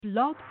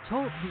Blog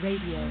Talk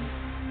Radio.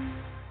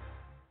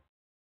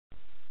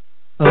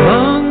 A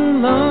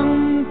long,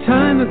 long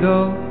time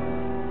ago,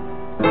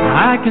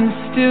 I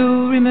can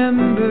still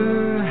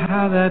remember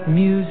how that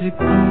music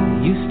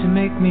used to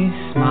make me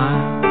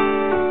smile.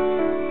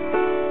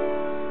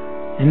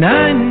 And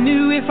I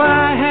knew if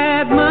I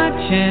had my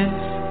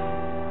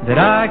chance that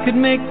I could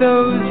make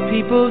those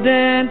people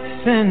dance,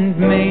 and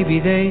maybe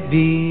they'd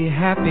be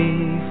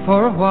happy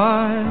for a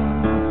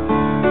while.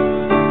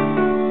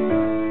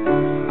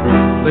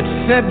 But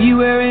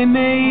February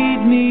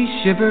made me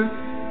shiver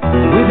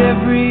with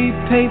every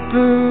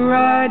paper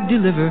I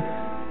deliver.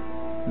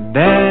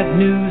 Bad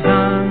news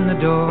on the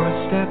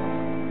doorstep,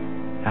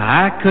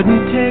 I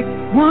couldn't take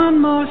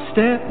one more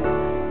step.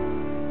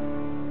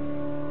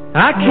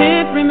 I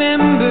can't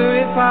remember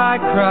if I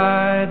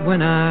cried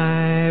when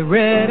I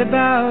read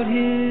about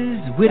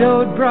his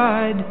widowed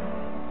bride,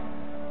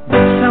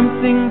 but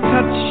something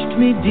touched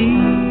me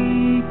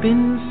deep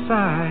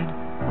inside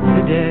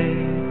the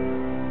day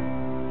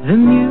the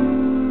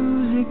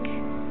music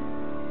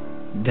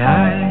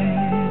died.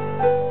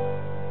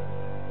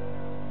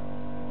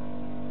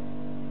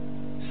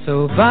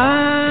 So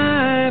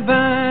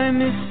bye-bye,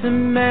 Miss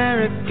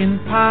American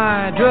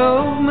Pie.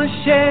 Drove my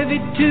Chevy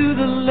to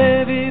the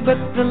levee, but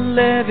the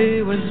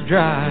levee was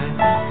dry.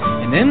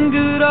 And them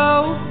good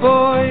old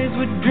boys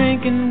were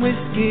drinking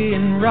whiskey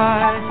and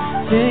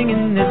rye,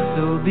 singing,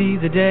 this'll be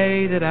the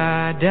day that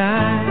I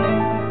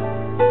die.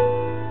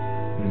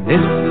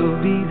 This'll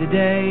be the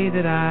day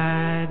that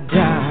I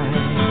die.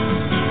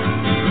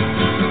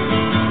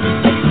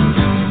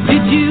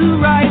 Did you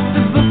write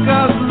the book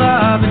of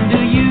love, and do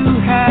you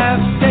have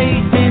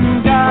faith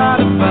in God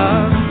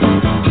above?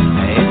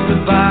 If the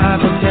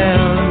Bible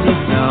tells you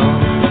so,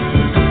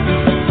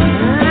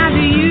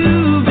 do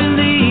you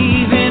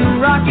believe in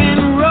rock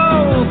and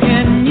roll?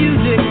 Can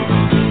music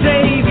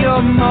save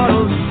your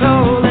mortal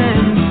soul?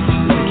 And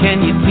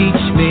can you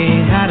teach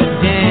me how to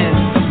dance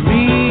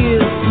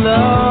real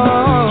slow?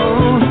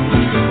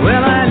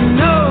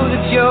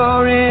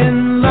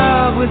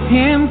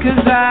 Him,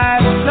 'cause I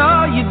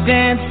saw you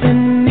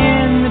dancing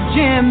in the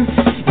gym.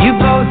 You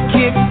both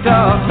kicked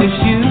off your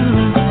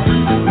shoes.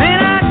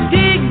 Man, I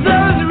dig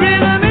those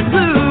rhythm and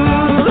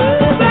blues.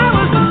 I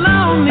was a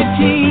lonely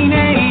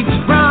teenage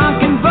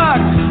bronc buck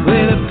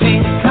with a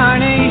pink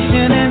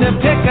carnation and a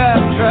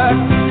pickup truck,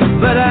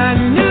 but I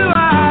knew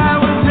I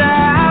was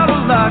out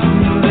of luck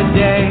the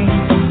day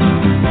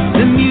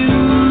the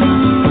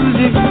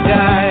music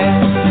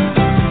died.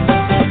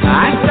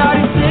 I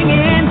started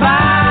singing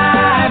bye,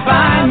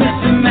 Miss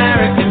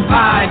American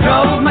Pie.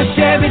 Drove my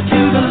Chevy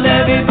to the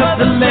levee, but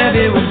the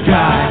levee was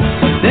dry.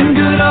 Them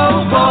good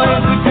old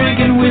boys were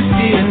drinking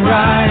whiskey and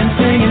rye, and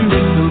singing,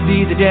 this'll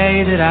be the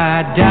day that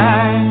I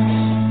die.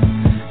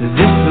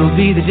 This'll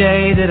be the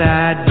day that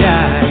I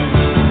die.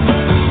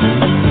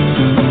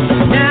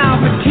 Now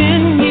for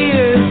 10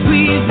 years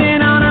we've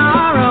been on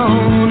our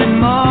own, and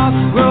moss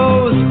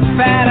grows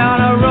fat on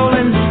a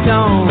rolling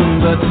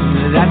stone, but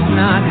that's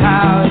not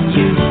how it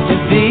used to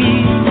be.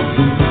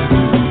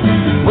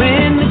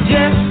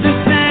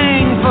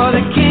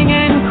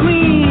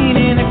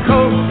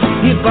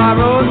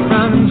 Borrowed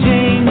from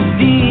James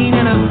Dean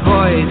and a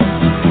voice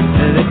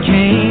that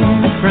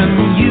came from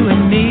you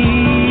and me.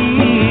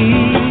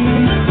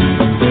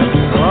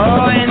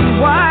 Oh, and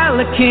while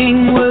the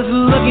king was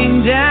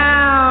looking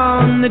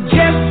down, the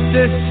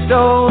jester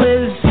stole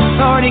his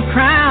thorny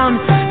crown.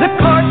 The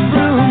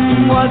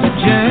courtroom was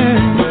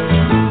adjourned.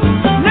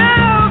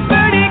 No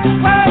verdict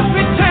was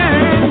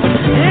returned.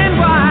 And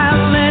while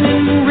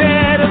Lenin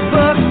read a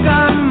book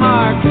on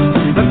Marx,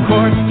 the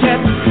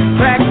quartet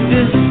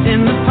practiced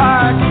in the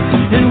park,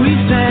 and we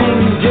sang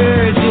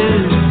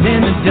dirges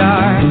in the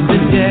dark the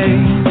day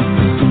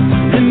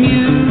the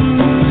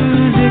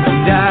music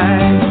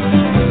died.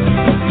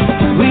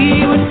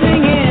 We were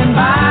singing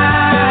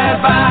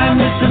bye-bye,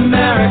 Miss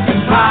American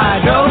Pie.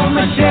 Drove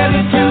my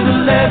Chevy to the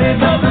levee,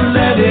 but the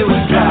levee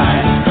was dry.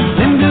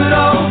 Them good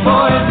old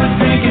boys were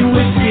drinking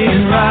whiskey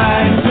and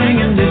rye, and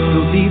singing,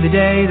 this'll be the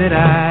day that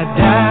I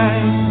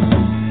die.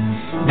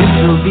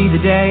 This'll be the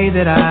day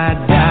that I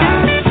die.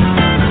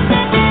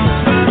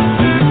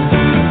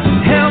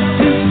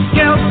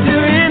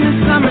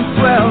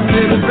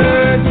 The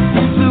birds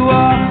flew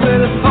off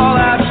with a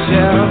fallout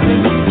shell,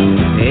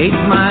 8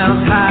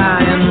 miles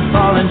high and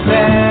falling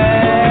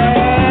fast.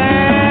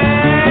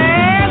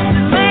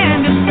 The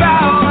land is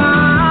foul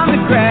on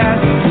the grass.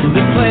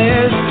 The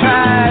players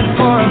tried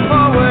for a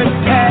forward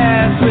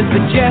pass, with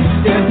the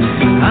jester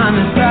on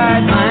the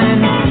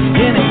sideline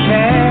in a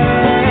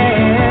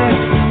cast.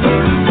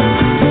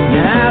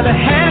 Now the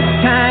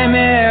halftime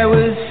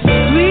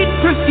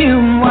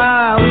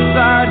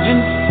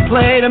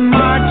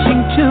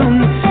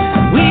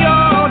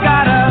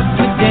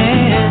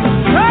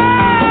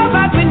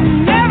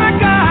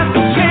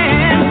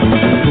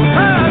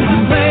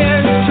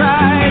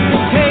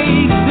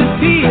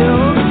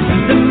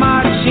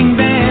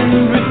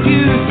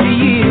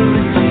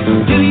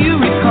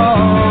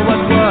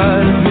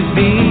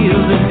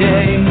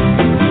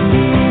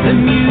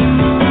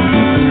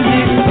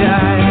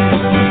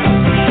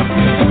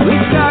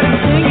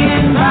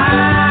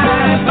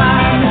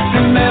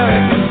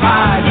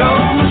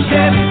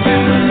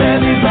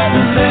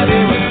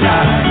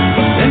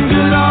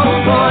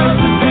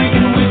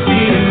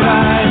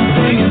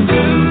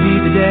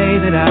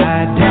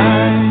I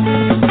die.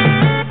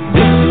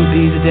 This will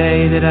be the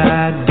day that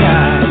I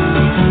die.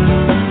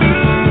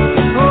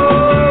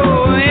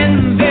 Oh,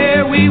 and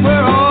there we were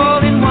all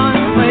in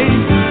one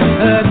place,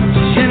 a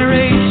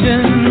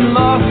generation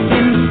lost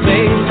in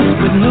space,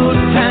 with no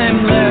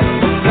time left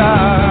to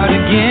start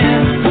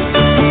again.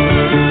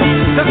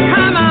 So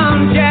come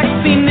on, Jack,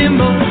 be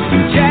nimble,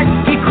 Jack,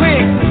 be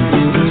quick.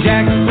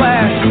 Jack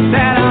Splash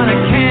sat on a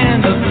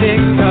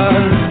candlestick,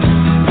 'cause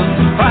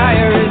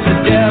fire is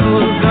the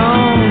devil's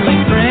only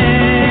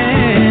friend.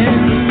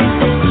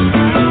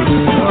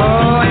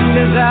 Oh, and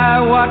as I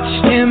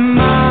watched him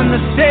on the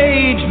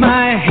stage,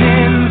 my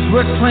hands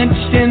were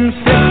clenched in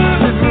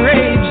fists of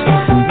rage.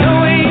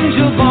 No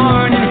angel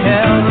born in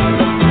hell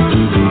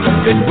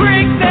could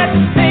break that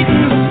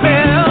Satan's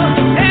spell.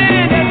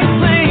 And as the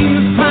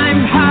flames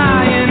climbed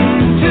high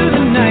into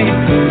the night,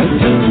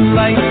 to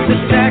light the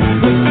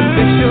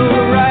sacrificial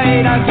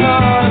rite, I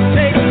saw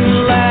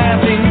Satan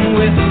laughing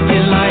with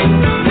delight.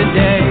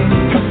 Today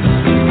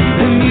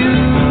the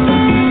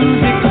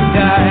music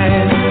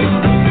died.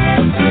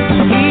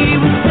 He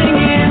was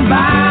singing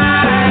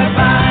bye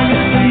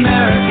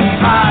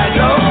bye Miss American Pie.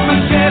 Drove my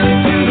Chevy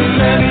to the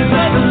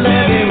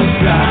levee, but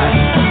the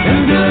levee was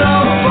dry. And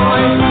good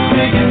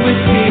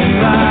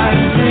old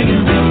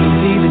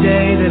boys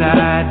were drinking whiskey and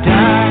rye,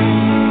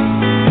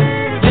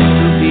 singing, this will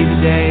be the day that I die. This will be the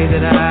day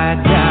that I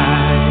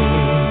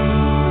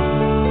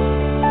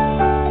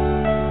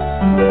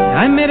die.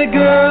 I met a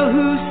girl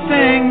who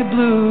sang the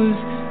blues,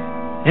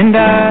 and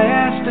I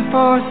asked her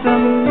for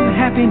some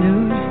happy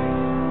news,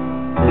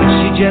 but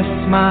she just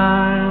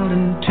smiled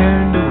and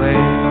turned away.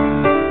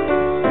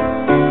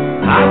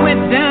 I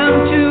went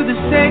down to the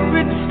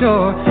sacred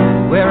store,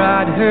 where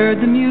I'd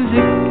heard the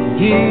music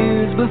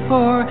years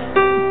before,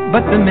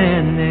 but the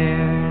man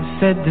there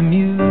said the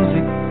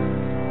music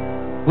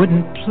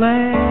wouldn't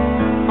play.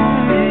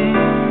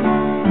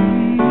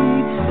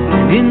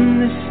 And in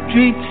the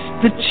streets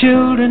the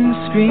children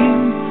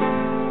screamed,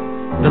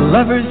 the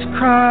lovers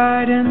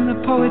cried and the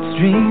poets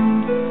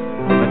dreamed,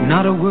 but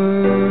not a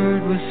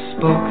word was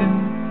spoken.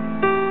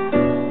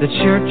 The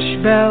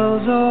church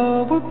bells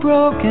all were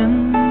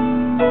broken,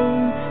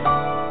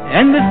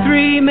 and the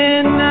three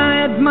men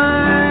I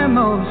admire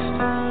most,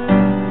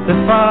 the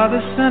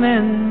Father, Son,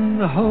 and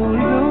the Holy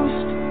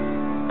Ghost,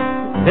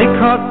 they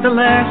caught the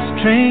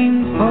last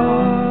train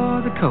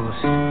for the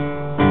coast.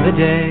 The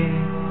day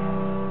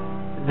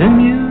the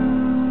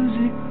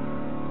music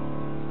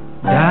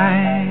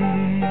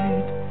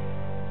died,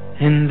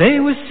 and they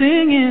were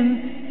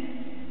singing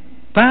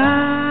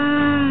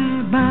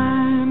bye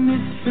bye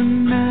Miss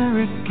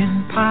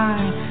American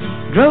Pie.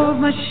 Drove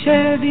my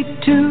Chevy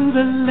to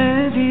the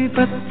levee,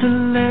 but the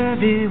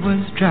levee was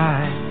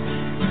dry.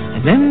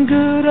 And them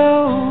good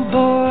old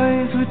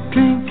boys were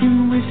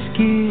drinking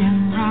whiskey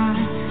and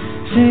rye,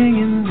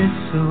 singing,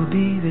 this'll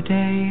be the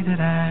day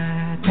that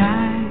I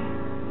die.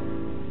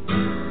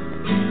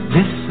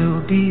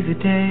 This'll be the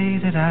day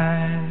that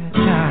I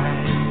die.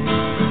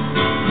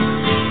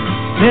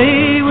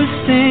 They were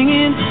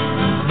singing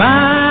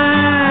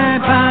bye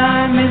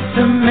bye Miss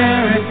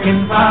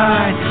American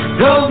Pie.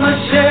 Drove my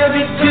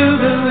Chevy to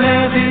the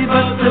levee,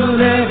 but the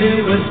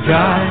levee was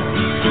dry.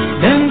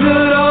 Them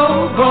good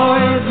old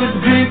boys were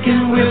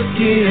drinking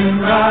whiskey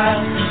and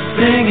rye,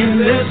 singing,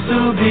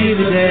 this'll be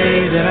the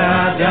day that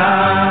I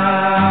die.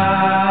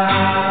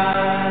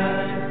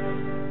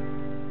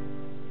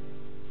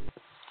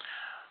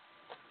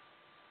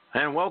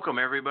 And welcome,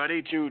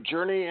 everybody, to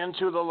Journey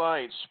into the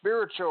Light,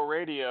 spiritual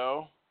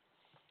radio,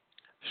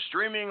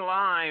 streaming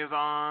live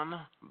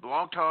on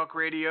Blog Talk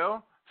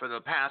Radio for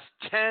the past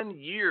 10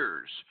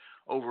 years.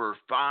 Over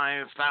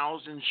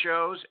 5,000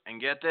 shows,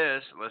 and get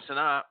this, listen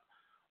up,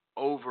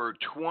 over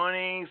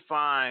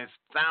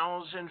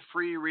 25,000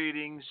 free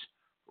readings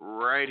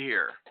right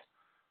here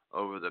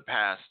over the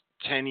past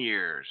 10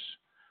 years.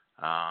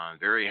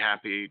 Very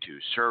happy to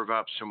serve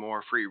up some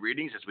more free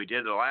readings as we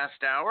did the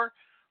last hour.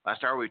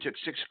 Last hour we took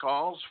 6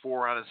 calls.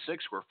 4 out of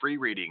 6 were free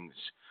readings,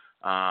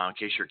 in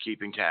case you're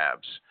keeping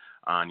tabs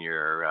on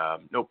your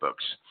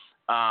notebooks.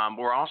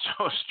 We're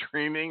also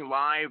streaming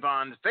live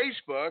on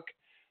Facebook,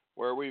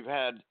 where we've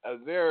had a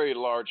very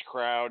large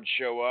crowd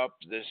show up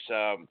this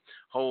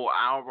whole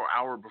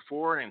hour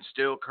before, and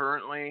still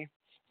currently.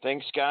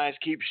 Thanks, guys.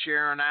 Keep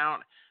sharing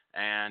out.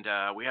 And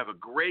we have a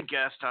great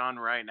guest on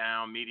right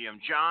now. Medium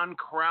John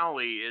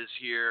Crawley is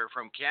here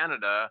from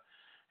Canada.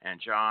 And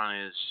John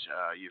is,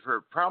 you've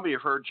heard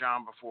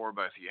John before,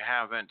 but if you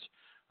haven't,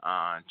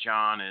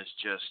 John is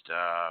just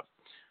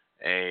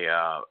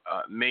a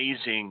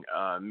amazing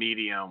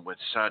medium with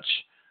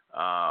such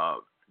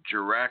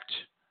direct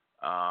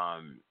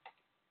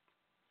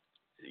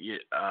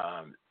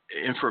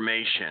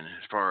information,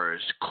 as far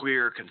as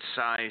clear,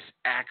 concise,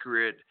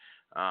 accurate,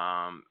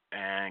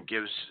 and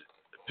gives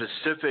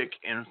specific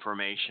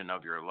information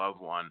of your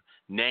loved one,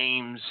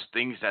 names,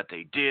 things that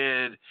they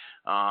did,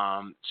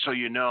 so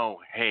you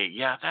know, hey,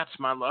 yeah, that's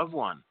my loved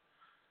one.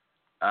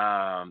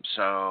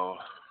 So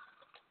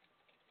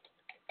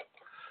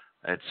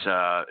it's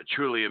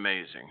truly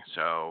amazing.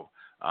 So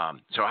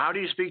how do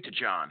you speak to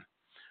John?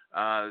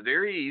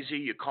 Very easy.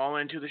 You call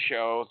into the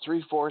show,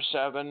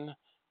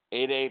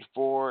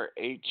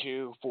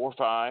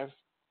 347-884-8245.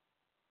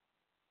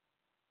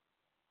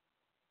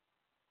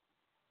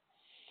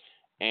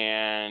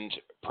 And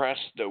press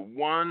the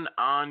 1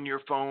 on your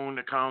phone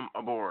to come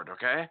aboard,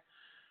 okay?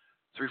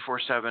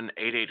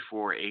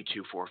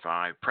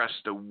 347-884-8245. Press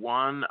the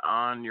 1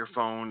 on your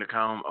phone to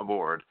come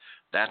aboard.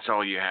 That's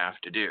all you have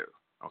to do,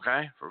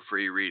 okay, for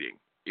free reading.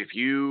 If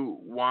you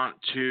want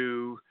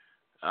to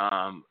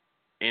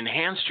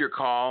enhance your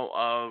call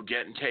of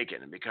getting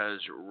taken, because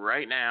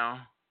right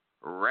now,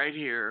 right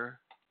here,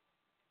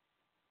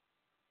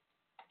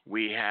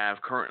 we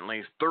have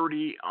currently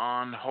 30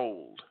 on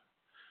hold,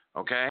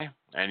 okay?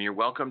 And you're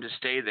welcome to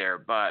stay there,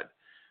 but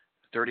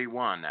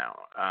 31 now.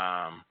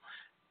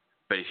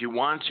 But if you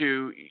want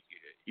to,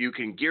 you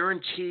can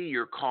guarantee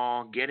your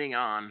call getting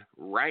on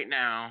right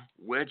now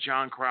with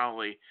John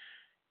Crawley,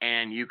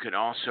 and you could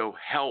also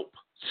help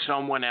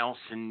someone else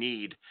in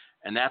need.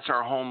 And that's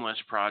our homeless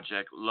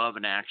project, Love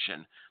in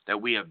Action,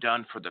 that we have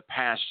done for the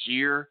past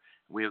year.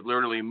 We have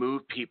literally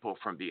moved people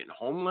from being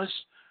homeless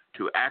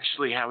to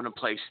actually having a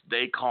place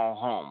they call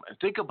home. And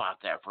think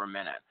about that for a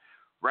minute.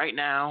 Right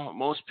now,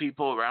 most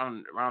people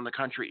around the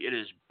country, it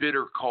is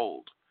bitter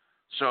cold.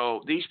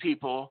 So these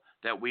people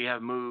that we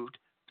have moved,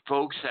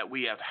 folks that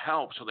we have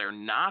helped so they're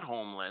not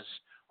homeless,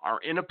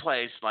 are in a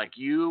place like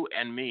you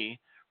and me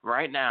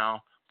right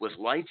now with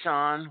lights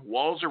on,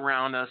 walls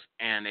around us,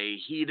 and a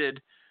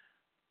heated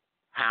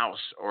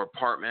house or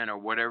apartment or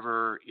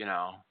whatever, you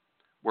know.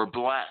 We're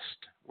blessed.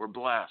 We're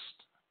blessed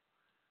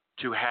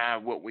to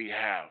have what we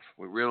have.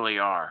 We really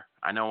are.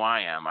 I know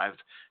I am. I've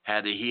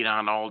had the heat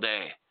on all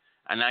day.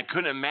 And I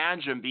couldn't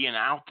imagine being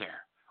out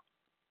there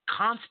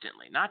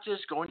constantly, not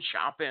just going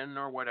shopping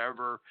or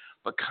whatever,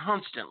 but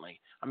constantly.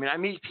 I mean, I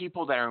meet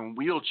people that are in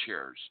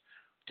wheelchairs,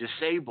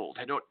 disabled.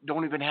 They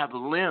don't even have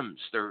limbs.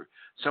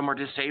 Some are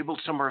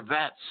disabled, some are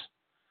vets,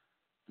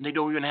 and they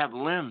don't even have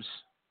limbs.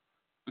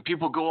 And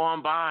people go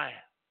on by.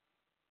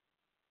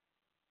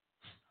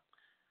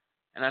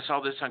 And I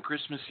saw this on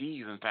Christmas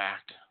Eve, in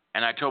fact.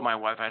 And I told my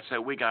wife, I said,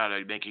 we got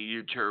to make a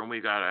U-turn. We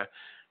got to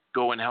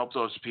go and help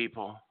those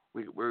people.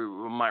 We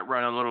might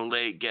run a little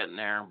late getting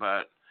there,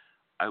 but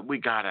we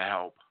got to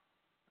help.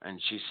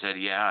 And she said,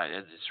 yeah,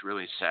 it's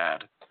really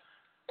sad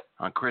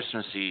on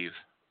Christmas Eve.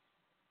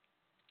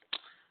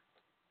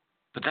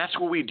 But that's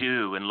what we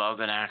do in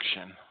Love in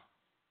Action.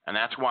 And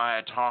that's why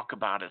I talk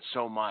about it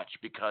so much,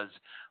 because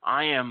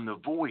I am the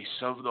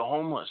voice of the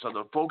homeless, of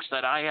the folks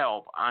that I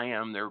help. I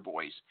am their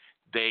voice.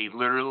 They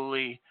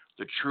literally,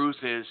 the truth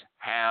is,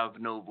 have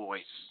no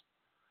voice.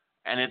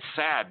 And it's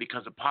sad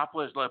because the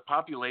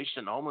population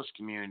in the homeless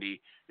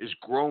community is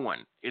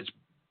growing. It's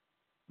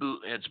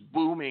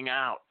booming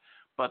out.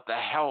 But the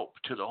help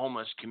to the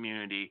homeless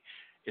community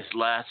is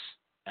less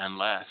and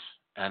less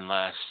and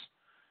less.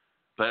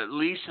 But at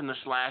least in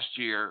this last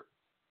year,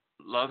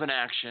 Love in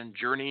Action,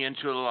 Journey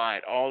into the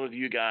Light, all of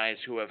you guys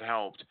who have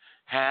helped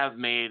have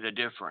made a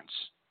difference.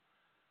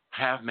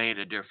 Have made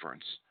a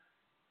difference.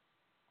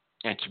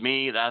 And to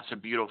me, that's a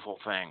beautiful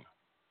thing.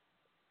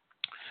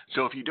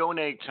 So if you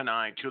donate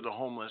tonight to the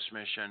homeless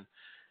mission,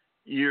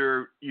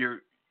 you're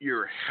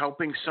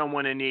helping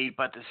someone in need,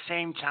 but at the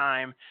same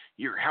time,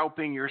 you're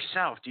helping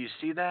yourself. Do you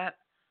see that?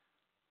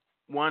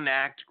 One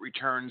act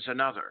returns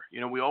another.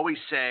 You know, we always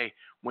say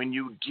when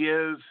you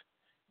give,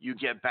 you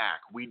get back.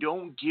 We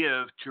don't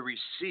give to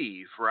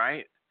receive,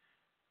 right?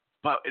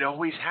 But it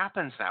always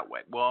happens that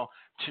way. Well,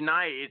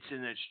 tonight it's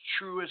in its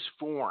truest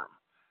form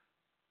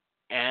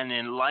and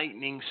in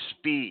lightning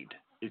speed.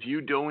 If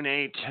you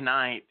donate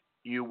tonight,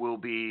 you will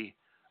be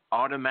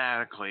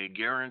automatically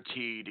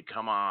guaranteed to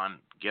come on,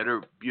 get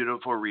a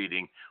beautiful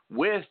reading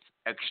with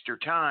extra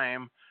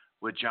time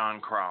with John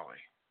Crawley.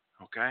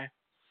 Okay?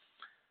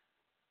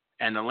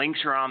 And the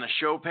links are on the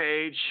show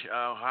page,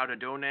 how to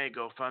donate,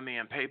 GoFundMe,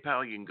 and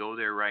PayPal. You can go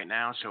there right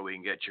now so we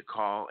can get your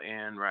call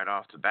in right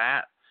off the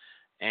bat.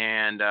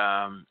 And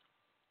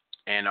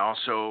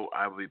also,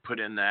 I will be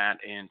putting that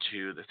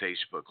into the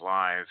Facebook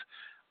Live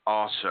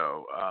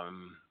also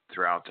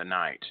throughout the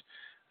night.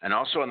 And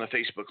also on the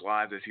Facebook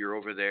Live, if you're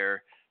over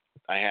there,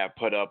 I have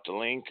put up the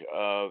link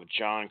of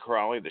John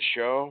Crawley, the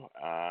show,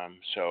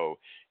 so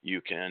you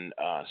can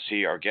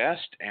see our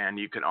guest, and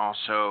you can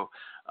also,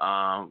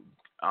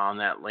 on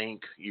that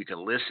link, you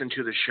can listen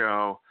to the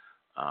show,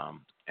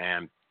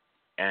 and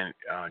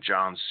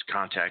John's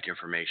contact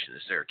information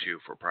is there too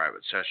for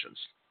private sessions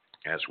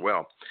as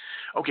well.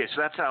 Okay,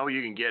 so that's how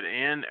you can get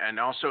in, and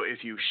also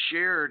if you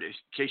shared, in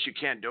case you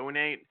can't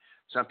donate,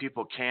 some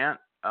people can't,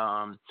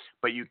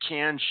 but you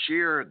can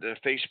share the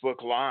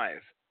Facebook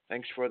Live.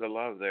 Thanks for the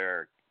love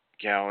there,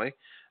 Callie.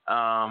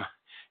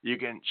 You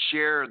can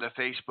share the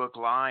Facebook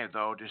Live,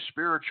 though, to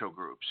spiritual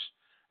groups.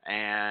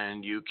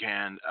 And you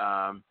can,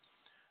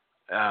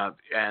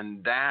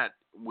 and that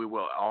we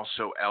will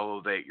also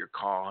elevate your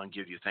call and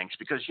give you thanks.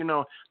 Because, you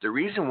know, the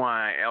reason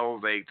why I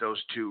elevate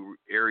those two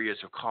areas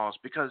of calls,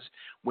 because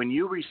when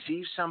you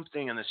receive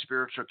something in the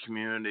spiritual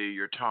community,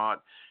 you're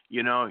taught,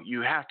 you know,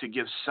 you have to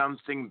give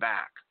something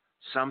back.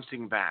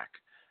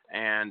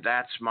 And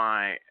that's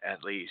my,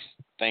 at least,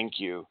 thank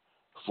you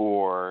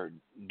for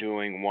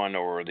doing one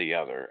or the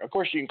other. Of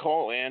course, you can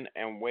call in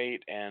and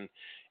wait, and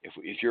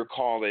if your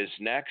call is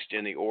next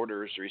in the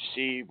order is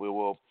received, we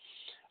will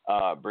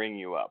bring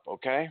you up,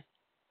 okay?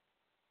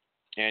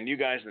 And you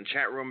guys in the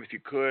chat room, if you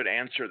could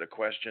answer the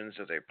questions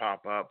as they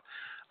pop up,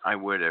 I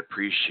would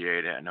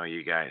appreciate it. I know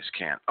you guys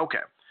can. Okay.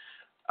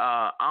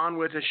 On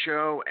with the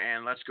show,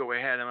 and let's go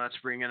ahead and let's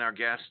bring in our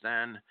guest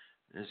then.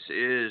 This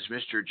is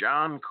Mr.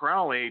 John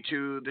Crawley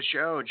to the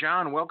show.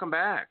 John, welcome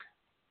back.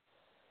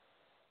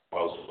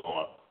 How's it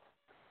going?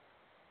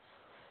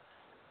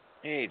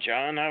 Hey,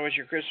 John, how was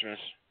your Christmas?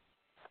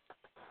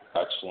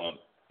 Excellent.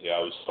 Yeah, I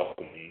was up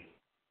in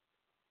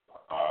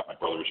my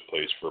brother's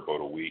place for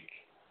about a week,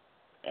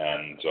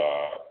 and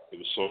it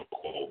was so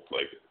cold.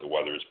 Like, the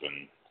weather's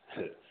been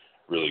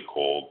really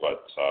cold,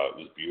 but it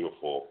was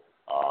beautiful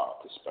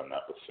to spend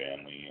that with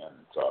family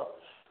and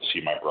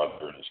see my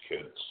brother and his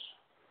kids.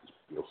 It was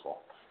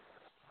beautiful.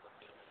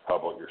 How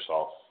about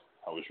yourself?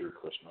 How was your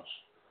Christmas?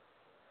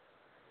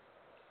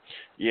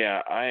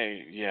 Yeah,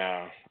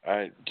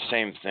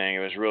 same thing. It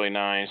was really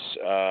nice.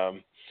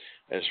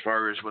 As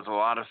far as with a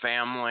lot of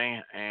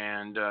family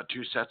and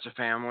 2 sets of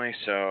family,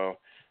 so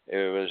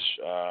it was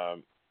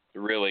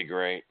really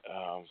great.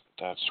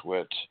 That's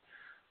what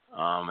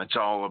it's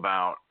all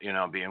about,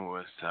 being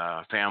with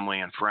family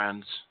and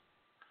friends,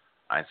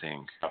 I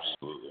think.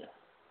 Absolutely.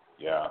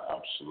 Yeah,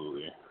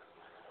 absolutely.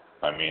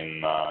 I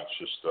mean, it's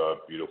just a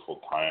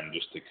beautiful time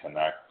just to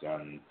connect,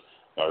 and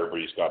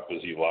everybody's got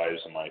busy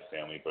lives in my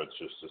family, but it's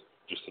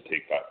just to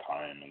take that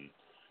time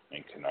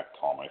and connect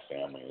to all my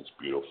family. It's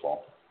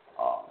beautiful.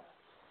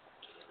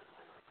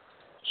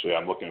 So yeah,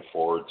 I'm looking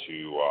forward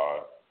to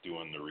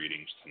doing the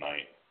readings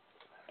tonight,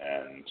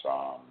 and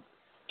I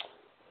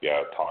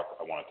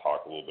want to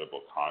talk a little bit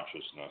about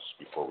consciousness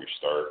before we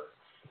start.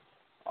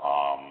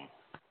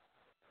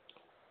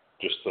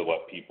 Just to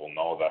let people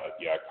know that,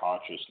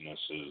 consciousness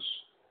is,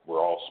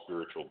 we're all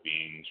spiritual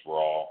beings. We're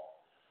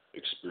all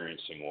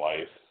experiencing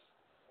life.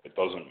 It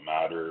doesn't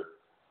matter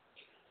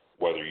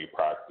whether you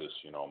practice,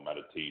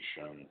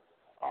 meditation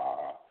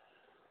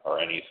or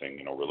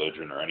anything,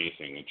 religion or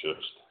anything. It's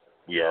just,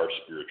 we are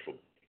spiritual.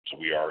 So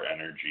we are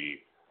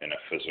energy in a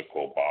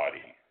physical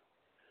body.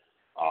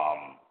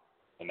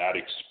 And that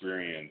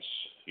experience,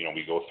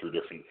 we go through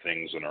different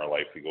things in our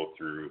life. We go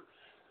through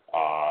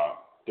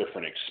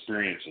different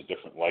experiences,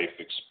 different life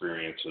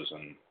experiences,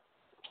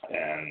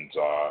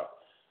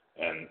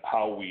 and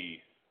how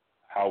we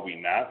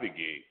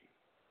navigate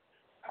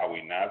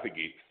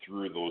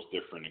through those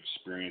different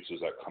experiences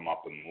that come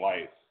up in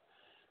life.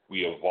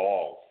 We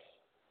evolve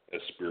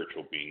as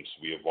spiritual beings.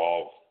 We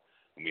evolve,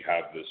 and we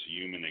have this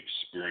human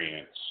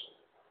experience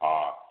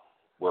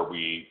where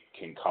we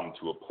can come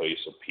to a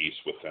place of peace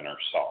within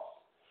ourselves.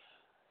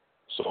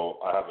 So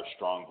I have a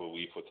strong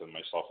belief within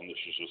myself, and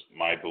this is just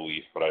my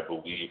belief, but I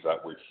believe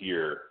that we're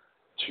here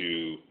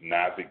to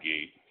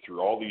navigate through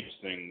all these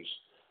things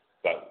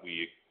that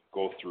we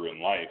go through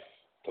in life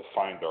to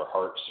find our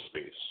heart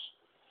space.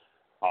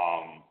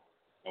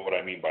 And what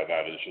I mean by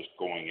that is just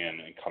going in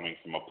and coming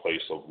from a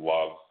place of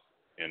love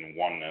and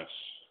oneness.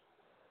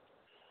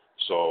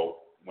 So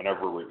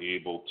whenever we're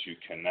able to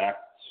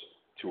connect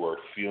to our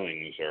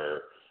feelings,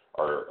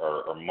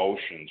 our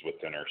emotions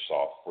within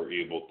ourselves, we're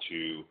able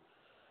to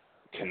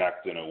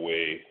connect in a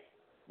way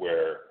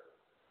where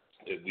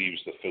it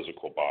leaves the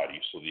physical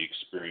body. So the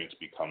experience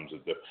becomes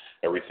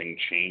everything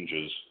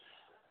changes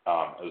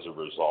as a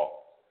result.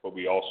 But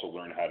we also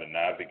learn how to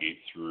navigate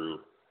through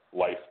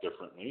life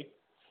differently.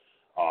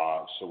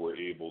 So we're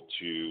able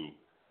to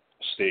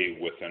stay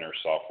within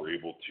ourselves. We're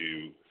able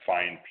to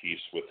find peace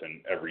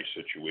within every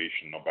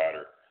situation, no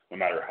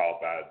matter how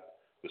bad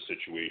the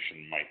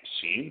situation might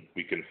seem.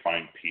 We can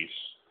find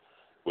peace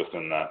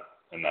within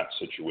that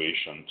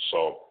situation.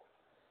 So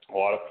a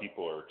lot of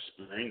people are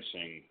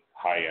experiencing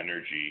high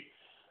energy,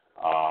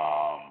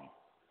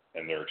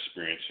 and they're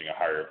experiencing a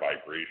higher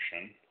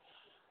vibration,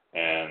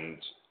 and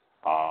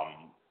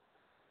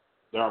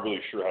they're not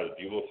really sure how to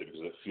deal with it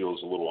because it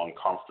feels a little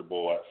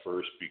uncomfortable at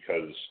first,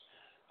 because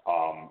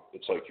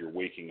it's like you're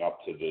waking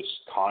up to this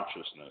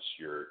consciousness,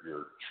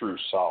 your true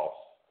self,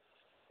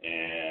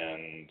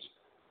 and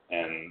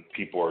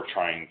people are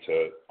trying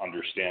to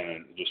understand,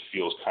 and it just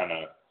feels kind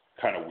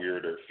of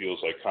weird, or it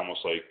feels like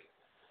almost like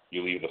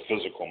you leave the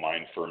physical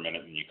mind for a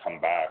minute and you come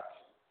back.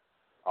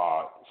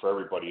 For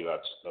everybody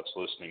that's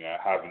listening,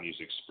 having these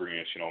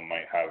experiences,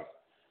 might have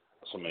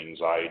some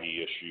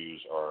anxiety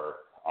issues or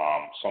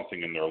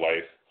something in their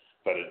life,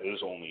 that it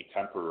is only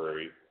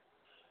temporary.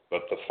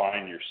 But to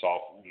find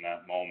yourself in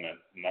that moment,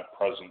 in that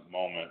present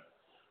moment,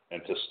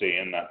 and to stay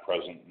in that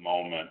present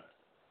moment,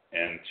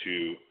 and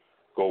to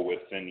go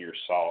within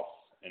yourself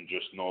and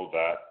just know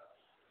that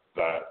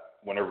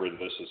whenever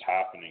this is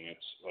happening,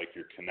 it's like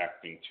you're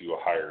connecting to your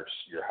higher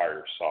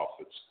self.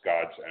 It's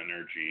God's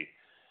energy,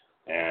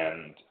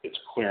 and it's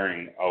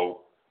clearing out,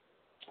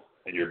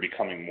 and you're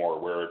becoming more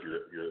aware of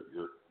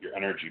your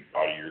energy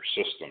body, your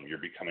system. You're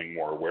becoming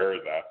more aware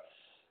of that,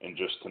 and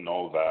just to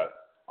know that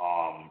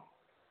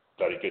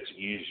that it gets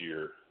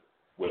easier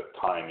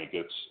time, it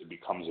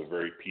becomes a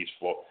very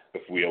peaceful.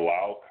 If we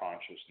allow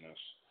consciousness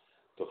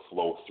to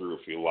flow through,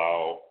 if we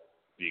allow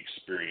the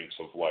experience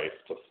of life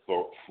to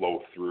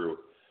flow through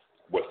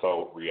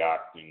without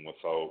reacting,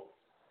 without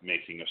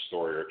making a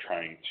story or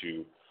trying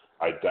to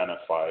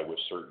identify with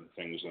certain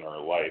things in our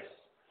life,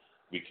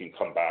 we can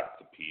come back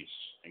to peace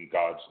and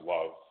God's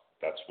love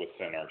that's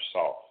within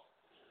ourselves.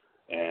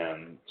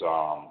 And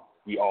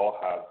we all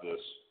have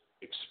this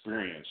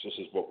experience. This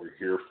is what we're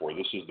here for.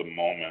 This is the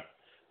moment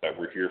that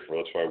we're here for.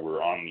 That's why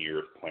we're on the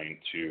earth plane,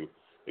 to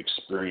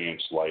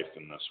experience life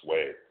in this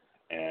way.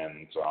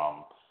 And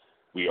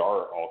we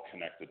are all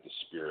connected to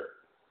spirit.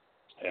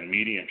 And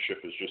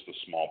mediumship is just a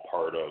small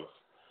part of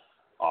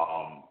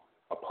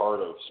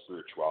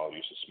spirituality.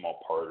 It's a small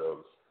part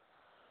of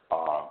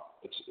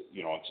it's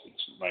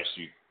nice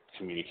to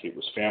communicate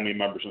with family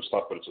members and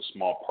stuff, but it's a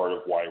small part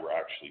of why we're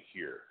actually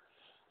here.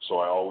 So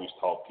I always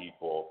tell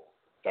people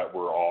that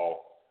we're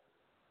all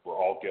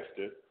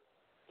gifted,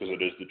 because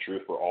it is the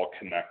truth. We're all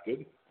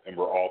connected, and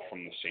we're all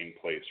from the same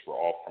place. We're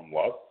all from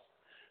love.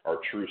 Our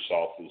true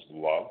self is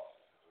love.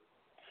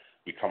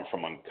 We come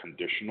from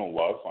unconditional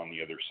love on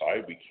the other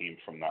side. We came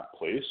from that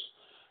place.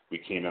 We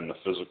came in the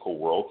physical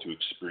world to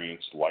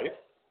experience life,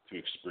 to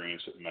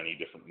experience it many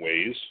different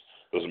ways.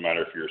 Doesn't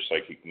matter if you're a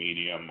psychic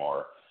medium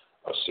or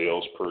a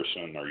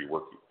salesperson, or you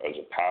work as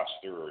a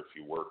pastor, or if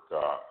you work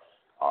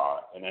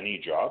in any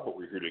job, but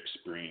we're here to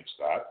experience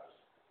that.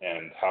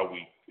 And how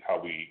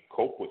we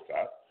cope with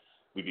that,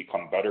 we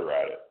become better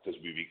at it, because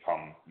we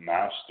become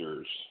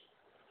masters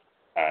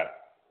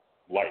at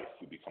life.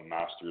 We become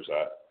masters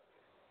at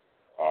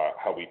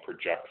how we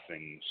project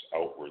things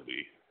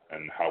outwardly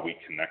and how we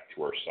connect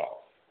to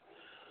ourselves.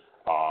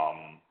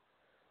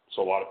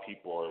 So a lot of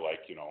people are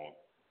like,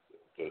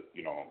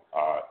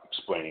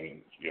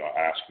 explaining,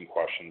 asking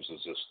questions,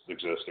 does this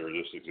exist or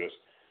does this exist?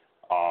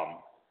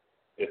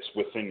 It's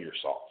within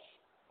yourself.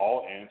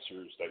 All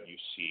answers that you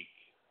seek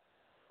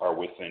are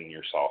within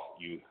yourself.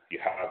 You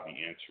have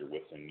the answer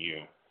within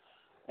you.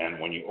 And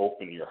when you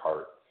open your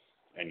heart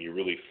and you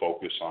really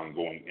focus on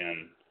going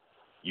in,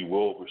 you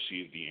will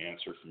receive the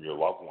answer from your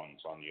loved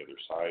ones on the other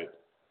side.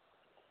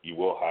 You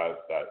will have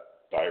that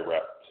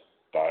direct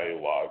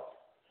dialogue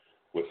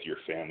with your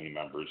family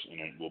members, and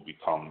it will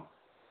become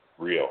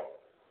real.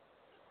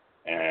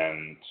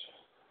 And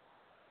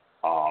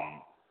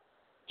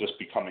just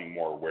becoming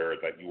more aware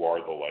that you are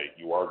the light,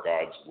 you are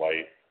God's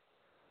light,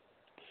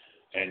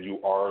 and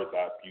you are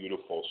that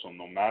beautiful. So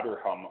no matter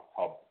how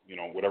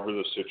whatever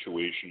the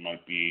situation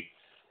might be,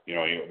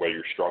 whether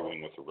you're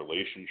struggling with a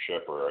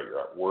relationship or you're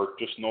at work,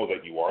 just know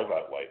that you are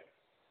that light.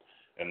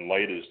 And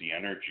light is the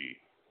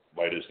energy.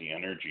 Light is the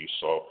energy.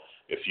 So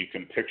if you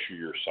can picture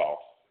yourself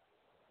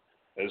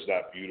as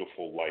that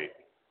beautiful light,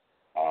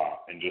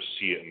 and just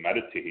see it and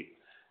meditate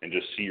and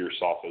just see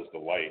yourself as the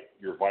light,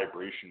 your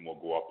vibration will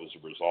go up as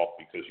a result,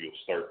 because you'll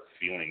start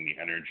feeling the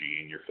energy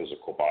in your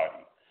physical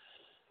body.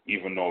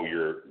 Even though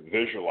you're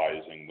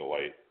visualizing the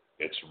light,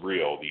 it's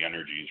real. The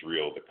energy is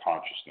real. The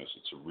consciousness,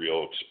 it's a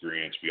real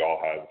experience. We all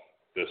have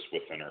this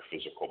within our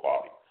physical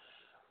body.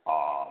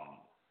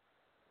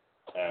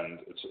 And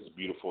it's a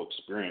beautiful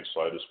experience.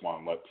 So I just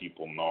want to let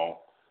people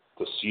know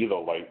to see the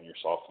light in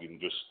yourself. You can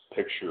just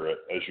picture it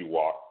as you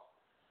walk,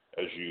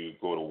 as you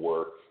go to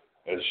work,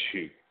 as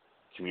you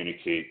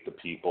communicate to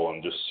people,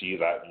 and just see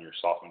that in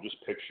yourself, and just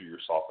picture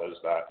yourself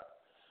as that.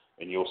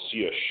 And you'll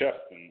see a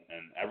shift in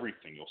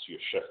everything. You'll see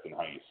a shift in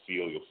how you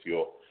feel. You'll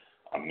feel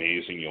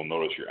amazing. You'll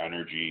notice your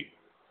energy.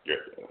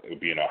 It'll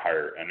be in a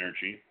higher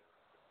energy.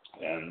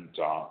 And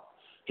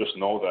just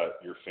know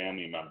that your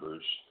family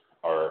members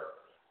are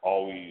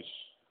always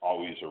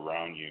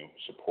around you,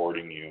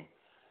 supporting you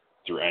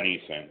through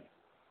anything.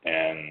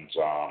 And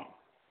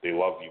they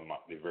love you.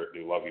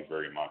 They love you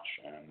very much.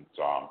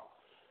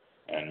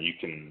 And you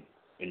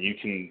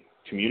can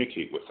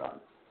communicate with them.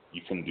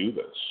 You can do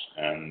this.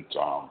 And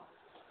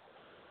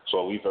so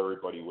I'll leave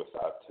everybody with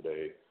that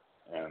today.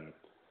 And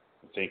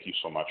thank you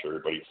so much,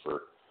 everybody,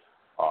 for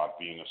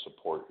being a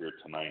support here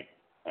tonight.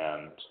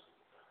 And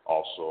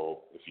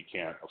also, if you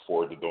can't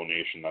afford the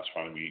donation, that's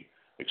fine. We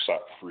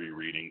accept free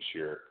readings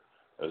here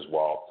as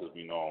well, because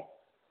we know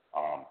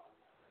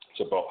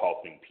it's about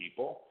helping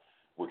people.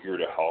 We're here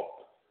to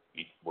help.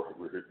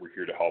 We're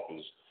here to help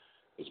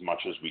as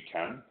much as we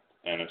can.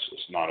 And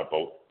it's not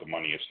about the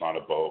money. It's not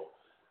about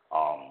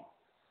all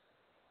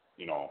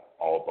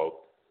about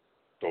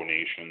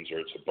donations, or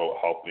it's about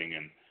helping,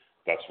 and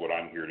that's what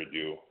I'm here to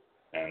do,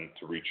 and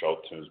to reach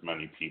out to as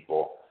many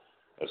people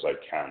as I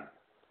can.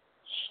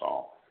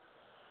 So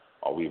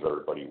I'll leave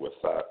everybody with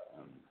that.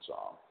 And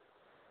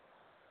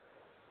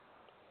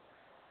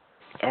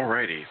all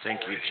righty,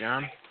 thank you,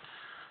 John.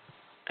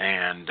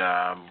 And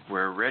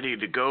we're ready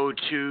to go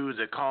to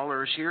the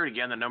callers here.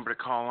 Again, the number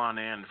to call on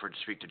in to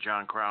speak to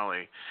John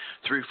Crawley,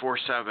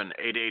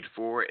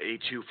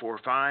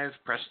 347-884-8245.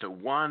 Press the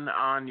 1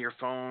 on your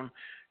phone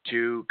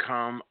to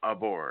come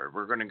aboard.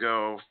 We're going to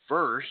go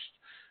first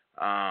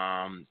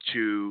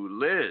to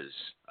Liz,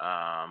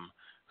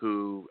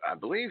 who I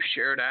believe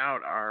shared out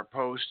our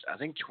post, I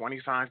think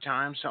 25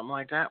 times, something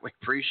like that. We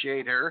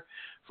appreciate her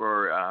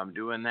for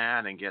doing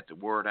that and get the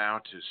word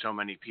out to so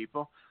many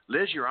people.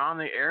 Liz, you're on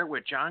the air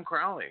with John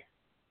Crawley.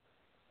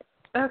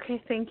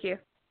 Okay, thank you.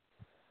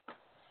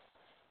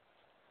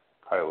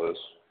 Hi, Liz.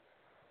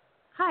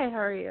 Hi, how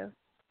are you?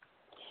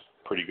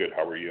 Pretty good.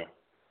 How are you?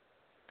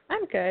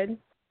 I'm good.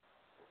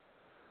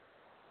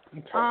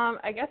 Okay.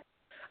 I guess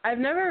I've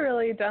never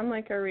really done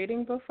like a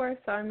reading before,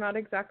 so I'm not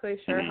exactly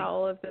sure how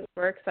all of this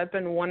works. I've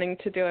been wanting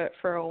to do it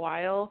for a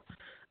while.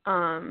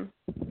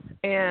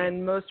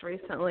 And most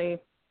recently,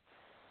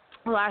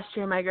 last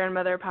year, my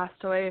grandmother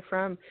passed away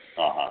from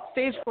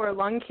stage 4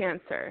 lung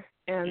cancer.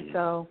 And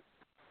so,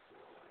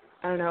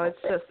 I don't know,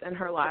 it's just in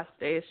her last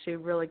days, she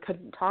really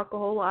couldn't talk a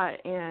whole lot.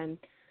 And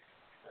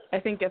I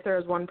think if there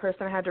was one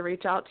person I had to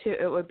reach out to,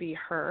 it would be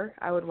her.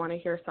 I would want to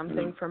hear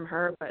something from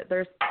her, but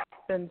there's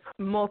been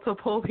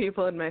multiple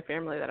people in my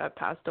family that have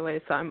passed away,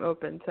 so I'm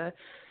open to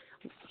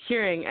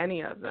hearing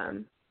any of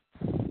them.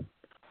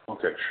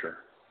 Okay, sure.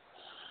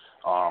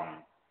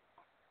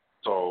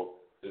 So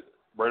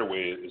right away,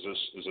 is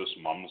this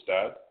mom's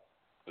dad?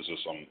 Is this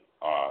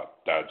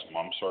dad's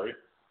mom? Sorry.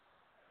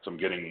 So I'm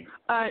getting.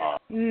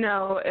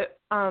 No,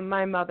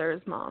 my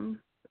mother's mom.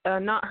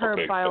 Not her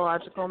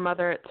biological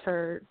mother. It's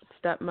her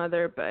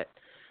stepmother, but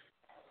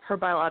her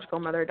biological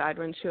mother died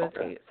when she was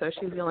 8, so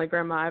she's the only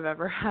grandma I've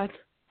ever had.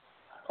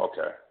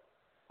 Okay.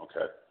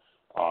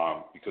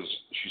 Because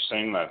she's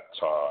saying that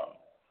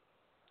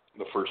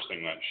the first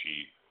thing that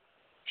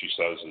she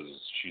says is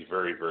she's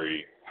very,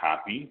 very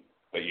happy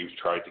that you've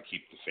tried to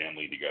keep the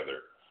family together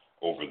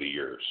over the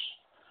years.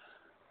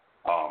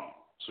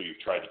 So you've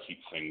tried to keep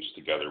things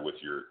together with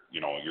your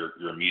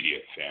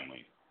immediate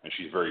family, and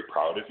she's very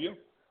proud of you.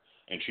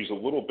 And she's a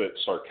little bit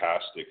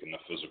sarcastic in the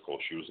physical.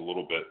 She was a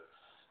little bit,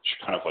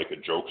 she's kind of like a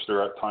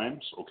jokester at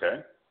times,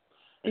 okay?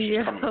 And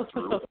she's coming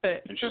through,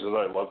 and she says,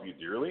 "I love you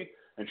dearly."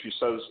 And she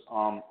says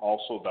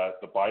also that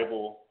the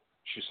Bible,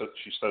 she said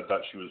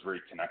that she was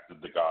very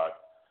connected to God,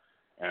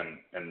 and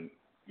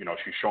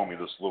she's showing me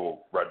this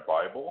little red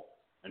Bible,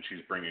 and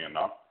she's bringing it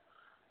up,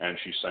 and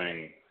she's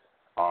saying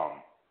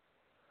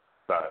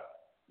that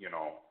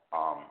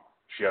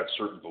she had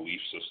certain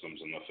belief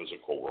systems in the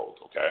physical world,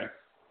 okay?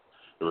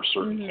 There were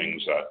certain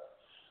things that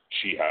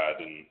she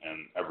had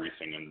and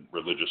everything in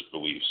religious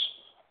beliefs.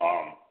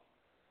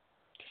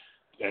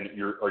 And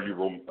are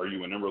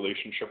you in a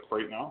relationship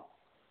right now?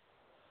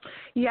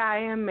 Yeah, I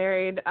am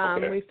married.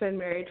 Okay. We've been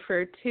married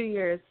for 2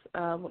 years,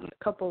 a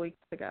couple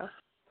weeks ago.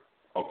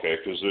 Okay,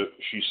 because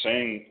she's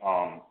saying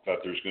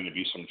that there's going to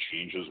be some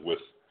changes with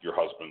your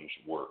husband's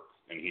work,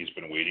 and he's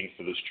been waiting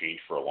for this change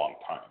for a long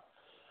time.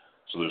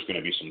 So there's going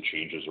to be some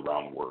changes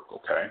around work,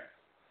 okay?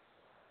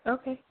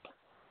 Okay.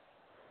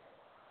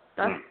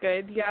 That's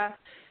good, yeah.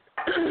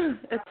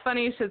 It's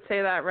funny you should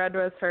say that. Red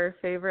was her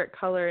favorite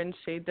color, and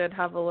she did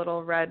have a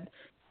little red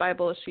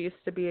Bible. She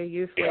used to be a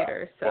youth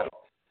leader. So well,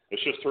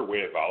 it's just her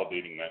way of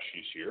validating that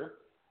she's here,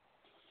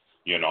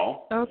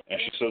 Okay.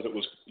 And she said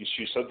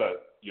that,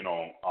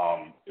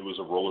 it was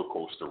a roller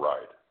coaster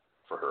ride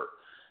for her.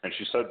 And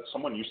she said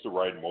someone used to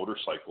ride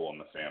motorcycle in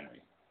the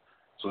family.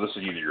 So this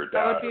is either your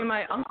dad That would be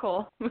my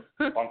uncle.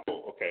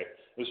 Uncle, okay.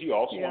 Is he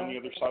also on the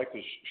other side?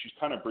 Because she's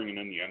kind of bringing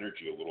in the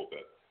energy a little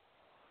bit.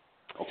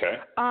 Okay.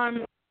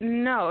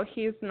 No,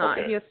 he's not.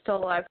 Okay. He is still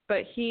alive,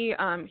 but he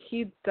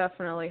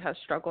definitely has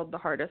struggled the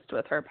hardest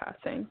with her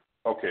passing.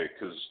 Okay,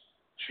 because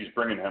she's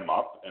bringing him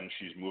up and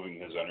she's moving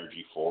his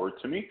energy forward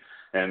to me,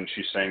 and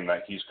she's saying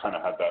that he's kind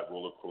of had that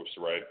roller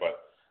coaster ride, but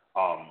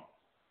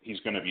he's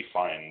going to be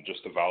fine.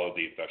 Just to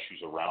validate that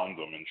she's around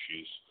him, and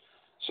she's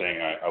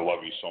saying, I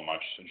love you so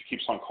much, and she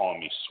keeps on calling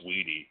me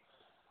sweetie,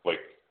 like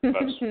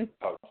that's, and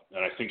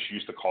I think she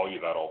used to call you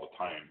that all the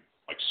time,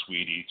 like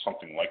sweetie,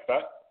 something like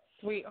that.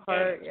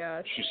 Sweetheart, and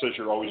yeah. She says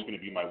you're always going to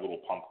be my little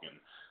pumpkin,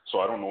 so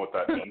I don't know what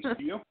that means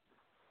to you.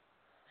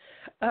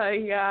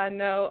 Yeah,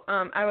 no,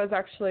 I was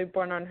actually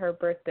born on her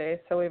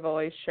birthday, so we've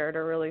always shared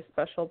a really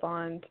special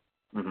bond.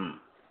 Mm-hmm.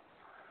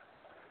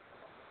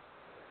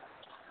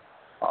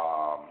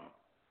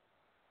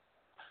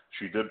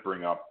 She did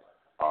bring up,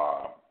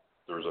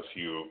 there was a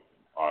few,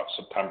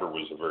 September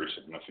was a very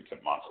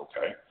significant month,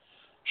 okay?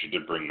 She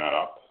did bring that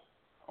up,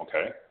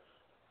 okay?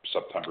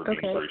 September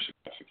being very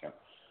significant.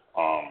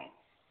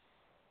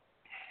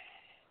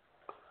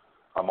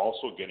 I'm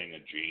also getting a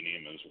J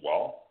name as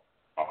well,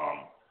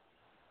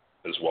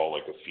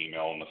 like a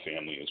female in the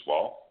family as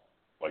well,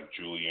 like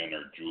Julian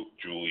or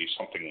Julie,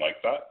 something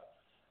like that,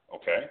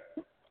 okay?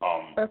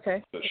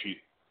 That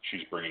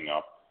she's bringing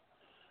up.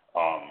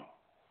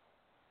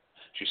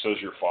 She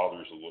says your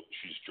father's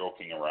she's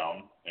joking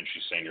around, and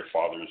she's saying your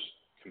father's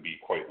can be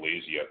quite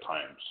lazy at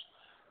times,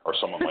 or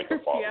someone like a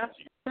father to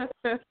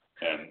you.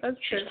 And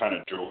she's kind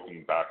of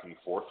joking back and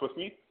forth with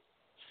me.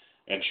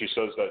 And she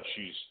says that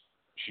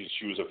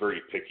she was a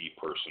very picky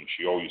person.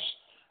 She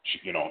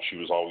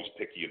was always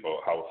picky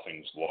about how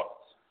things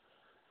looked,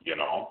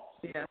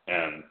 Yeah.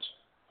 And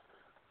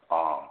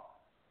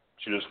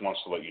she just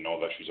wants to let you know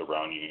that she's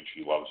around you and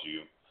she loves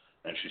you,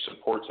 and she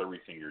supports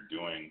everything you're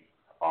doing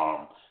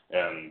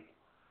And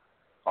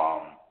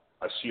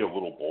I see a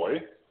little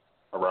boy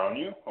around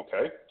you,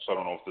 okay? So I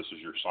don't know if this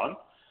is your son,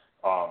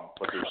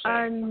 but they're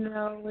saying...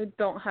 No, we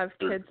don't have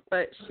kids,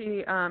 but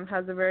she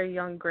has a very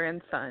young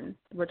grandson,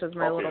 which is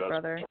my little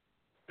brother.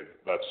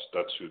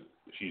 That's who,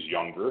 he's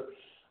younger.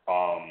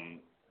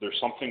 There's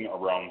something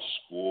around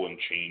school and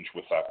change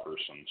with that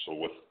person, so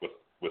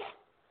with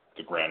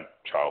the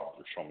grandchild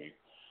they're showing me,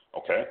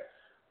 okay?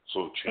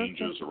 So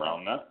changes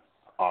around that,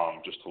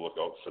 just to look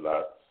out for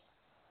that.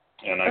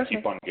 And I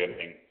keep on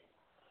getting...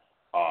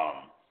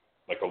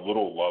 like a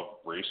little love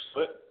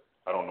bracelet.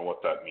 I don't know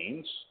what that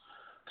means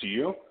to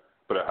you,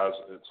 but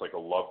it's like a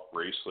love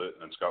bracelet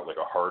and it's got like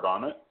a heart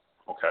on it.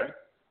 Okay.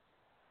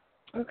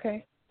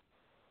 Okay.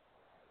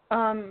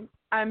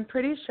 I'm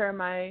pretty sure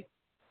my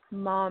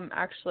mom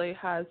actually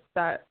has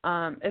that.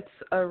 It's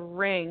a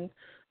ring.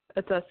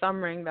 It's a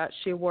thumb ring that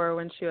she wore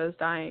when she was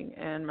dying,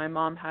 and my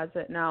mom has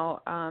it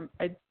now.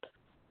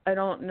 I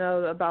don't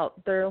know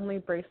about the only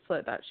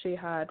bracelet that she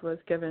had was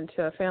given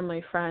to a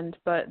family friend,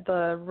 but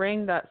the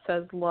ring that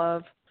says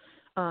love,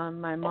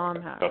 my mom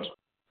has.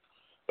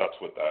 That's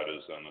what that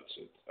is then.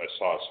 I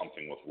saw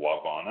something with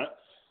love on it,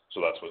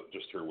 so that's what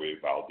just her way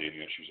of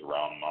validating that she's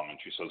around Mom, and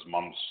she says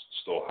Mom's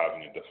still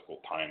having a difficult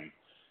time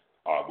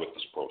with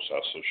this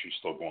process, so she's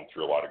still going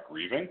through a lot of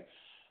grieving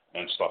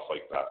and stuff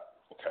like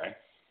that. Okay.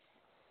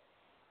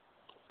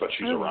 But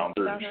she's around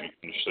her, and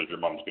she says your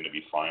mom's going to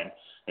be fine.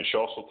 And she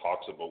also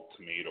talks about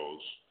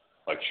tomatoes,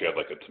 like she had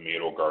like a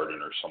tomato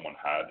garden or someone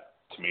had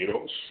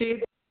tomatoes.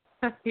 She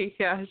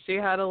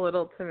had a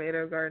little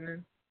tomato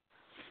garden.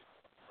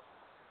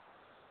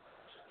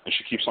 And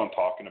she keeps on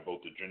talking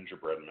about the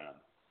gingerbread man,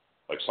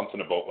 like something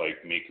about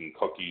like making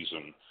cookies,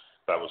 and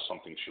that was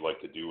something she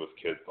liked to do with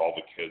all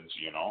the kids,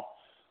 you know.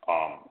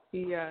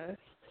 Yes,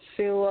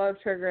 she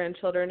loved her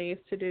grandchildren. He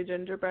used to do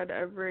gingerbread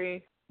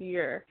every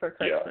year for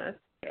Christmas.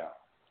 Yeah.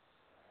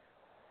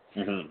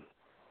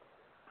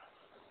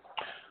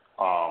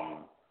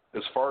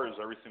 As far as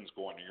everything's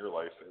going in your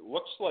life, it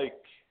looks like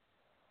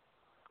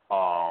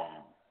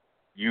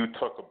you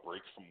took a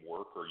break from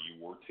work, or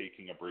you were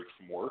taking a break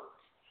from work,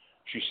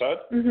 she said,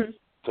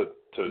 to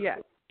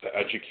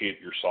educate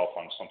yourself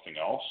on something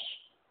else,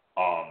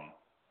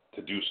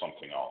 to do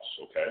something else,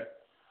 okay?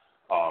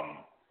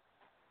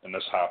 And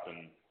this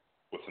happened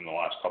within the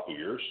last couple of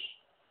years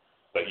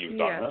that you've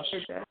done this?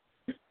 Yes,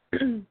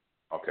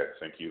 Okay,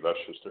 thank you. That's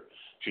just her.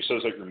 She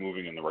says that you're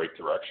moving in the right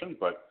direction,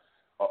 but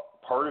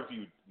part of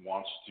you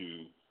wants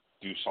to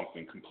do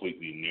something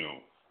completely new,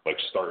 like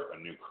start a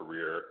new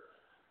career,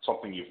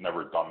 something you've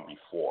never done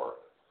before,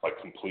 like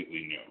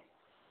completely new,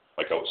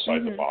 like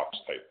outside the box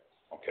type.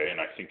 Okay,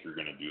 and I think you're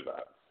going to do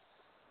that.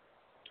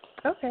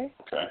 Okay.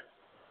 Okay.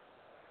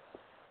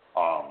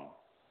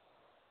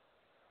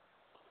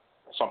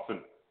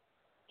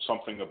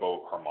 Something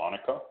about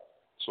harmonica.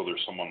 So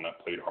there's someone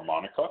that played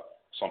harmonica.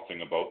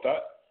 Something about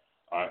that.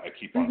 I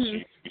keep on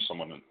seeing it to be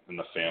someone in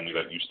the family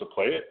that used to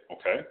play it.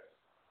 Okay.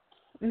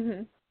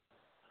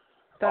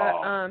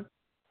 That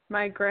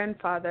my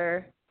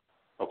grandfather.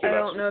 Okay, I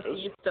don't know if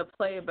he used to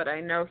play, but I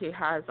know he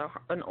has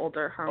an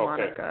older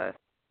harmonica.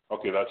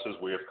 Okay, that's his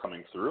way of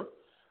coming through.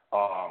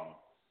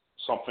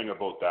 Something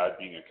about Dad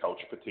being a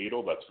couch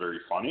potato. That's very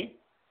funny.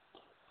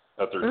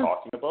 That they're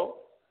talking about.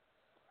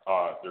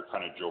 They're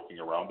kind of joking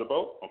around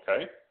about.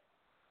 Okay.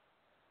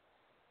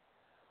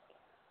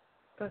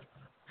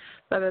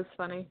 That is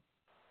funny.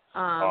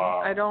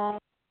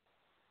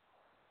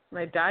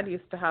 My dad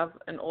used to have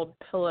an old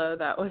pillow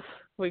that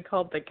we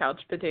called the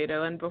couch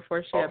potato, and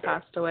before she had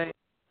passed away,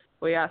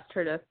 we asked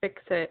her to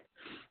fix it,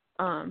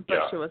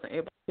 but she wasn't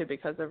able to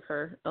because of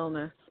her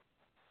illness.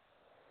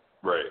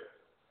 Right.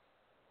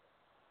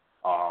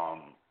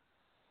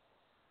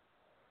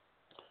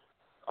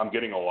 I'm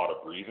getting a lot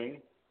of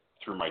breathing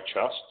through my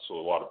chest, so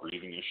a lot of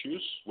breathing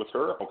issues with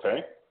her,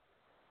 okay?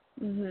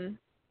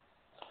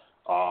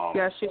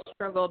 She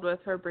struggled with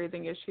her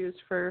breathing issues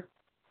for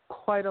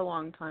quite a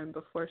long time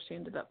before she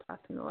ended up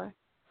passing away.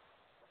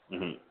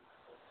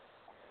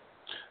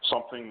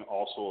 Something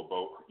also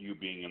about you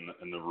being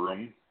in the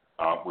room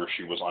where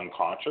she was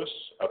unconscious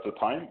at the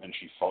time, and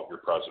she felt your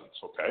presence,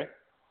 okay?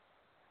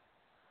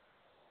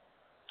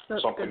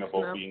 That's something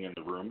about being in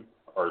the room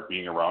or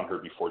being around her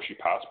before she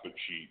passed, but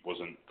she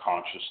wasn't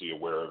consciously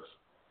aware of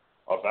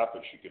that,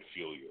 but she could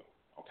feel you,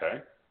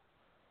 okay?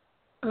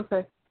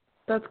 Okay.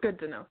 That's good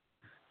to know.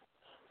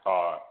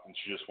 And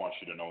she just wants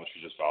you to know that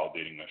she's just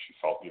validating that she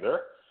felt you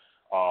there.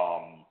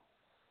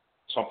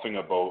 Something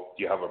about,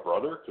 do you have a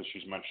brother? Because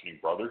she's mentioning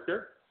brother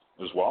here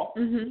as well.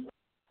 Mm-hmm.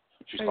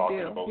 She's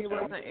talking about he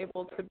wasn't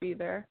able to be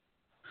there.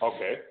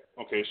 Okay,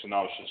 so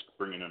now it's just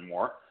bringing in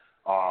more.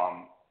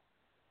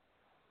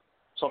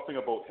 Something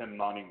about him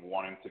not even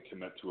wanting to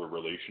commit to a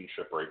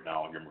relationship right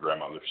now, your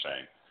grandmother's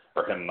saying,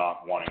 or him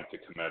not wanting to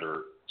commit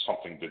or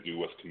something to do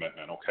with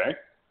commitment, okay?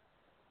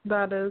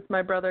 That is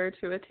my brother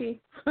to a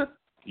T.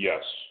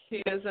 Yes.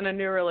 He is in a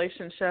new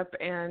relationship,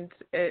 and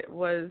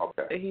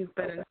he's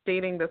been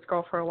dating this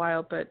girl for a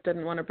while, but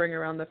didn't want to bring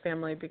around the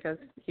family because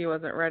he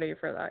wasn't ready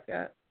for that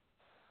yet.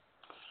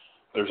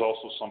 There's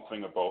also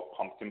something about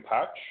pumpkin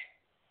patch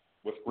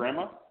with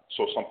Grandma.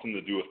 So something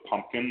to do with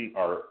pumpkin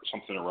or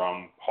something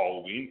around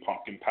Halloween,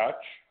 pumpkin patch,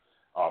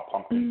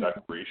 pumpkin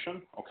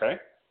decoration. Okay.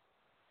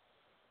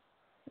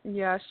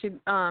 Yeah, she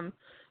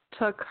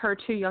took her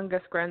 2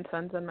 youngest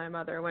grandsons and my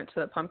mother went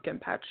to the pumpkin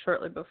patch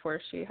shortly before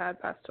she had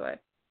passed away.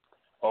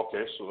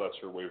 Okay, so that's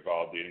her way of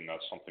validating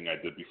that's something I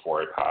did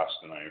before I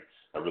passed, and I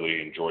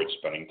really enjoyed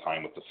spending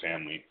time with the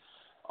family.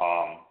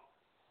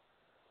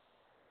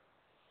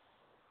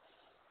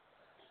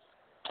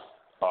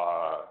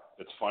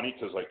 It's funny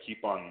because I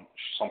keep on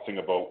something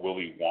about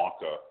Willy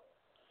Wonka,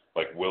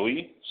 like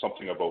Willy,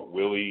 something about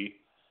Willy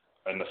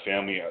and the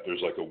family.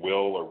 There's like a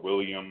Will or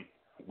William,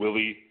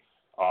 Willie,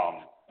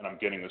 and I'm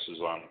getting this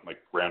is on my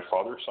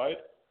grandfather's side.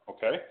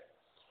 Okay,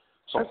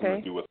 something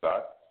to do with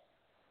that.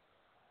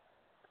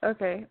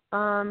 Okay.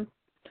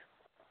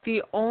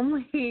 The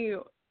only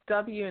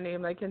W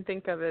name I can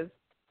think of is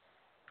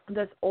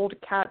this old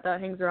cat that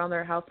hangs around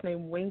their house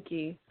named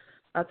Winky.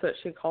 That's what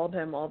she called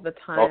him all the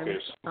time.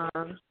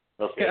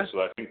 Okay, so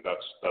I think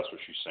that's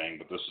what she's saying.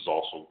 But this is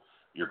also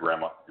your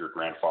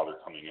grandfather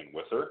coming in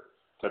with her,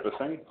 type of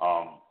thing.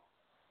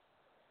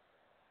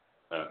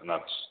 And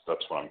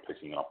that's what I'm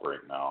picking up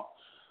right now.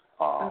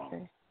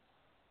 Okay.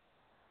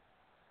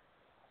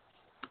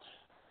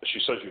 She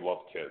says you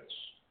love kids.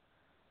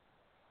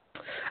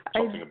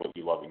 Something about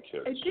you loving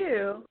kids. I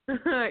do.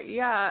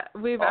 Yeah,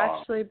 we've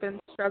actually been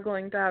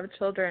struggling to have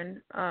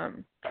children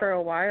for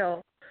a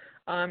while.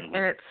 And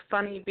it's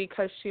funny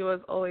because she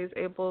was always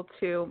able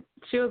to,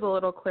 she was a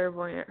little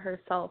clairvoyant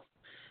herself,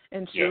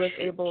 and she was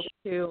able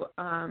to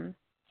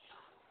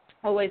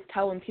always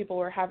tell when people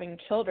were having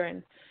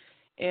children.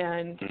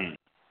 And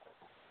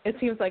it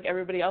seems like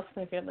everybody else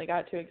in my family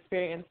got to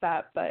experience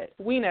that, but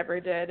we never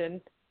did.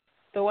 And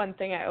the one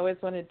thing I always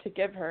wanted to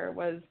give her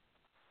was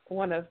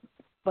one of,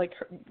 like,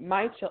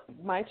 my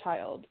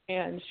child,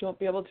 and she won't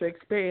be able to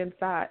experience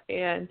that.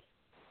 And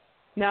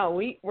now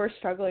we're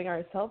struggling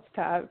ourselves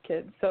to have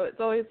kids, so it's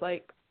always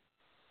like,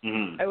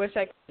 I wish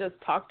I could just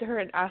talk to her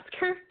and ask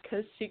her,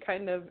 because she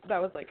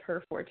that was like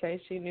her forte.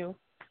 She knew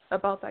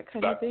about that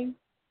kind of thing.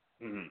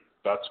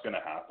 That's going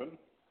to happen.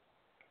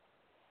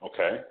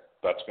 Okay,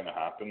 that's going to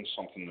happen.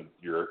 Something that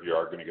you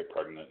are going to get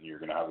pregnant and you're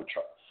going to have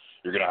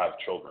you're going to have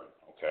children.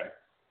 Okay,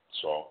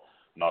 so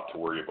not to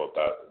worry about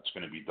that. It's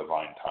going to be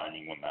divine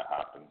timing when that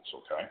happens.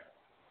 Okay.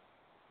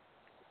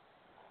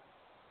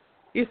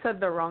 You said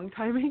the wrong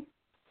timing?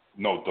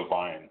 No,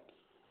 divine.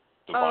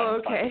 Oh,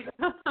 okay.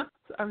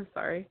 I'm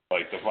sorry.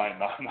 Like divine,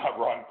 not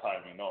wrong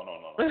timing. No.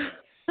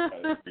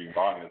 It's being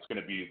wrong. It's going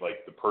to be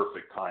like the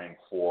perfect time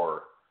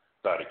for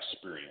that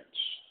experience.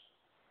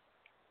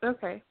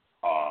 Okay.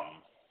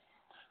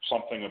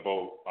 Something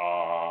about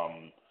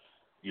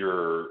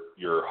your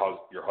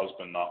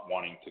husband not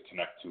wanting to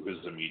connect to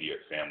his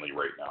immediate family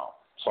right now.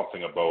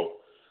 Something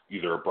about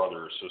either a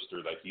brother or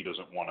sister that he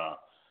doesn't want to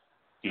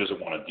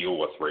deal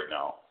with right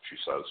now. She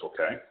says,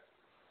 okay.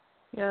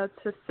 Yeah,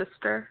 it's his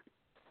sister.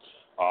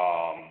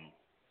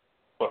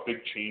 But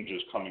big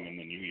changes coming in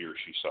the new year,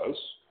 she says.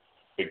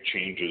 Big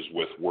changes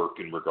with work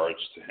in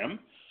regards to him.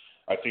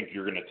 I think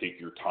you're going to take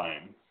your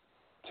time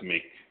to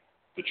make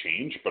the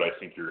change, but I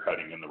think you're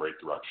heading in the right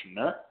direction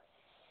there.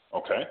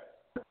 Okay?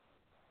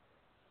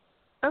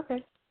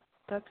 Okay.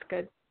 That's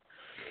good.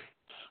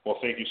 Well,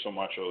 thank you so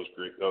much. That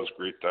was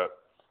great that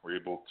we're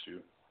able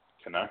to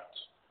connect.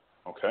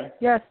 Okay?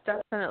 Yes,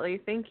 definitely.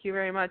 Thank you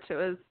very much.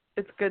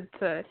 It's good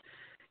to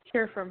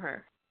hear from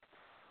her.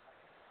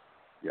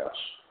 Yes.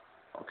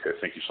 Okay.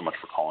 Thank you so much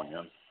for calling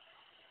in.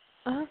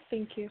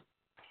 Thank you.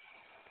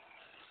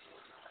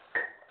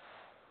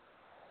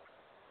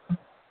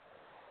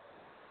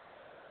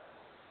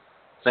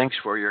 Thanks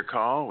for your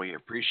call. We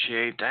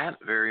appreciate that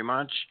very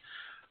much.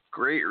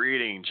 Great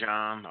reading,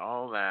 John.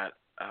 All that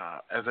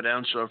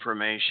evidential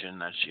information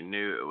that she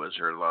knew it was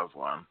her loved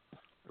one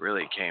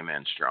really came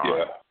in strong.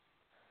 Yeah.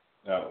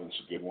 That was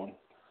a good one.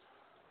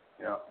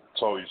 Yeah.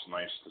 It's always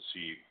nice to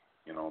see,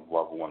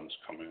 loved ones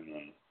come in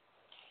and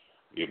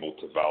be able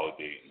to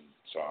validate and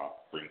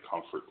bring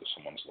comfort to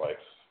someone's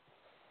life.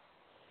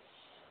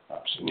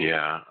 Absolutely.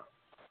 Yeah,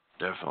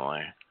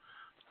 definitely.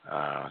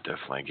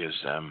 Definitely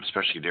gives them,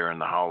 especially during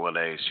the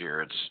holidays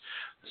here, it's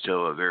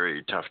still a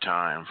very tough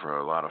time for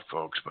a lot of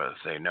folks, but if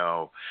they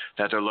know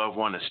that their loved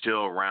one is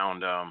still around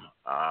them,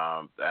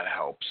 that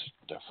helps,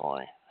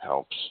 definitely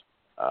helps.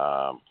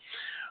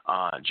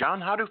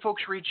 John, how do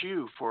folks reach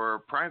you for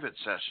private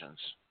sessions?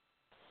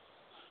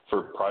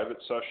 For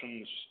private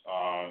sessions,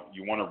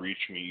 you want to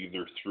reach me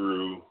either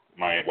through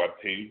my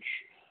webpage,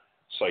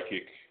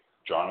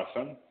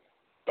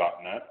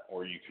 psychicjonathan.net,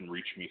 or you can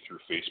reach me through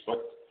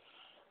Facebook,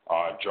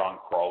 John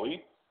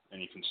Crawley,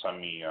 and you can send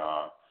me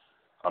a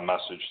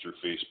message through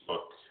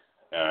Facebook,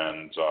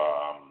 and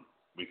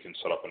we can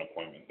set up an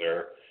appointment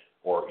there,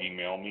 or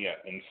email me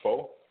at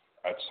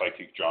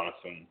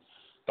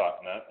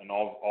info@psychicjonathan.net, and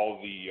all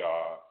the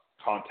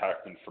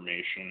contact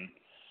information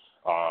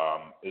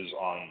is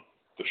on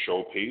the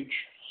show page.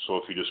 So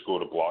if you just go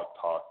to Blog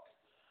Talk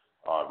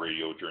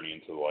Radio Journey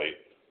into the Light,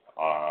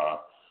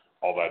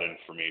 all that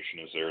information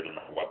is there on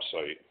my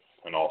website,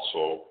 and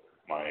also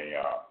my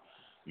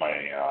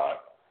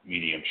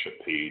mediumship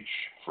page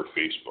for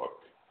Facebook.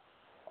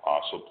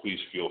 So please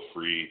feel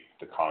free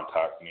to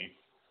contact me,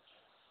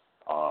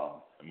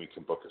 and we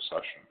can book a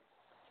session.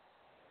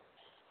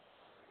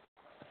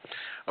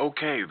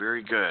 Okay,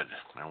 very good.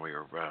 And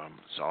we're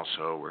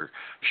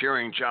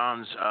sharing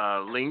John's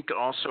link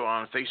also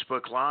on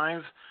Facebook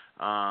Live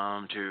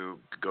to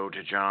go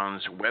to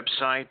John's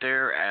website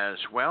there as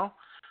well.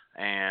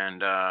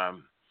 And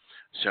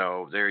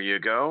so there you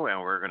go.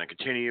 And we're going to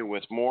continue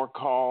with more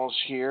calls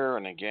here.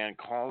 And again,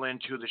 call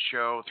into the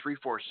show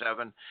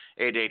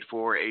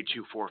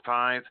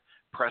 347-884-8245.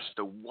 Press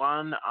the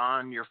 1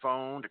 on your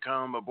phone to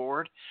come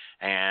aboard,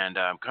 and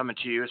I'm coming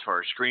to you as far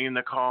as screening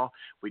the call.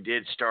 We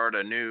did start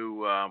a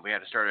new, we had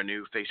to start a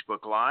new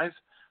Facebook Live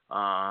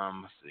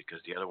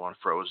because the other one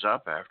froze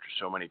up after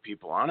so many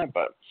people on it.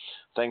 But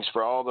thanks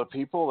for all the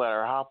people that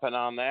are hopping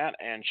on that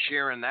and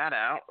sharing that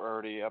out. We're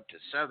already up to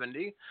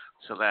 70,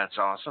 so that's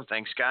awesome.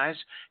 Thanks, guys.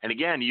 And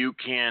again, you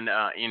can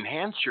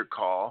enhance your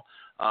call.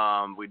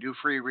 We do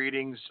free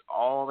readings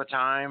all the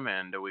time,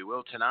 and we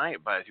will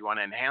tonight. But if you want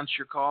to enhance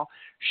your call,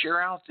 share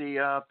out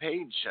the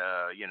page,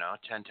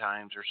 10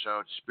 times or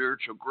so to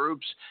spiritual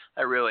groups.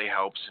 That really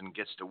helps and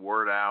gets the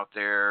word out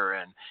there.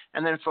 And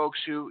then folks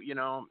who,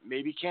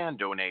 maybe can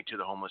donate to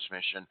the homeless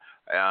mission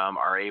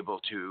are able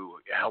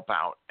to help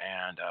out.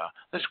 And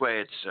this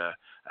way it's,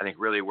 I think,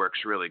 really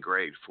works really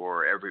great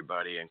for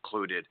everybody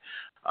included.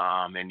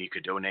 And you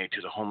could donate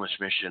to the Homeless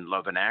Mission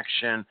Love in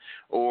Action,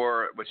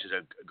 which is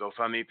a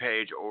GoFundMe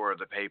page, or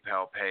the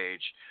PayPal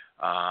page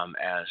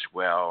as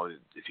well.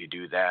 If you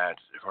do that,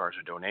 as far as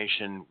a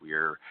donation,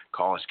 your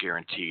call is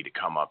guaranteed to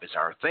come up as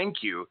our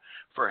thank you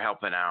for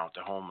helping out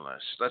the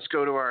homeless. Let's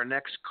go to our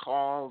next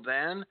call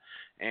then,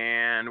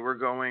 and we're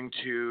going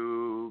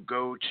to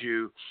go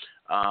to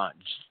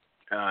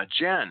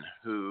Jen,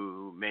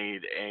 who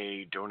made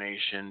a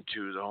donation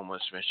to the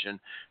Homeless Mission.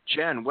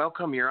 Jen,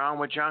 welcome. You're on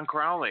with John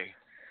Crawley.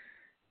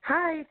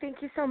 Hi,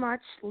 thank you so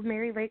much.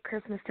 Merry late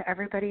Christmas to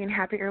everybody and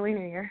happy early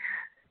New Year.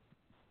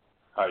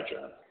 Hi,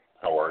 Jen.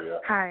 How are you?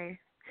 Hi.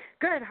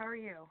 Good. How are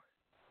you?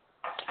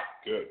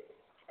 Good.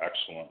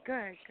 Excellent.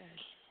 Good.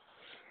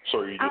 So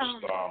are you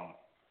just,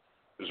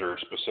 is there a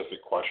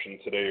specific question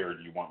today, or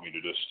do you want me to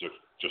is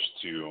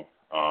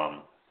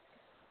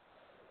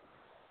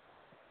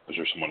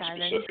there someone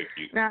specific?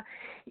 No,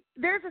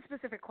 there's a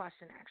specific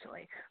question,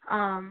 actually.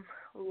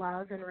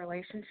 Love and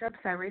relationships.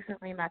 I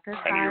recently met this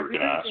guy. I knew you were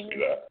going to ask me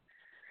that.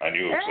 I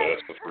knew it, so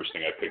that's the first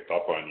thing I picked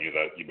up on you,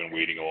 that you've been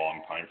waiting a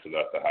long time for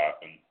that to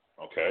happen,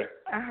 okay?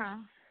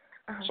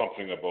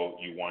 Something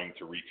about you wanting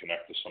to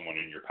reconnect to someone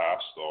in your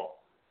past, though,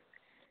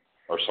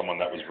 or someone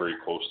that was very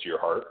close to your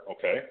heart,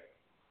 okay?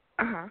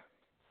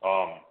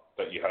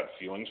 That you had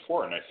feelings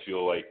for, and I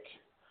feel like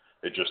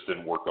it just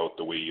didn't work out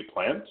the way you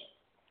planned,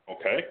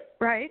 okay?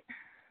 Right.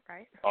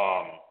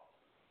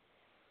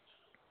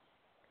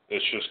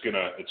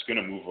 It's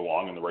gonna move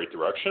along in the right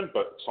direction,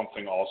 but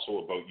something also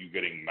about you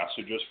getting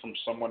messages from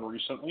someone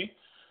recently,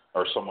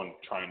 or someone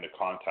trying to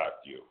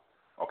contact you,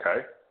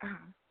 okay?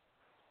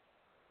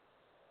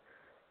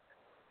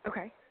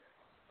 Okay.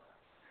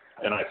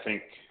 And I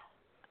think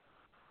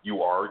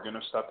you are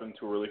gonna step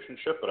into a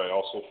relationship, but I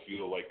also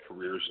feel like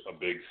career's a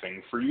big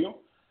thing for you.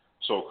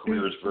 So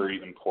career is very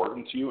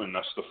important to you, and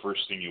that's the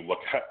first thing you look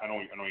at. I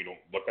know you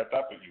don't look at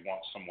that, but you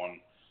want someone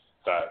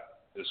that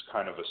is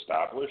kind of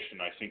established,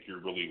 and I think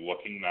you're really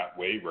looking that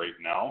way right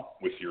now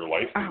with your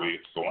life, the way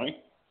it's going.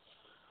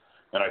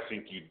 And I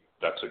think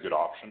that's a good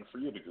option for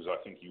you, because I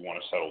think you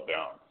want to settle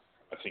down.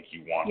 I think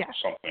you want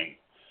something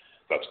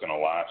that's going to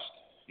last.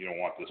 You don't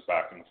want this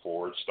back and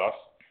forward stuff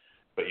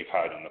that you've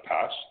had in the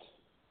past.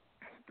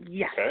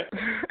 Yeah. Okay?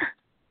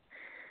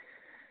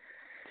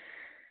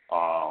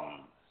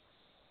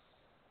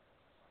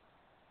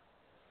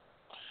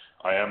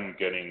 I am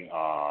getting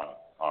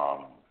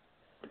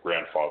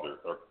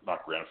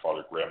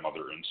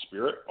grandmother in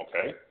spirit,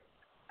 okay?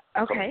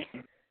 Okay.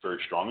 Very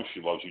strong.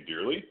 She loves you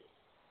dearly,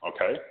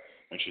 okay?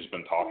 And she's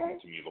been talking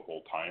to me the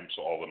whole time,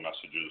 so all the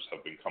messages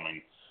have been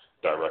coming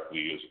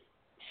directly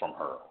from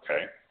her,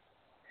 okay?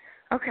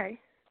 Okay.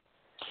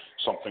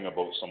 Something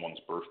about someone's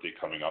birthday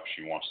coming up.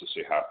 She wants to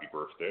say happy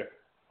birthday,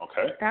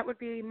 okay? That would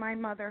be my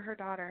mother, her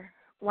daughter.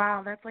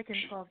 Wow, that's like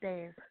in 12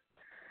 days.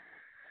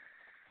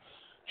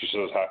 She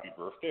says, happy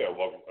birthday. I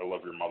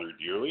love your mother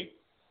dearly.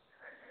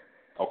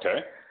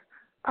 Okay.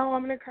 Oh,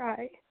 I'm going to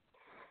cry.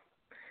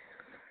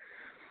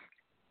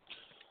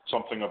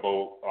 Something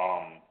about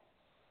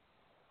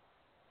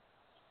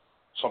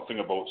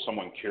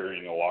someone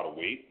carrying a lot of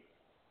weight.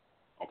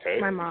 Okay.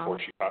 My mom. Before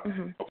she passed.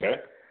 Okay.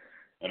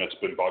 And it's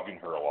been bugging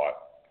her a lot.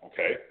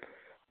 Okay.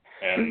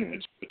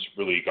 And it's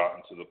really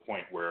gotten to the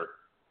point where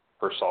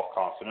her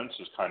self-confidence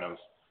is kind of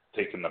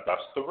taken the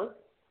best of her.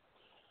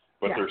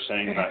 But they're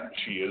saying that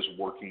she is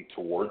working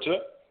towards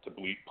it, to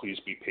please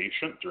be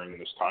patient during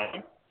this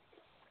time.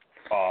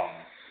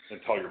 And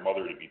tell your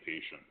mother to be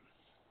patient,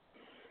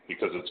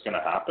 because it's going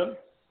to happen.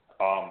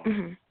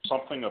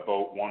 Something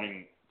about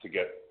wanting to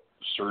get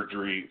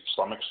surgery,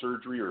 stomach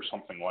surgery or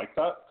something like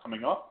that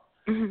coming up.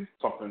 Mm-hmm.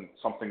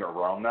 Something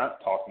around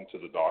that, talking to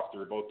the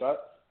doctor about that.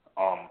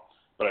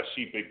 But I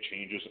see big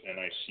changes, and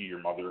I see your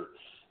mother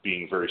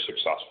being very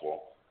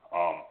successful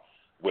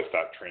with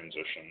that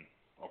transition.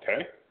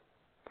 Okay?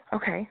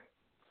 Okay.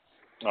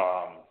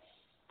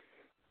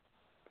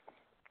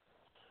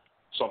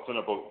 Something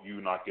about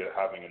you not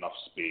having enough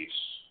space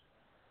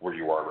where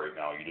you are right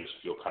now. You just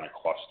feel kind of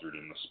clustered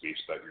in the space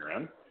that you're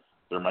in.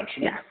 They're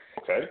mentioning,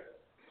 okay?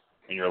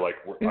 And you're like,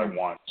 I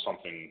want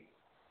something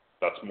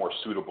that's more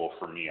suitable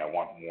for me. I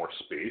want more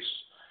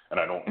space, and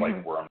I don't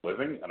like where I'm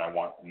living, and I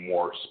want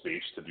more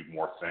space to do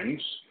more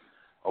things.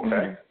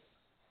 Okay?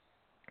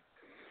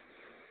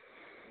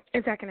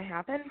 Is that going to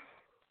happen?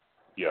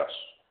 Yes.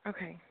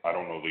 Okay. I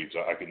don't know, Leeds.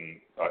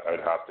 I'd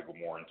have to go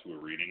more into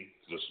a reading.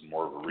 This is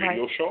more of a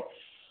radio show.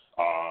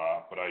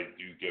 But I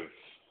do give,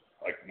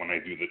 like, when I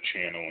do the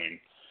channeling,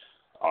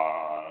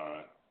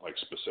 like,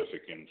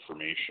 specific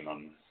information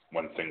on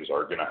when things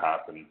are going to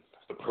happen.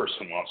 If the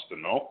person wants to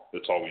know,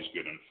 it's always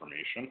good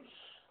information.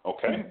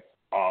 Okay?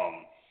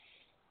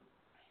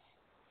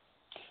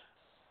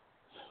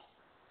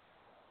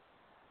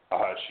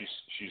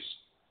 She's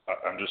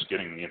I'm just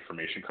getting the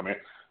information coming in.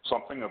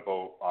 Something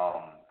about,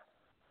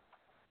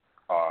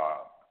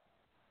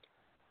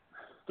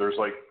 there's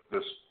like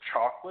this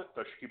chocolate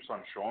that she keeps on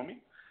showing me,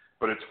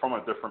 but it's from a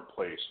different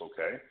place,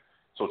 okay?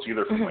 So it's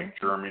either from like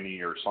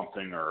Germany or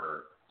something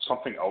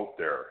out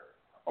there,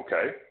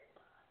 okay?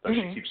 That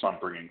she keeps on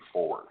bringing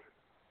forward,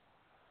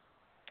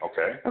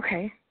 okay?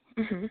 Okay.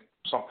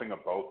 Something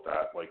about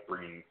that, like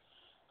bringing,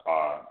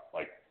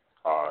 like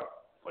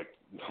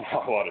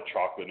a lot of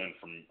chocolate in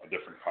from a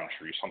different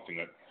country, something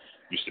that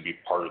used to be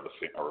part of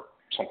or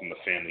something the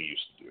family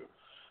used to do,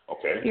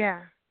 okay?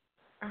 Yeah.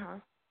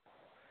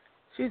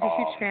 She was a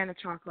huge fan of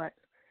chocolate.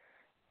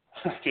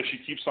 Because she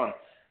keeps on,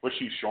 what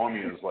she's showing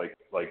me is like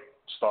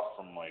stuff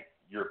from like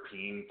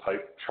European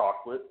type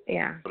chocolate.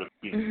 Yeah. But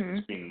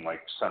it's being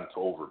like sent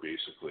over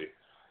basically.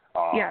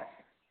 Yes.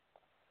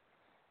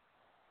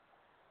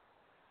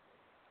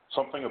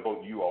 Something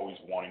about you always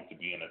wanting to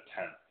be in a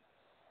tent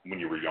when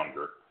you were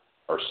younger,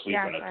 or sleep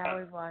in a tent. Yes, I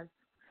always was.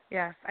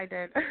 Yes, I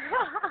did.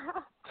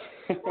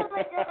 Oh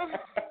my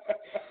goodness.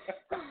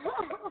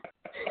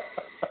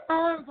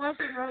 Oh, I'm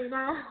blushing right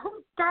now.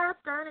 God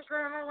darn it,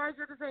 Grandma, why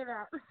did you say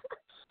that?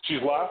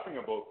 She's laughing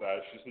about that.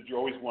 She said you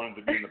always wanted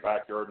to be in the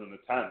backyard in the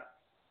tent,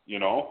 you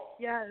know?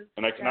 Yes.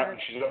 And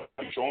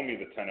she's showing me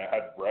the tent. It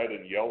had red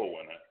and yellow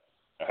in it.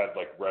 It had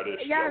like reddish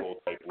yellow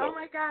type look. Oh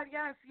my God,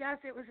 yes,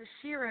 it was a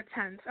She-Ra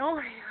tent. Oh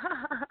my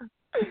God.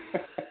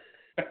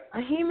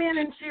 A He-Man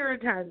and She-Ra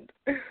tent.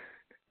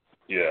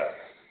 Yeah.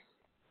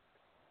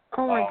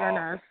 Oh my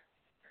goodness.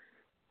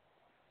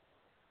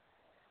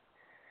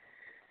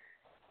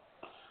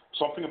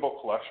 Something about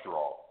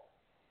cholesterol,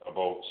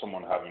 about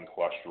someone having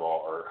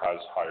cholesterol or has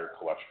higher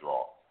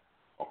cholesterol.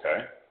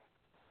 Okay?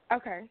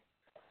 Okay.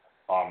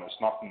 It's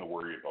nothing to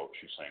worry about,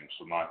 she's saying.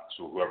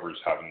 So whoever's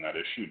having that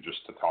issue,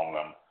 just to tell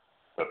them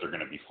that they're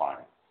going to be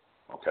fine.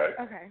 Okay?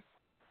 Okay.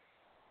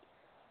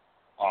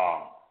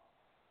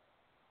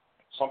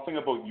 Something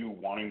about you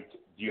wanting to,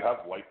 do you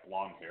have light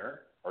blonde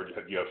hair? Or do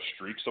you have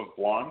streaks of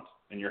blonde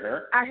in your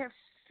hair? I have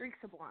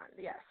streaks of blonde,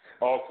 yes.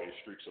 Okay,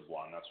 streaks of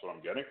blonde, that's what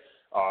I'm getting.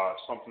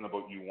 Something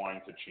about you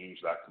wanting to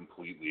change that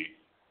completely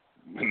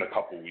in a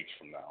couple weeks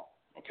from now,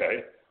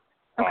 okay?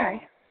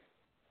 Okay.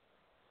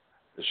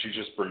 She's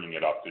just bringing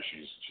it up because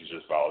she's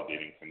just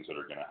validating things that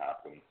are going to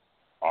happen.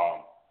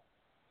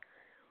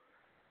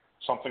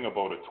 Something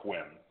about a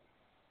twin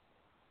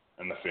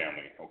in the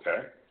family,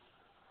 okay?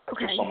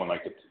 Okay. So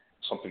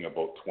something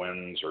about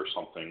twins or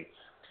something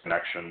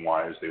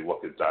connection-wise, they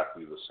look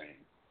exactly the same,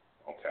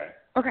 okay?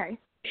 Okay.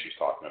 She's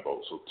talking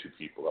about, so two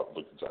people that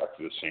look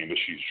exactly the same, but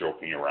she's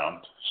joking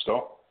around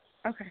still.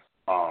 Okay.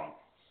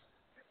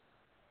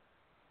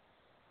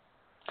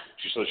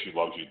 She says she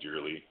loves you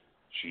dearly.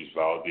 She's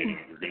validating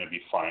you're going to be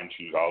fine.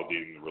 She's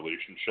validating the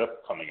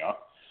relationship coming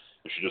up.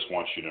 And she just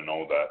wants you to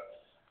know that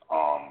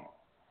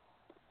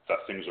that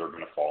things are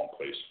going to fall in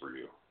place for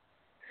you.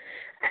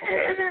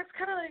 Okay. And that's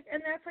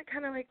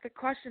kind of like the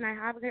question I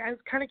have. I was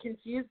kind of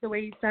confused the way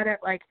you said it.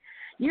 Like,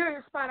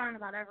 you're spot on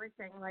about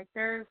everything. Like,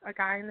 there's a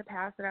guy in the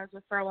past that I was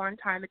with for a long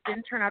time. It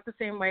didn't turn out the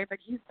same way, but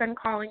he's been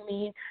calling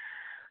me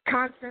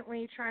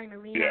constantly, trying to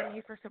lean on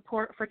me for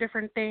support for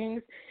different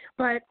things.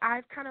 But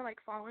I've kind of like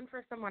fallen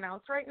for someone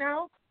else right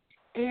now.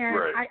 And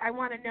I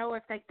want to know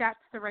if like that's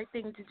the right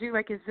thing to do.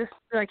 Like, is this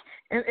like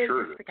is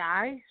this the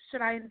guy?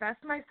 Should I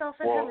invest myself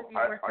in him? Is he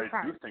worth the price?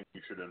 I do think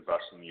you should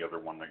invest in the other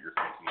one that you're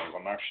thinking of.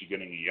 I'm actually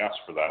getting a yes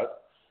for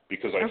that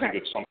because I think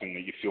it's something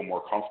that you feel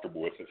more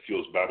comfortable with. It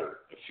feels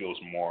better. It feels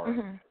more,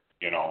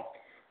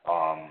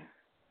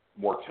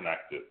 more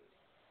connected.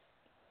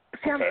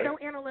 See, I'm so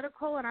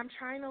analytical, and I'm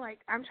trying to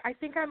I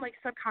think I'm like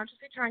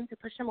subconsciously trying to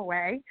push him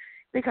away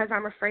because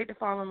I'm afraid to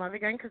fall in love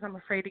again because I'm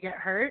afraid to get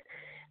hurt.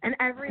 And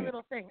every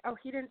little thing,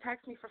 he didn't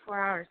text me for 4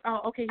 hours.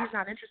 Oh, okay, he's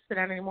not interested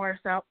anymore.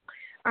 So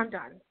I'm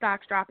done.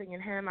 Stock's dropping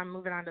in him. I'm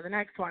moving on to the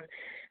next one.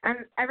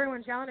 And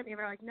everyone's yelling at me.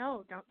 They're like,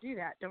 no, don't do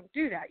that. Don't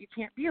do that. You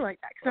can't be like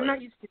that. Because I'm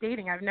not used to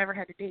dating. I've never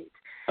had to date.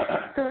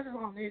 So this is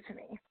all new to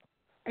me.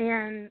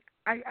 And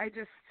I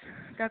just,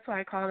 that's why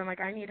I called him.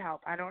 Like, I need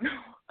help. I don't know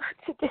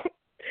what to do.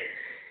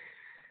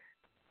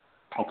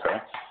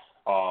 Okay.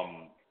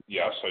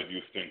 Yes, I do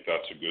think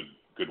that's a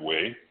good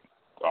way,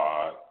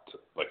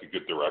 like a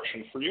good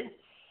direction for you.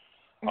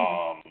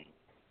 Mm-hmm.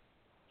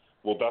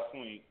 Well,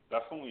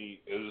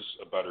 definitely is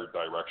a better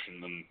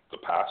direction than the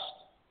past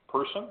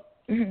person.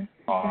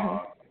 Mm-hmm.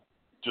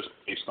 Just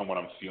based on what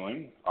I'm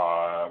feeling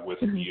with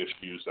mm-hmm. the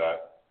issues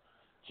that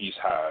he's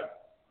had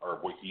or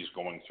what he's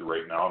going through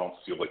right now. I don't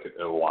feel like it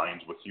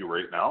aligns with you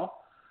right now.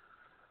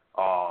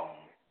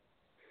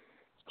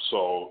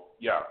 So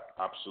yeah,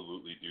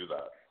 absolutely do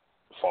that.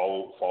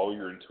 Follow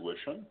your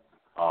intuition,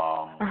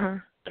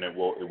 and it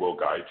will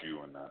guide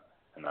you in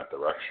that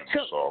direction.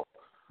 So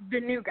the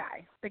new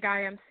guy, the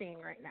guy I'm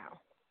seeing right now.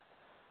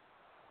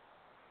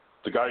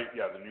 The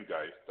new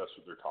guy. That's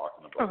what they're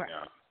talking about. Okay.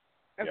 Yeah.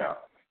 Okay.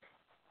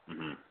 Yeah.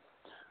 Mhm.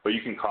 But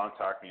you can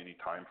contact me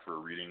anytime for a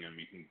reading, and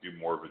we can do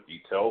more of a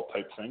detailed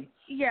type thing.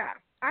 Yeah,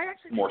 I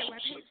actually more put the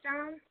webpage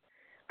down.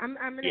 I'm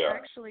going to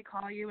actually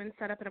call you and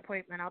set up an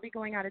appointment. I'll be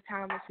going out of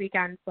town this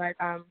weekend, but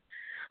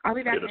I'll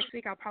be back next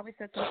week. I'll probably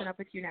set something up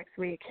with you next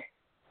week.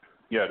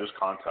 Yeah, just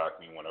contact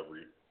me whenever,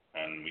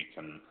 and we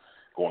can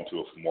go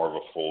into more of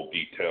a full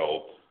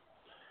detailed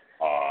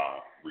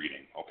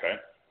reading. Okay.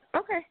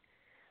 Okay.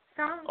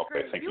 Sounds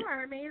great. Thank you. You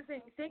are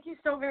amazing. Thank you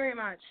so very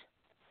much.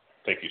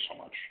 Thank you so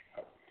much.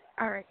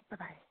 All right.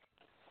 Bye-bye.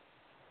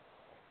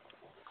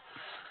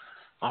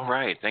 All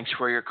right. Thanks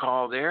for your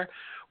call there.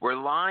 We're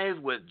live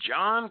with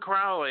John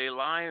Crawley,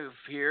 live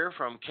here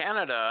from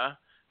Canada.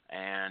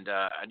 And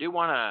I do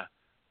want to,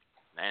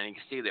 and you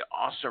can see the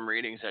awesome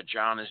readings that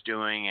John is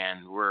doing.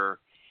 And we're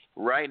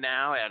right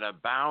now at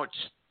about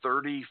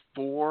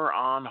 34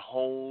 on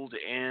hold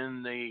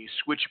in the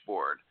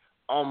switchboard.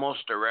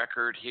 Almost a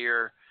record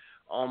here.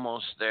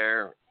 Almost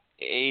there.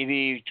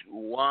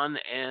 81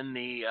 in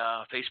the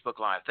Facebook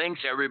Live.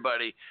 Thanks,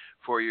 everybody,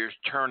 for your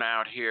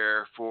turnout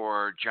here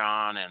for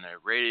John and the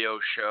radio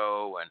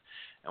show.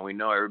 And we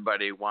know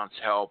everybody wants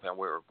help, and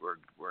we're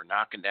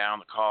knocking down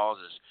the calls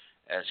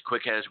as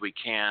quick as we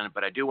can.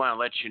 But I do want to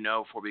let you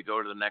know before we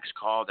go to the next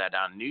call that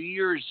on New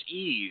Year's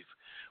Eve,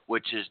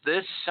 which is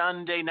this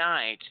Sunday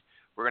night,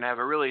 we're going to have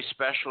a really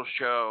special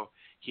show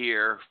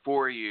here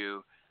for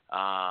you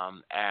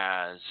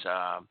as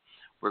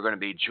we're going to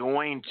be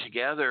joined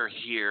together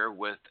here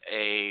with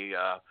a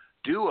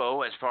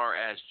duo as far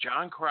as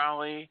John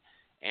Crawley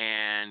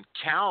and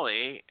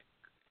Callie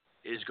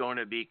is going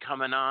to be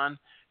coming on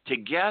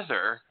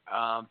together,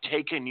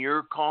 taking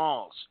your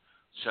calls.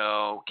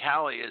 So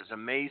Callie is an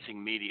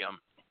amazing medium.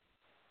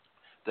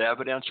 The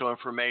evidential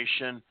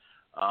information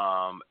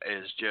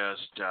is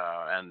just,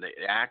 and the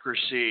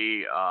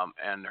accuracy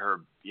and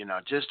her,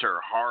 just her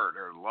heart,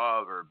 her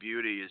love, her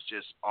beauty is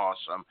just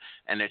awesome,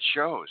 and it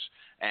shows.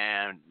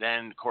 And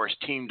then, of course,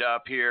 teamed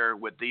up here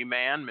with the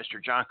man,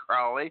 Mr. John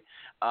Crawley,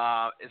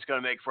 it's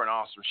going to make for an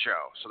awesome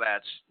show. So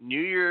that's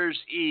New Year's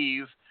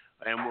Eve,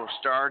 and we'll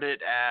start it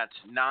at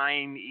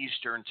 9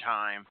 Eastern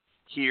time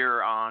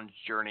here on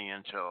Journey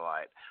into the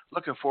Light.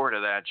 Looking forward to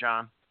that,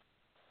 John.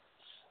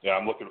 Yeah,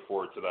 I'm looking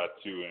forward to that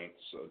too, and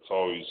it's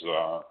always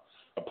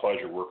a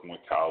pleasure working with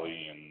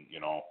Callie, and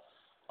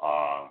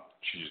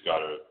she's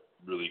got a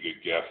really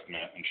good gift,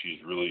 man, and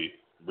she's really,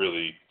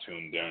 really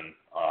tuned in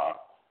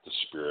to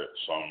spirit.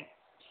 So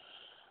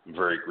I'm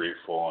very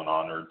grateful and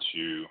honored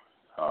to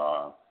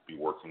be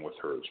working with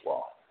her as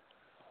well.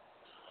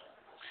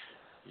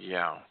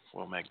 Yeah,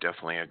 we'll make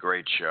definitely a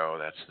great show.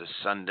 That's this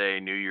Sunday,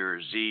 New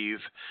Year's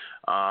Eve.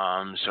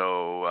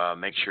 So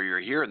make sure you're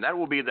here, and that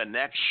will be the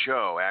next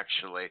show.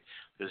 Actually,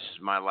 this is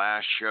my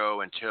last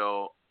show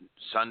until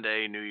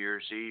Sunday, New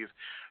Year's Eve.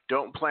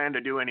 Don't plan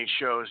to do any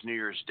shows New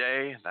Year's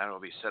Day. That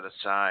will be set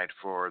aside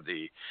for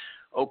the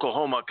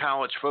Oklahoma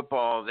college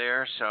football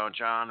there. So,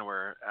 John,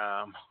 we're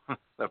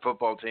the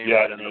football team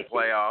is in the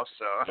playoffs.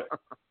 So.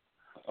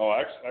 Oh,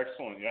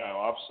 excellent! Yeah,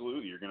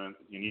 absolutely.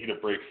 You need a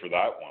break for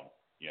that one.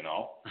 Yeah,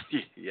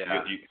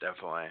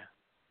 definitely.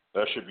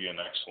 That should be an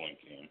excellent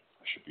game.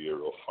 It should be a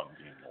real fun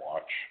game to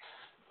watch.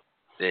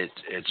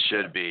 It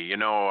should be.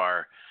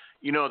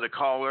 The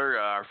caller,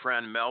 our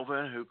friend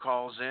Melvin, who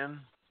calls in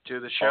to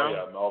the show.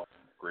 Oh yeah, Melvin,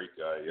 great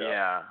guy.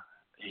 Yeah.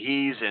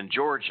 He's in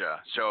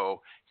Georgia,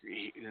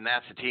 and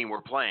that's the team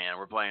we're playing.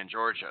 We're playing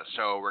Georgia,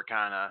 so we're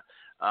kind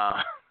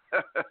of.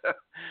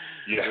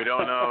 We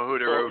don't know who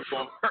to root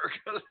for.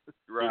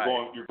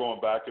 Right. You're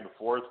going back and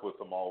forth with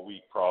them all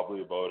week,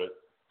 probably about it.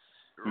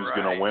 Who's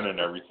going to win and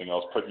everything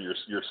else? Put your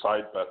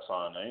side bets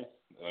on, eh?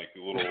 Like a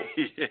little.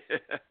 Yeah.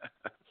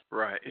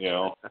 Right.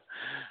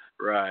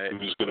 Right.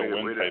 Who's going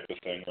to win type of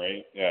thing,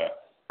 right? Yeah.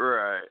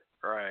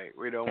 Right.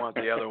 We don't want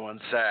the other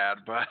one sad,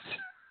 but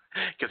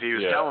because he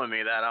was telling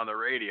me that on the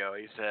radio.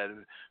 He said,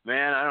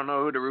 "Man, I don't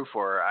know who to root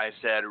for." I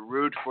said,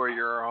 "Root for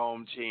your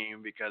home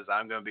team because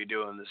I'm going to be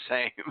doing the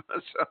same."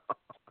 So.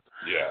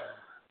 Yeah.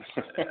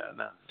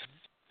 No.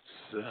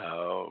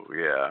 So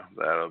yeah,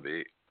 that'll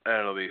be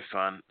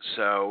fun.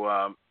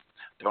 So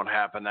don't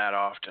happen that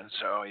often,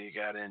 so you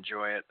got to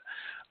enjoy it.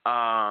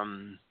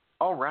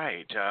 All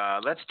right,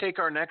 let's take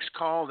our next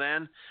call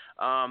then.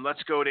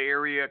 Let's go to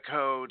area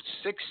code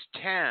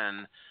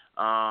 610.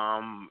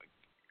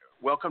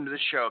 Welcome to the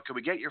show. Can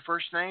we get your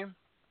first name?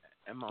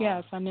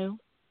 Yes, Anu.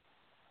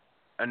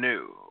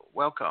 Anu,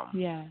 welcome.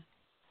 Yeah.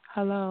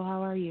 Hello,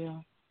 how are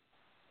you?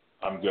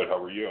 I'm good.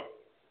 How are you?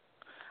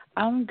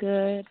 I'm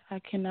good. I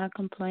cannot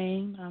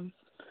complain. I'm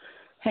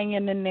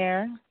hanging in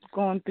there,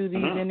 going through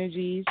these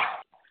energies.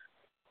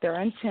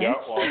 They're intense. Yeah,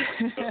 well,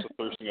 that's the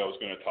first thing I was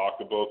going to talk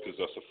about because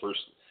that's the first.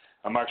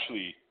 I'm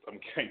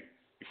getting,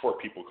 before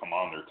people come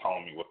on, they're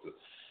telling me what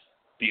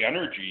the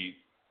energy,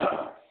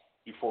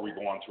 before we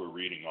go on to a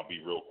reading, I'll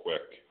be real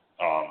quick.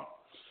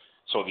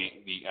 So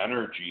the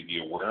energy, the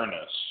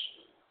awareness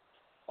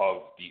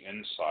of the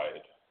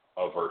inside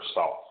of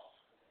ourself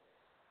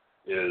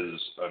is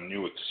a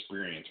new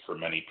experience for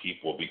many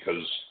people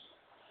because,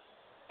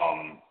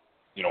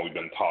 we've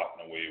been taught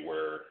in a way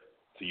where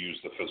to use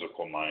the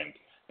physical mind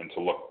and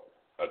to look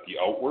at the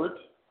outward,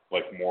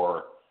 like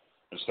more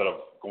instead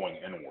of going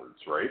inwards,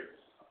 right?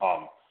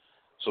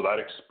 So that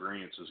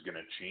experience is going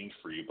to change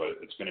for you, but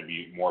it's going to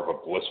be more of a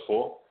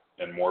blissful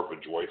and more of a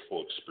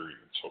joyful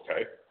experience,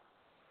 okay?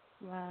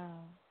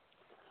 Wow.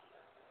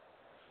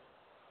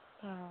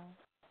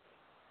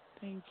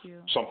 Thank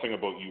you. Something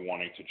about you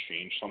wanting to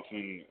change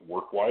something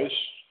work-wise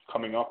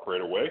coming up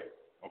right away,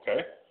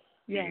 okay?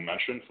 Yeah. Being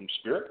mentioned from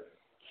Spirit.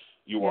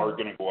 You are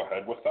going to go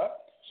ahead with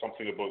that.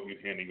 Something about you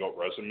handing out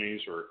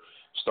resumes or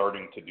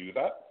starting to do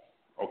that,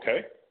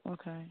 okay?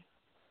 Okay.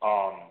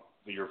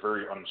 You're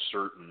very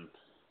uncertain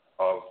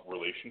of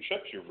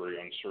relationships. You're very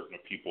uncertain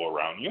of people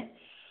around you.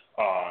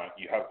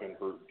 You have been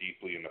hurt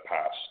deeply in the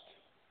past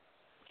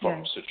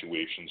from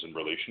situations and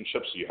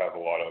relationships. You have a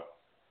lot of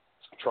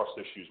trust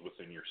issues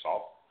within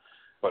yourself,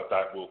 but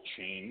that will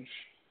change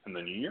in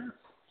the new year.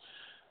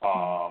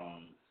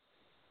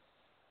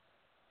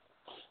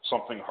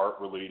 Something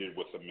heart-related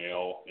with a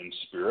male in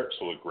spirit,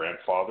 so a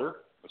grandfather.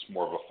 It's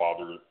more of a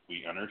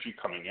fatherly energy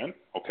coming in,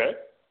 okay?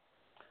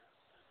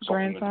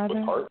 Something Grandfather? to do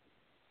with heart.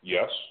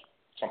 Yes,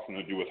 something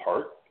to do with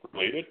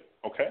heart-related,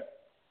 okay?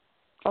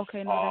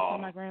 Okay, no, that's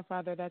not my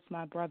grandfather. That's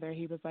my brother.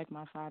 He was like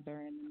my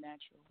father in the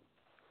natural.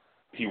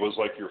 He was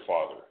like your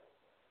father?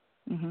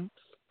 Mm-hmm.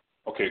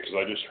 Okay, because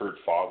I just heard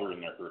father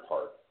and I heard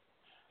heart.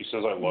 He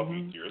says, I love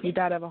you dearly. He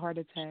died of a heart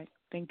attack.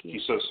 Thank you. He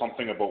says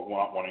something about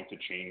not wanting to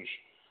change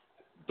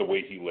the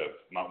way he lived,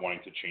 not wanting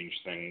to change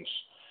things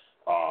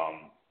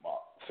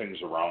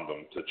around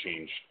him to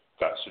change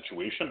that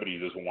situation, but he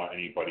doesn't want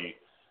anybody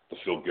to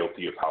feel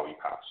guilty of how he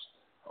passed.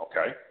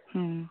 Okay?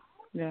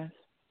 Yes.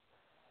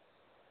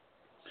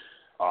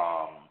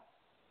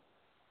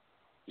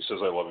 He says,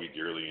 I love you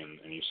dearly, and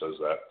he says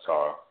that,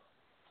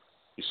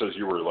 he says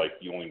you were like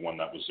the only one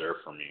that was there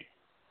for me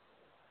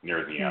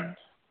near the end.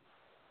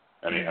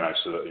 And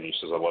he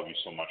says, I love you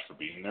so much for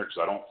being there,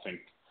 because I don't think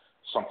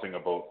something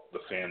about the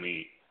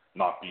family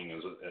not being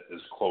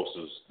as close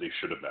as they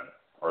should have been,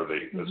 or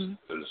they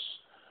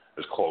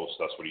as close.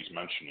 That's what he's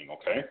mentioning.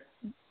 Okay.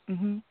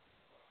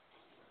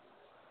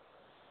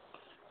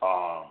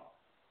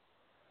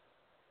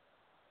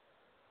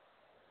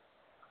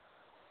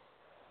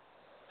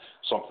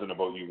 Something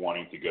about you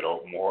wanting to get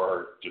out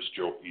more.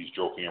 He's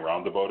joking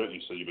around about it.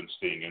 He said you've been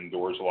staying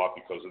indoors a lot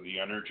because of the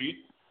energy.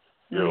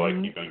 You're like,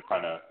 you've been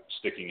kind of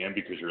sticking in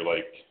because you're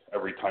like,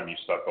 every time you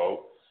step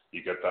out,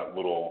 you get that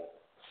little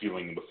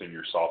feeling within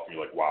yourself, and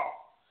you're like, wow,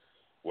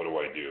 what do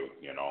I do?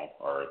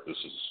 Or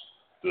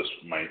this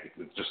might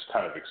just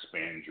kind of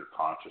expand your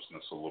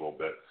consciousness a little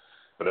bit.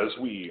 But as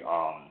we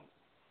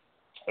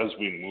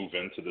move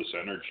into this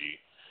energy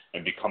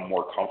and become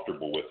more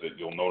comfortable with it,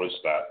 you'll notice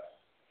that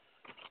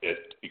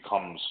it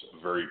becomes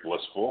a very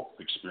blissful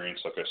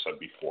experience, like I said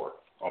before.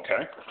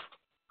 Okay?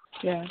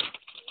 Yeah.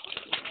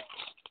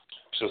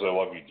 He says, I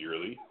love you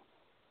dearly.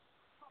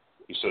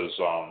 He says,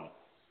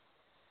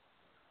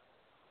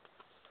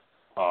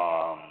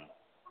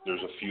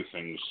 there's a few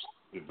things,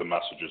 the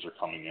messages are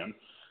coming in.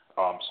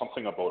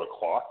 Something about a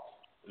clock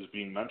is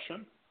being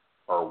mentioned,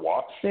 or a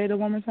watch. Say it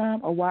one more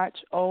time. A watch?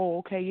 Oh,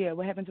 okay, yeah.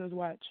 What happened to his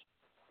watch?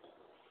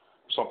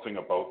 Something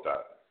about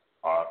that.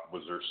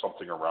 Was there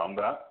something around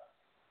that?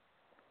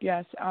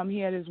 Yes, he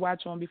had his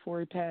watch on before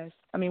he passed.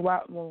 I mean,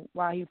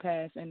 while he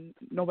passed, and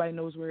nobody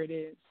knows where it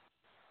is.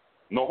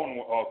 No one.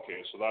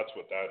 Okay, so that's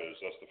what that is.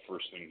 That's the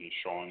first thing he's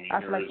showing me I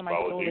here feel like is somebody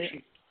stole validation.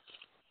 it.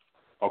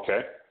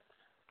 Okay.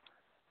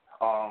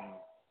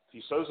 He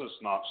says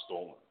it's not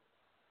stolen.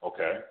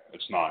 Okay,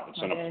 it's not.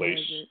 It's in a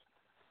place.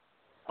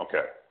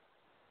 Okay.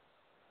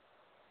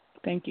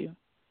 Thank you.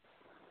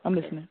 I'm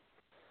listening.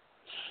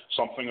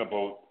 Something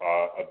about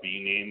a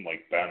B name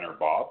like Ben or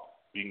Bob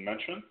being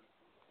mentioned.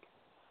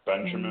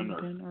 Benjamin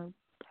or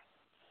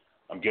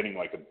I'm getting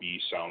like a B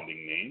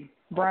sounding name.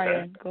 Brian,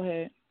 okay. Go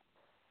ahead.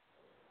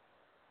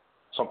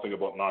 Something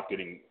about not to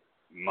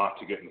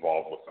get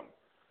involved with them,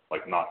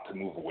 like not to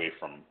move away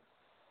from.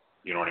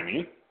 You know what I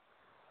mean?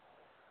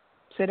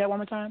 Say that one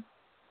more time.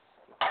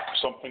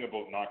 something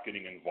about not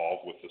getting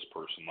involved with this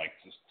person, like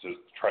to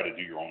try to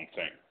do your own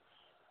thing,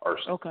 or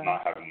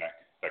not having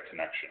that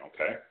connection.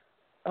 Okay.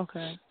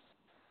 Okay.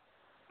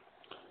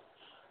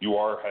 You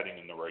are heading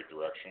in the right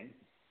direction,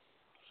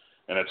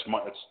 and it's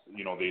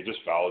they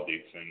just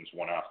validate things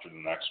one after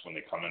the next when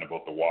they come in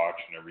about the watch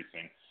and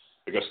everything.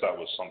 I guess that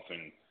was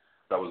something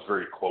that was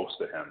very close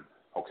to him.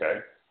 Okay.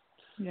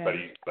 Yeah.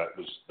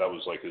 That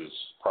was like his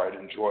pride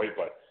and joy,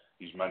 but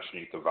he's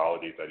mentioning to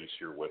validate that he's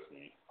here with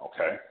me.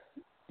 Okay.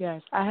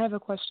 Yes, I have a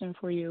question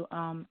for you.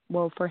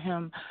 Well, for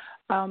him,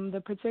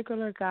 the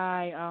particular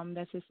guy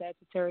that's a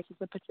Sagittarius is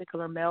a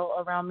particular male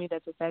around me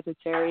that's a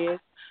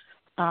Sagittarius.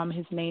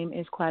 His name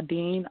is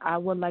Claudine. I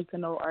would like to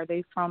know, are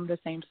they from the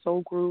same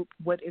soul group?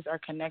 What is our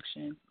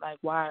connection? Like,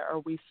 why are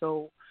we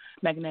so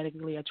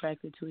magnetically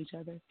attracted to each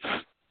other?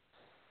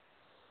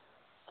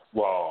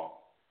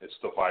 Well, it's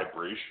the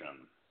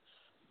vibration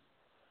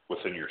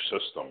within your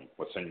system,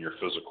 within your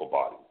physical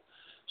body.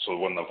 So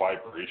when the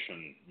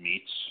vibration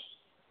meets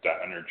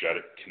that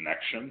energetic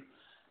connection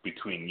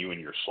between you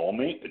and your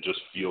soulmate, it just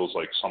feels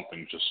like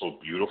something just so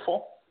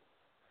beautiful,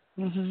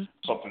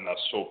 something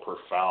that's so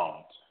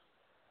profound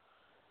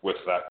with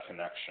that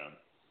connection.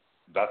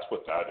 That's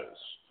what that is.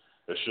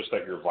 It's just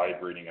that you're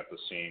vibrating at the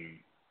same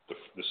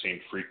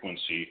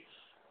frequency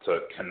to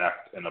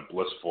connect in a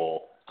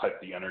blissful type.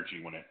 The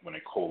energy when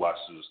it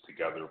coalesces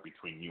together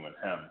between you and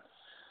him,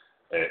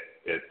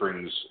 it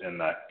brings in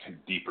that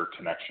deeper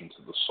connection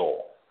to the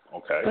soul.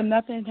 Okay. But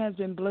nothing has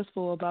been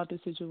blissful about the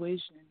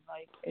situation,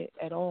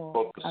 at all.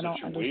 Well, I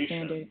don't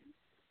understand it.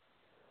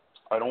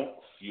 I don't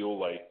feel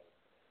like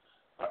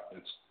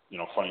it's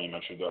funny you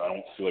mentioned that. I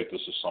don't feel like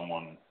this is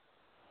someone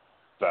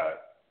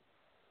that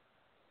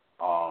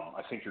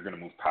I think you're going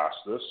to move past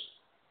this,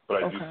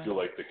 but I do feel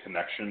like the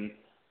connection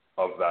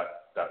of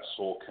that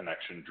soul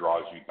connection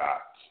draws you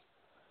back.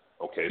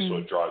 Okay, so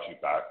it draws you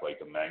back like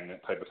a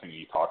magnet type of thing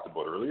you talked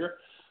about earlier.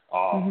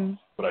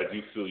 But I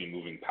do feel you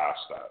moving past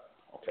that.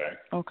 Okay.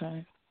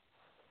 Okay.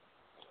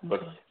 But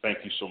thank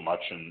you so much,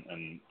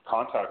 and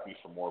contact me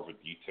for more of a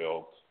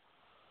detailed,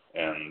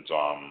 and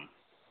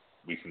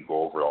we can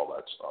go over all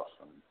that stuff.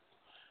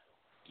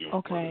 And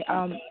okay.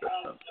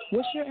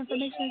 What's your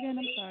information again?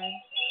 I'm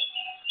sorry.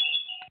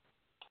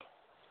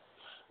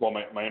 Well,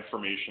 my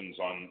information's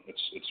on.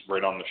 It's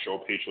right on the show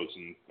page. So it's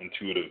in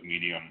Intuitive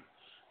Medium.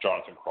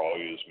 Jonathan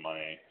Crawley is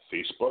my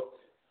Facebook.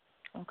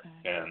 Okay.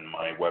 And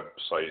my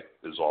website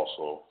is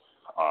also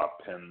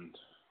pinned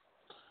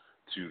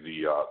to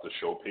the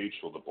show page,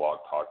 so the Blog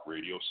Talk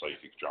Radio,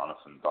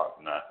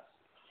 psychicjonathan.net.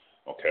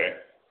 Okay?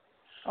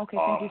 Okay,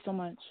 thank you so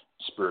much.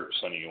 Spirit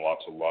sending you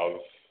lots of love,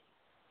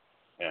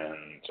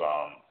 and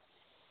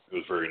it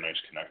was very nice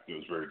connecting. It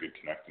was very good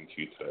connecting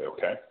to you today,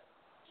 okay?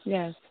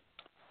 Yes.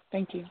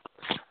 Thank you.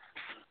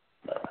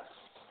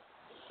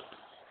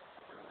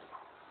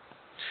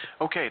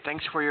 Okay,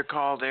 thanks for your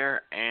call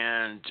there.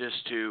 And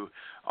just to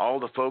all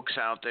the folks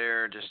out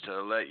there, just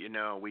to let you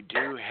know, we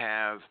do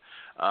have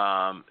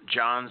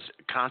John's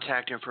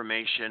contact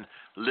information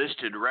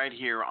listed right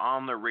here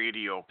on the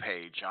radio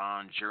page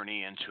on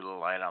Journey into the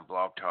Light on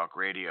Blog Talk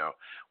Radio,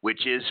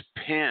 which is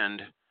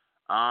pinned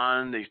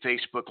on the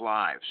Facebook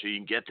Live. So you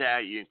can get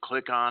that, you can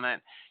click on it,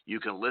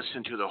 you can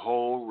listen to the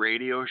whole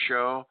radio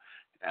show.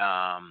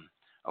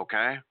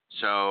 Okay,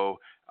 so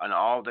and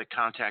all the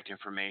contact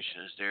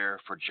information is there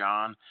for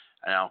John,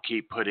 and I'll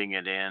keep putting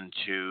it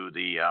into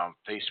the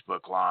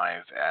Facebook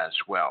Live as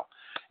well.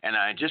 And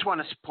I just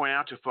want to point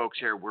out to folks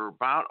here, we're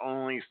about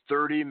only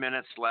 30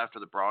 minutes left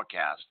of the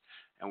broadcast,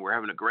 and we're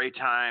having a great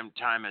time.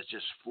 Time has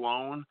just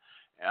flown.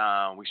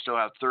 We still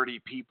have 30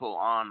 people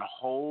on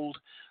hold.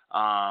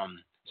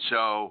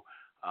 So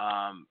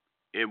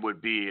it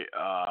would be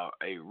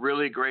a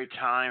really great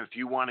time if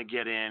you want to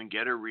get in,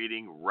 get a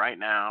reading right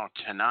now,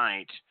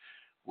 tonight,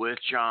 with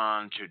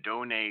John to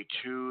donate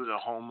to the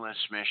homeless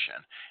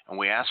mission. And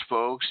we ask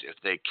folks, if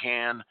they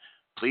can,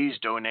 please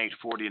donate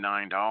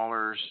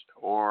 $49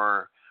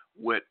 or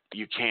what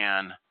you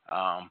can.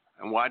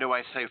 And why do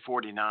I say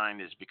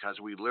 49 is because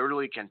we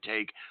literally can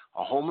take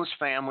a homeless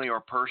family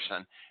or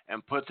person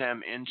and put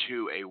them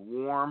into a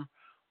warm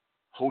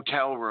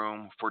hotel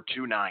room for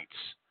 2 nights.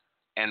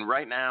 And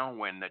right now,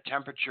 when the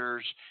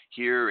temperatures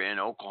here in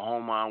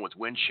Oklahoma with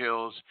wind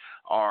chills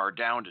are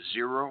down to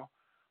 0,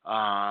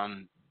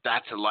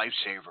 that's a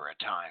lifesaver at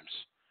times.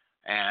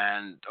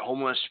 And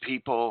homeless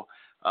people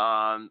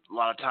a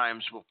lot of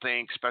times will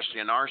think,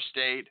 especially in our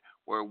state,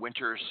 where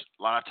winters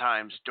a lot of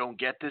times don't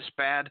get this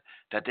bad,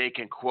 that they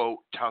can, quote,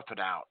 tough it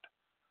out.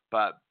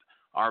 But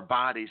our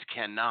bodies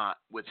cannot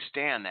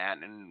withstand that,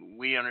 and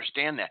we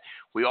understand that.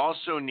 We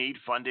also need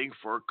funding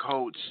for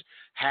coats,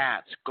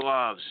 hats,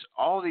 gloves,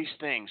 all these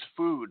things,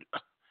 food.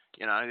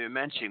 I've been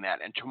mentioning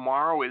that. And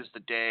tomorrow is the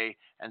day,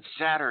 and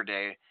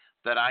Saturday,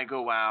 that I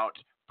go out,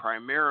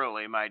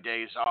 primarily my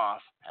days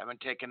off,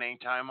 haven't taken any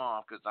time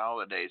off because the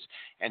holidays,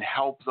 and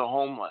help the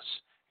homeless.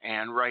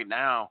 And right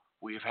now,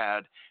 we've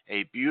had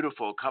a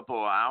beautiful couple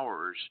of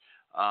hours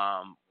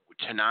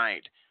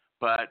tonight,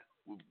 but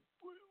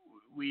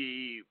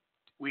we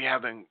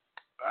haven't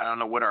I don't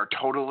know what our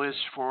total is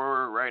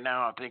for right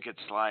now. I think it's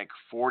like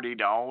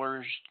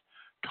 $40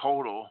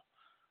 total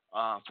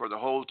for the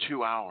whole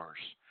 2 hours.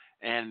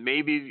 And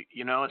maybe,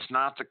 it's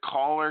not the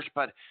callers,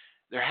 but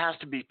there has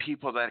to be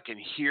people that can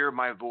hear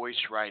my voice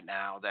right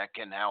now that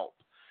can help.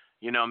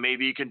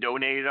 Maybe you can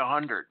donate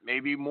 100,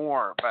 maybe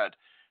more, but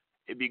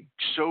it'd be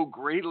so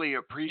greatly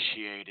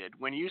appreciated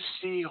when you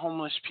see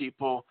homeless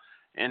people.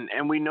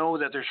 And we know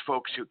that there's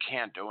folks who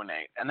can't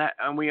donate,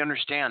 and we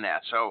understand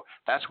that. So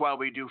that's why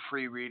we do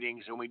free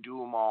readings, and we do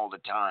them all the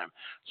time.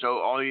 So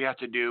all you have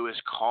to do is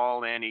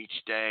call in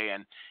each day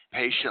and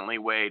patiently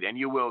wait, and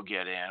you will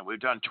get in. We've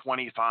done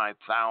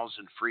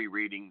 25,000 free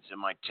readings in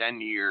my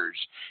 10 years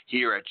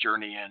here at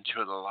Journey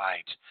Into the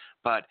Light.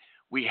 But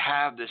we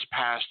have this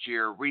past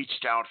year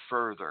reached out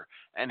further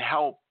and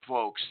helped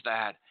folks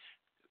that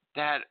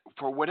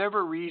for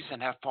whatever reason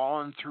have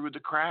fallen through the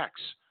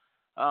cracks.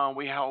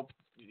 We help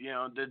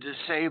the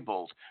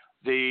disabled,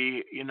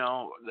 the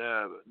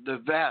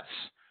vets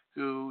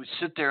who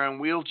sit there in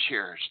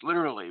wheelchairs,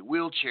 literally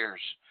wheelchairs.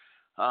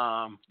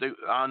 On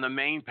the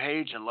main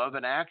page in Love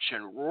in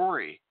Action,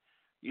 Rory,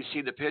 you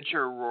see the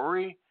picture of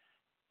Rory?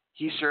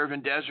 He served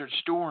in Desert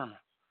Storm.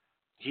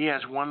 He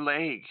has one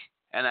leg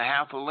and a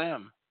half a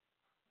limb.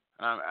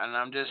 And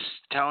I'm just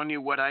telling you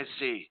what I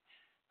see.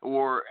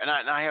 And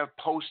I have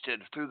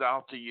posted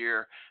throughout the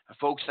year,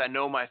 folks that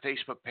know my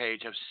Facebook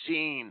page have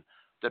seen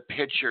the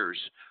pictures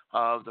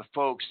of the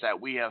folks that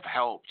we have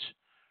helped,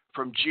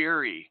 from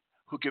Jerry,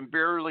 who can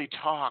barely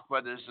talk,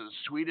 but is the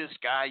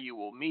sweetest guy you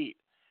will meet.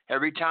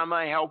 Every time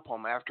I help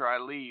him after I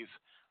leave,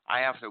 I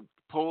have to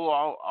pull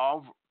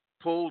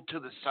to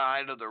the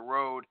side of the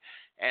road,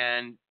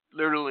 and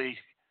literally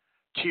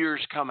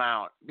tears come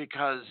out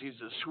because he's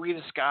the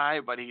sweetest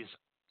guy, but he's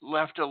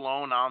left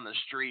alone on the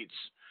streets,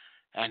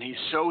 and he's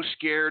so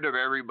scared of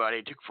everybody.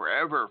 It took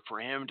forever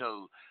for him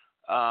to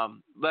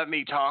let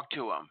me talk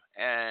to him.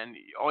 And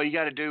all you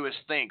got to do is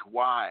think,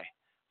 why?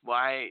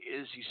 Why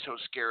is he so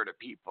scared of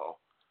people?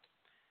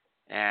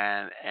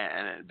 And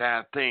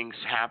bad things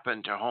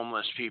happen to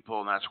homeless people,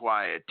 and that's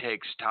why it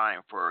takes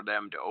time for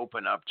them to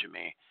open up to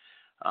me.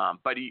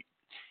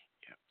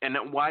 And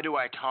then why do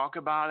I talk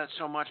about it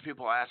so much?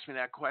 People ask me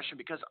that question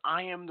because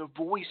I am the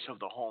voice of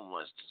the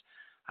homeless.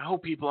 I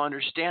hope people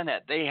understand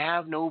that. They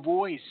have no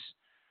voice.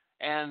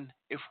 And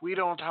if we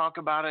don't talk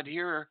about it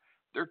here,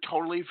 they're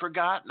totally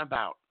forgotten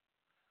about.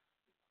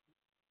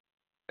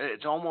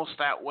 It's almost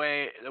that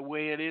way, the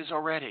way it is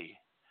already.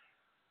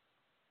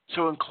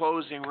 So in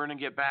closing, we're going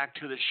to get back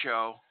to the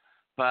show.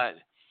 But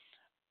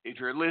if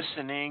you're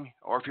listening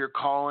or if you're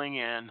calling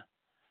in,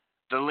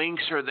 the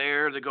links are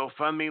there, the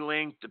GoFundMe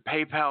link, the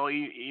PayPal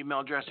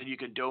email address that you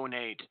can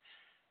donate.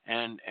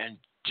 And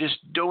just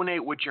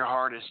donate what your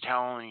heart is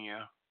telling you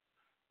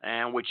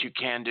and what you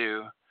can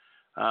do.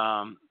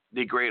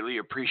 They greatly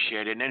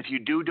appreciate it. And if you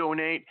do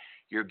donate,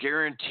 you're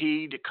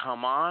guaranteed to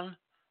come on.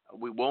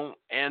 We won't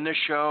end the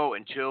show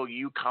until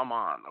you come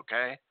on,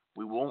 okay?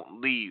 We won't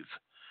leave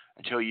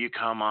until you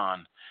come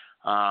on.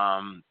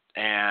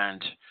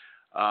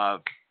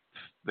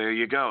 There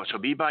you go. So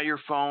be by your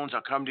phones.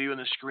 I'll come to you in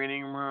the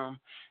screening room.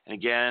 And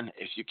again,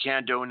 if you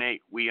can't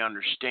donate, we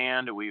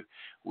understand.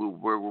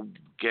 We'll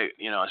get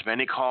as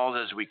many calls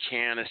as we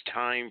can as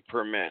time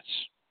permits.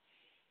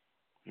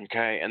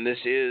 Okay, and this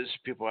is,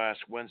 people ask,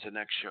 when's the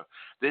next show?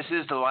 This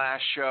is the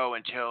last show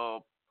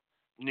until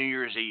New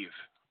Year's Eve,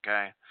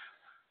 okay?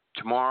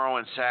 Tomorrow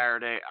and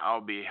Saturday, I'll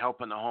be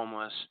helping the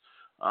homeless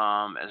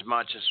as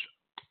much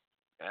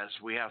as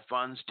we have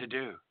funds to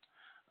do.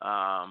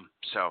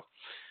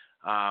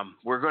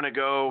 We're going to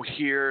go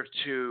here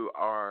to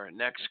our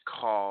next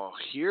call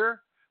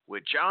here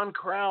with John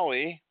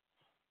Crawley,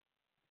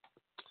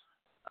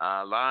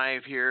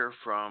 live here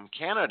from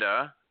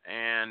Canada,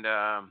 and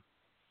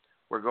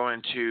we're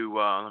going to,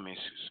 let me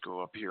just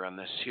go up here on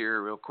this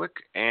here real quick,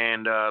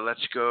 and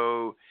let's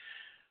go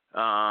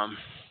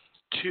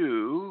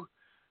to,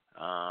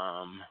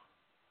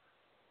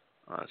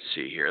 let's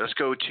see here. Let's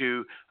go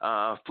to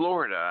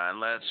Florida, and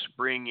let's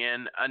bring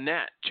in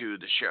Annette to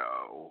the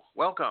show.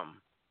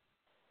 Welcome.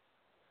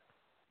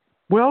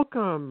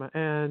 Welcome,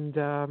 and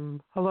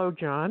hello,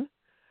 John.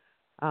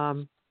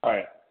 Hi.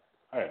 Hi,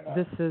 Annette.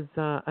 This is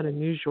an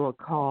unusual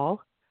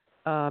call.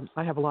 I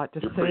have a lot to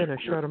say in a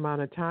short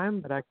amount of time,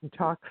 but I can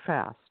talk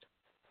fast.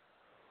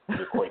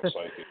 You're quite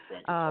psychic.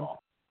 Thank you,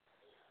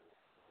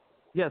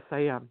 yes, I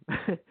am.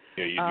 Yeah,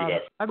 you do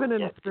that. I've been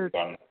in a spirit.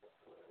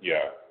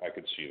 Yeah, I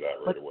could see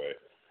that right away.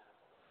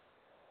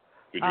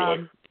 Would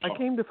you I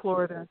came to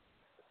Florida.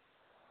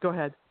 Go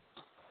ahead.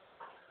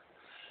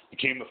 You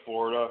came to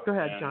Florida. Go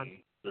ahead, and John.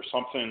 There's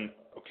something.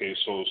 Okay,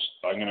 so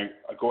I'm gonna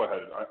go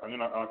ahead. I'm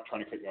not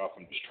trying to cut you off.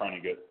 I'm just trying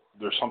to get.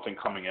 There's something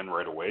coming in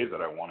right away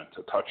that I wanted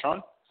to touch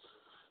on.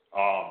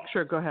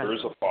 Sure, go ahead. There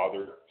is a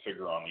father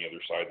figure on the other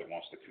side that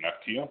wants to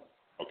connect to you.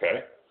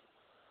 Okay.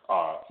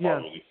 Yes.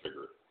 Fatherly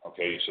figure.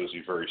 Okay. He says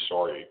he's very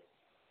sorry.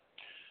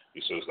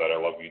 He says that I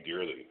love you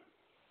dearly.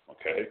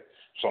 Okay.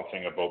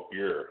 Something about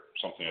beer.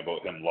 Something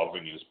about him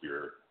loving his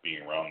beer,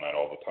 being around that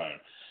all the time.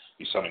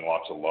 He's sending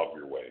lots of love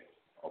your way.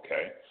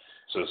 Okay.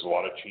 So there's a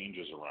lot of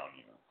changes around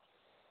you.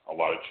 A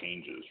lot of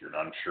changes. You're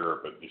not sure,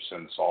 but you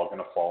said it's all going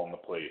to fall into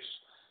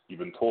place. You've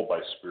been told by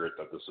Spirit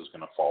that this is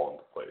going to fall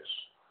into place,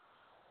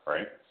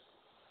 right?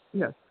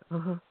 Yes.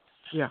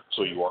 Yeah.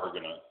 So you are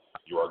going to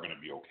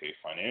be okay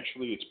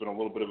financially. It's been a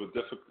little bit of a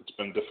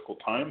difficult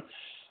time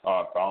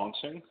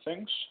balancing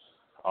things.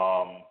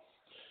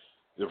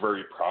 They're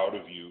very proud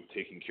of you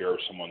taking care of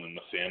someone in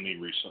the family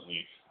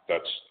recently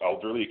that's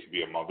elderly. It could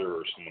be a mother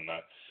or someone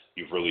that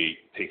you've really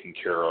taken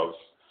care of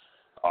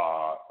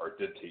or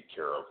did take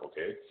care of.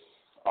 Okay.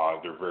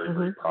 They're very,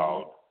 very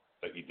proud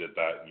that you did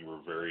that, and you're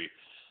a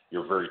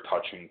very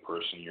touching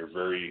person. You're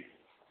very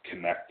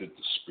connected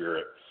to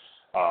Spirit.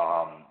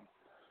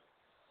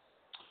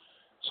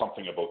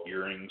 Something about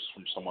earrings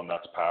from someone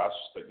that's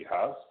passed that you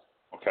have,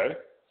 okay?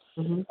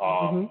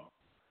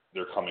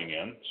 They're coming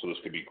in, so this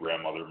could be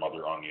grandmother,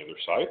 mother on the other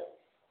side,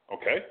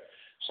 okay?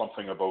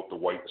 Something about the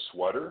white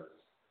sweater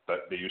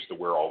that they used to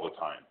wear all the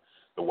time.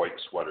 The white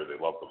sweater, they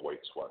love the white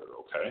sweater,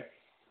 okay?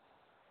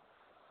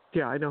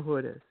 Yeah, I know who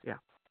it is, yeah.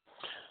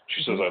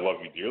 She says, I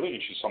love you dearly,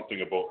 and she's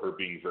something about her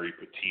being very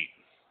petite.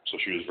 So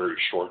she was very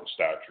short in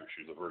stature.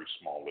 She was a very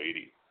small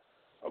lady,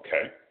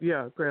 okay?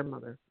 Yeah,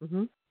 grandmother.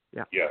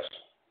 Yeah. Yes.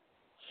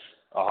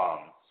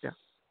 Yeah.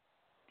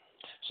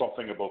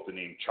 Something about the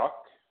name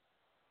Chuck,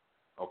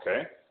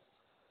 okay?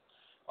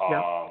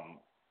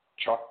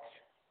 Chuck,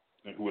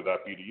 and who would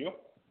that be to you?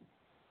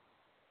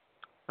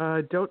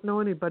 Don't know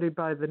anybody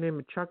by the name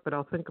of Chuck, but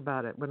I'll think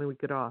about it when we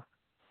get off.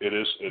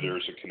 There's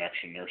a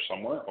connection there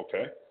somewhere,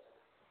 okay?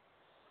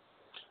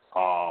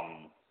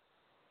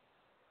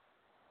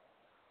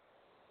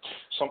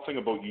 Something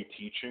about you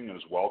teaching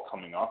as well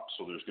coming up,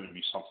 so there's going to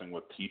be something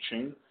with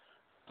teaching,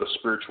 the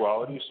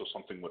spirituality, so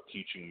something with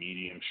teaching,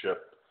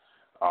 mediumship,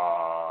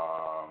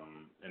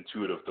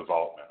 intuitive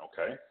development,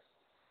 okay?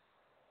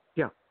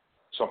 Yeah.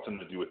 Something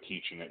to do with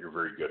teaching that you're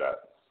very good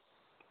at.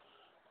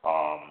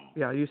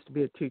 Yeah, I used to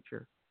be a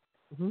teacher.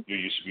 You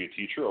used to be a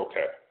teacher?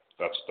 Okay.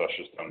 That's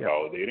just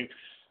validating.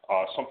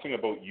 Something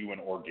about you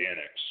and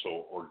organics,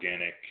 so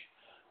organic,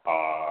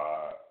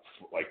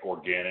 like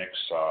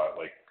organics,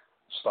 like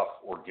stuff,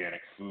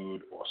 organic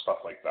food or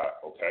stuff like that,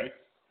 okay?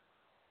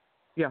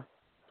 Yeah.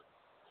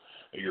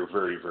 You're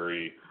very,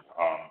 very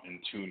in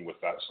tune with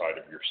that side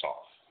of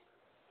yourself.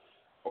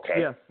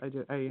 Okay? Yes, I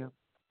do. I am.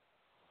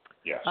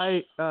 Yes.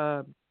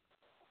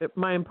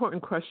 My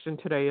important question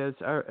today is,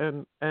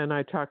 and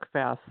I talk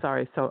fast,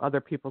 sorry, so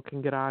other people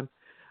can get on.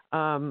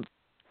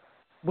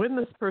 When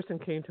this person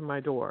came to my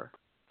door,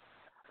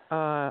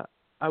 I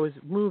was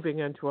moving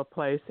into a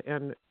place,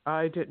 and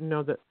I didn't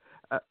know that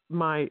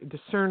my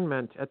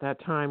discernment at that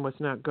time was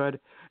not good,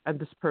 and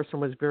this person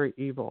was very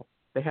evil.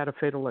 They had a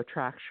fatal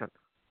attraction.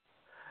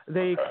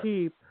 I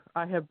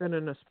have been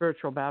in a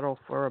spiritual battle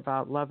for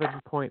about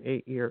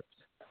 11.8 years.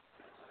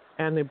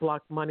 And they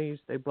block monies,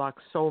 they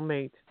block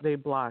soulmates, they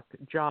block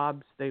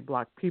jobs, they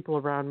block people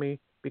around me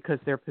because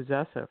they're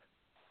possessive.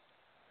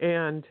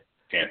 And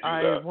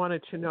I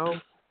wanted to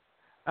know,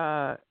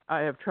 I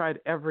have tried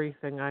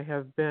everything. I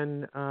have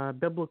been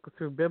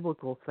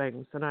biblical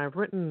things, and I've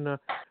written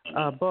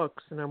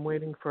books, and I'm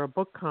waiting for a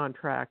book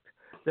contract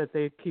that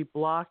they keep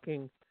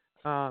blocking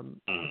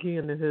he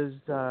and his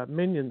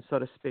minions, so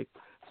to speak.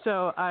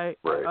 So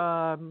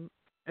and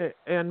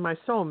my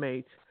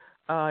soulmate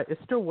is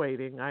still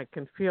waiting. I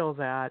can feel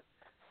that.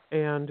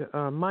 And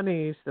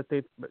monies that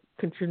they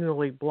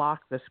continually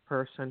block this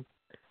person.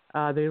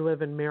 They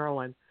live in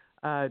Maryland,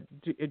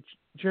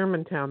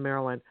 Germantown,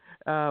 Maryland.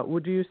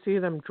 Would you see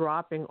them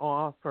dropping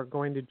off or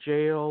going to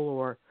jail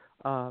or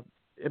a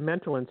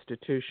mental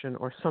institution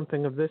or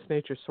something of this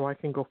nature so I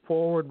can go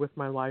forward with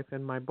my life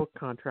and my book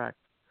contract?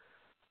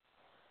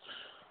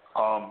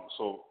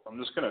 So I'm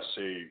just going to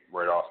say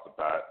right off the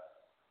bat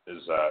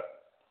is that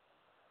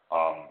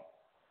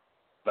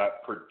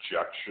that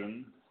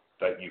projection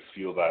that you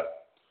feel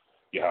that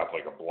you have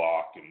like a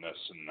block and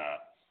this and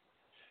that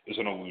is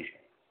an illusion.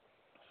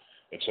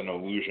 It's an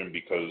illusion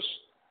because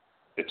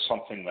it's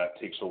something that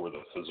takes over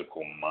the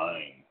physical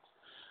mind.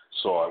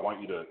 So I want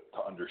you to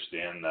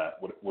understand that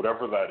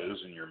whatever that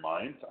is in your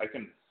mind, I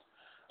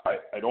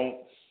don't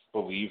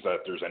believe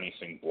that there's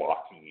anything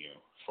blocking you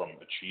from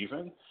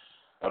achieving.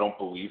 I don't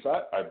believe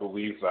that. I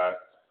believe that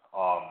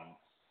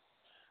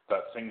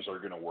that things are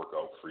going to work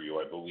out for you.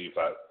 I believe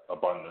that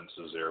abundance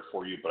is there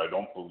for you, but I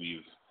don't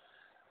believe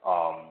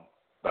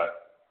that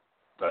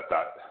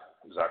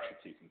is actually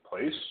taking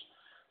place.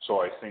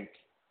 So I think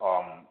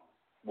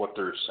what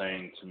they're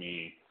saying to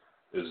me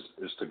is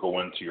to go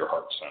into your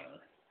heart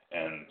center,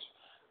 and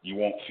you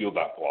won't feel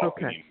that block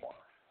anymore.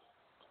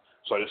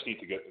 So I just need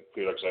to get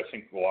clear, because I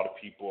think a lot of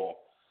people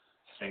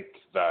think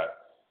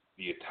that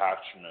the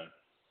attachment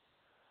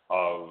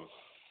of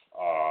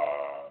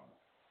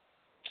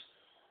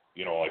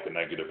like a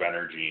negative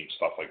energy and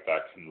stuff like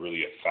that can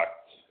really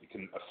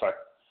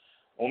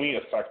only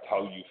affect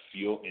how you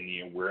feel in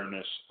the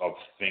awareness of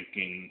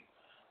thinking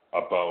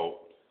about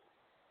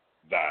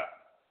that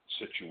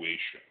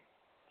situation.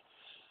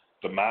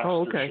 The mastership.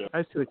 Oh, okay.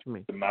 I see what you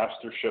mean. The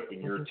mastership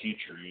in your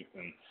teacher,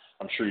 and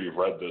I'm sure you've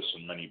read this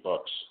in many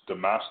books, the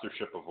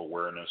mastership of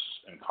awareness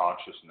and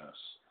consciousness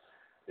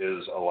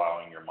is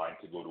allowing your mind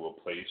to go to a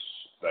place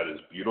that is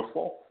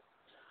beautiful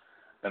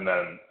and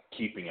then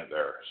keeping it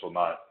there. So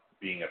not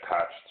being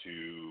attached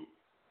to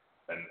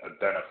and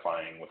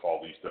identifying with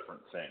all these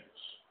different things.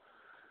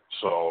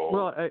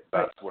 So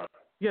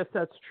yes,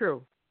 that's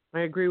true. I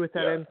agree with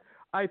that. Yeah. And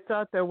I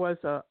thought there was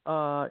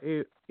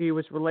he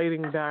was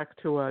relating back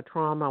to a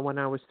trauma when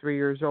I was 3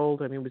 years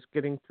old, and he was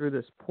getting through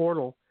this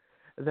portal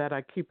that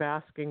I keep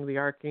asking the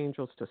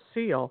archangels to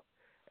seal,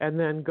 and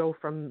then go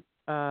from,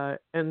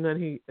 and then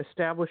he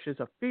establishes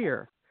a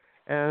fear,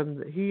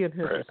 and he and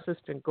his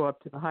assistant go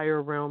up to the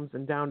higher realms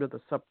and down to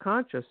the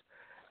subconscious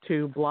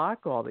to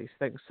block all these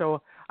things.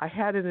 So I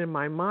had it in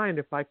my mind,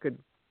 if I could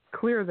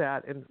clear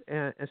that and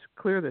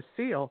clear the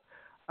seal,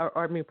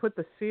 or put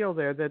the seal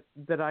there, that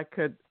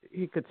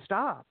he could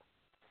stop.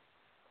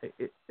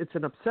 It's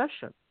an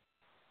obsession.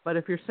 But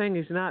if you're saying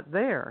he's not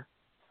there,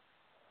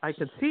 I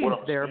can see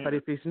he's there. But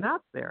if he's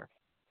not there,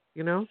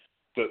 the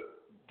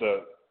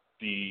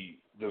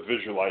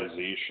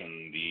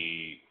visualization,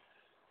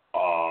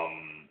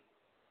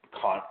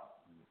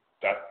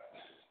 that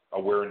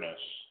awareness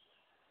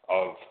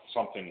of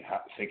something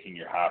thinking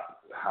you're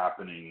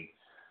happening,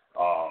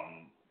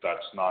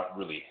 that's not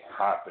really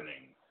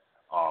happening,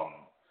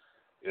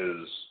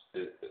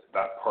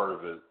 that part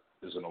of it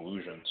is an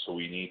illusion. So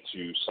we need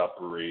to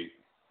separate,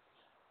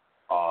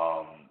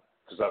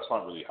 because that's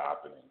not really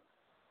happening.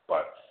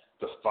 But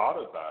the thought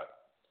of that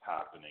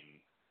happening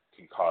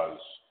can cause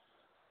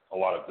a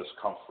lot of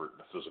discomfort in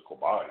the physical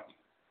body.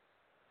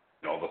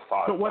 The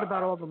thought. But what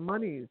about all the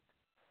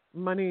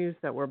monies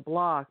that were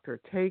blocked or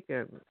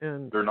taken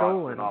and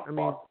stolen? They're not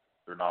blocked.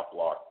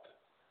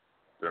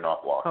 They're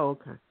not blocked. Oh,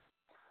 okay.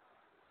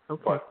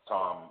 Okay. But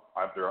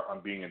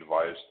I'm being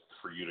advised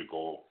for you to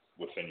go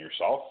within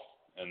yourself,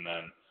 and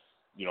then,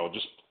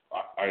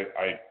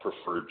 I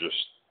prefer just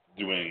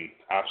doing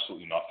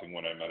absolutely nothing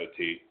when I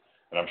meditate,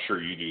 and I'm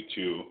sure you do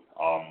too.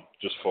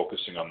 Just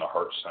focusing on the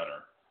heart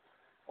center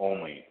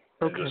only,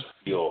 and just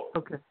feel,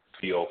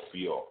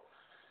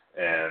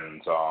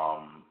 and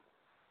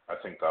I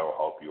think that will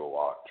help you a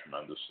lot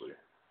tremendously.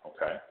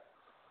 Okay.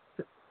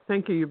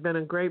 Thank you. You've been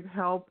a great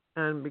help,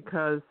 and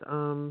because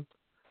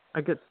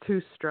I get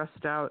too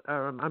stressed out.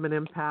 I'm an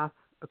empath,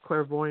 a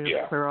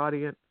clairvoyant,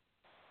 clairaudient,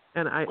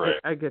 and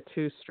I get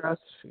too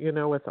stressed,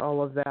 with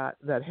all of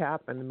that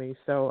happened to me.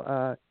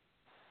 So,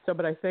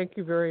 but I thank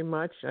you very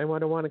much. I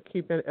want to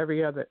keep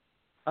every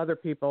other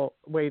people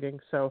waiting.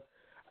 So,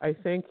 I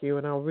thank you,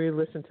 and I'll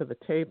re-listen to the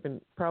tape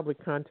and probably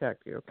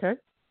contact you. Okay?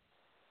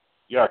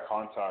 Yeah,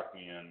 contact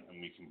me, and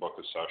we can book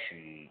a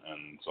session,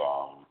 and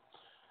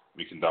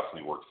we can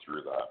definitely work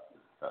through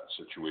that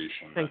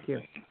situation. Thank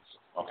you.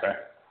 Okay.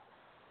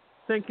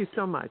 Thank you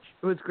so much.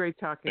 It was great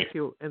talking to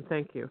you, and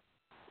thank you.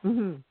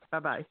 Mm-hmm.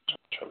 Bye-bye.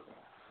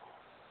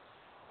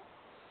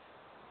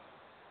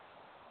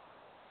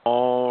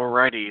 All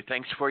righty.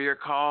 Thanks for your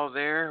call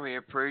there. We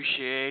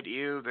appreciate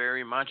you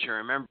very much. And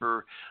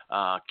remember,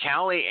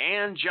 Callie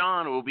and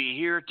John will be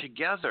here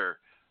together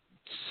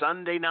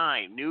Sunday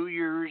night, New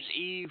Year's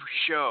Eve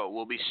show.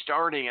 Will be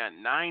starting at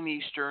 9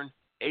 Eastern,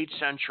 8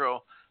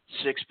 Central,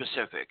 6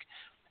 Pacific.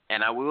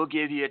 And I will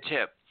give you a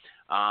tip.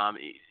 I'll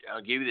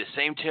give you the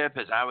same tip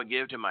as I would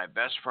give to my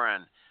best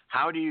friend.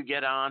 How do you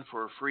get on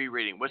for a free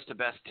reading? What's the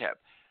best tip?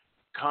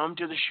 Come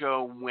to the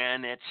show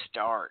when it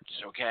starts,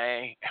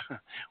 okay?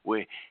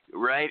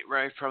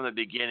 Right from the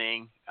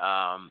beginning,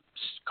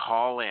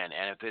 call in.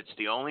 And if it's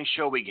the only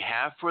show we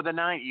have for the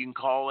night, you can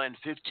call in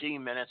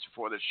 15 minutes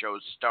before the show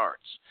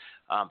starts.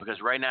 Because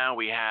right now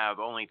we have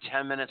only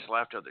 10 minutes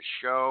left of the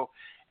show,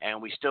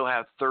 and we still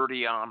have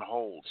 30 on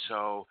hold.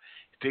 So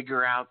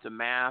figure out the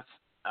math.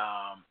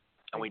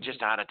 And we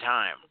just out of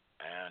time,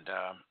 and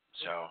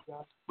so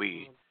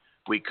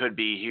we could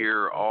be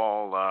here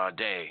all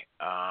day,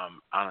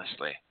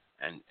 honestly,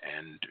 and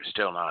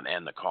still not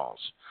end the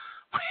calls.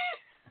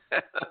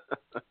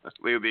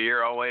 We would be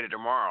here all the way to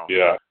tomorrow.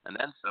 Yeah, and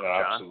then some,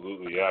 yeah, John.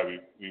 absolutely. Yeah,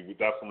 we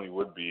definitely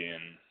would be,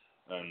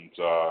 and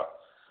that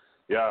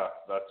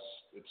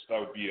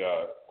would be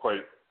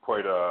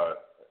quite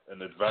an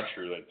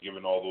adventure. That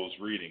given all those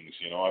readings,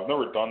 I've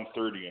never done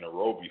 30 in a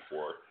row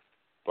before,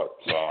 but.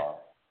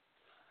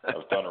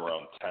 I've done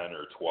around 10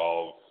 or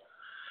 12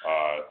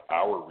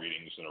 hour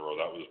readings in a row.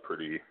 That was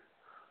pretty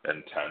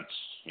intense,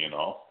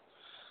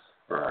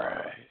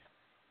 Right.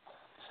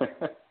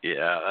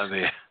 Yeah,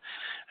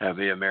 that'd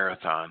be a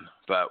marathon.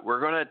 But we're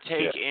going to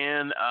take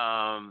in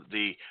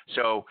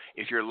so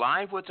if you're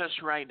live with us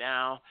right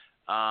now,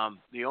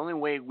 the only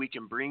way we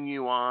can bring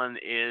you on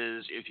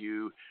is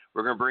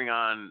we're going to bring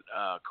on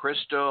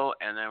Crystal,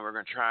 and then we're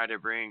going to try to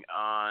bring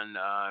on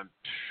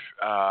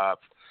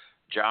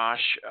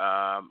Josh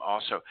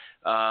also.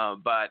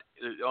 But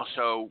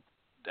also,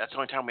 that's the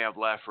only time we have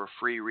left for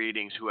free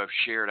readings who have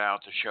shared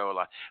out the show a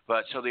lot.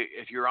 But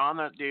if you're on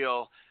the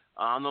deal,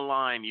 on the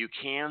line, you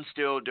can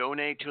still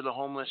donate to the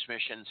homeless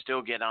mission,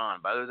 still get on.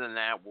 But other than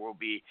that, we'll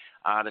be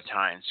out of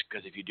time.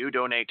 Because if you do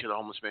donate to the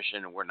homeless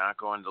mission, we're not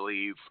going to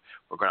leave.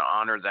 We're going to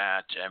honor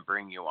that and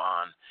bring you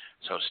on.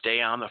 So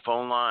stay on the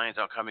phone lines.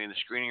 I'll come in the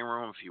screening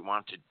room if you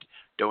want to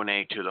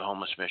donate to the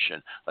homeless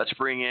mission. Let's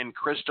bring in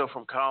Crystal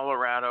from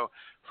Colorado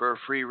for a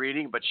free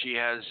reading, but she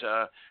has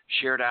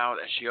shared out,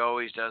 as she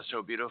always does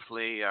so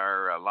beautifully,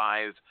 our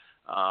live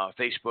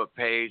Facebook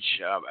page,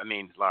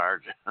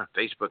 large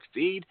Facebook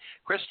feed.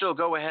 Crystal,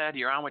 go ahead.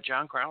 You're on with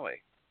John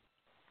Crawley.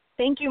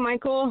 Thank you,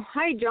 Michael.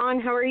 Hi, John.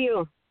 How are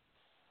you?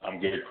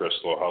 I'm good,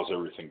 Crystal. How's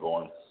everything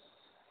going?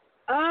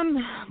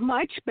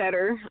 Much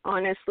better,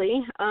 honestly.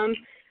 Is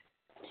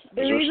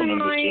there some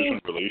indecision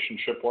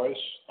relationship-wise?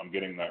 I'm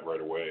getting that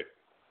right away.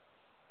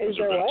 Is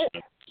there what?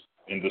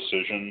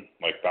 Indecision,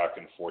 like back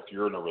and forth.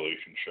 You're in a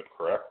relationship,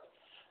 correct?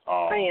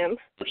 I am.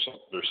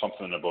 There's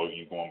something about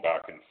you going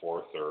back and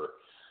forth or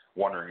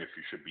wondering if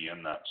you should be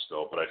in that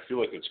still, but I feel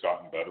like it's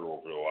gotten better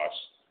over the last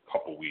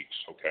couple weeks,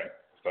 okay?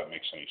 If that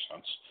makes any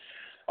sense.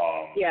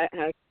 Yeah, it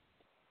has.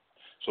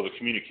 So the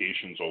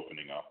communication's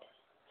opening up.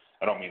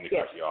 I don't mean to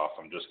cut you off.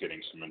 I'm just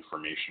getting some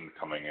information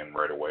coming in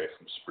right away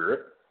from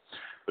Spirit.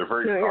 They're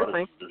very proud of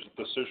you. There's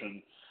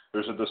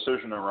a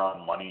decision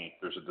around money.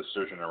 There's a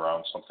decision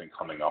around something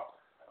coming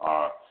up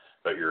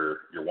that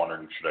you're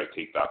wondering, should I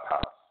take that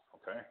path?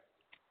 Okay?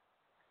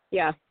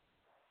 Yeah.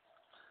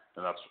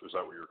 And is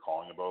that what you're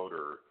calling about,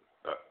 or?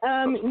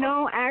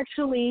 No,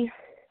 actually,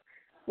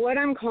 what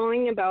I'm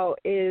calling about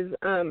is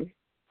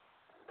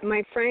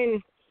my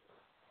friend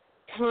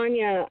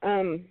Tanya.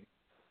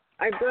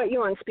 I brought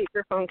you on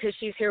speakerphone because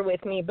she's here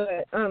with me,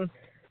 but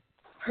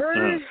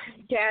her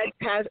dad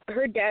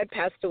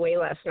passed away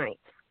last night,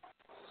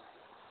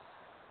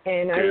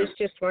 and I was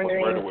just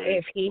wondering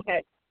if he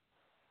had.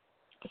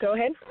 Go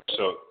ahead.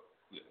 So,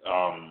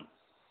 I'm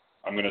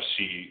going to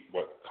see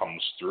what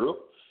comes through.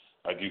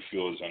 I do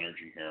feel his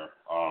energy here.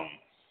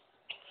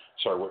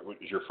 Sorry, what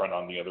is your friend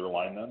on the other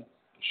line then?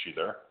 Is she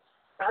there?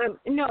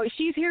 No,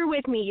 she's here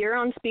with me. You're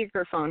on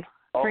speakerphone.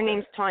 Okay. Her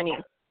name's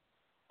Tanya.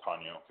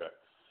 Tanya, okay.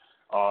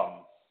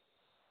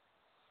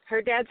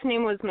 Her dad's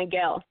name was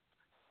Miguel.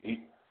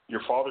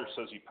 Your father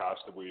says he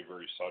passed away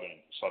very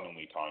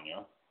suddenly,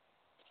 Tanya.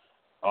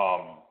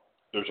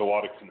 There's a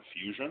lot of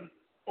confusion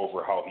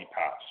over how he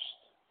passed.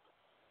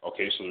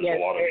 Okay, so there's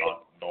a lot of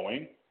not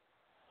knowing.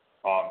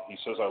 He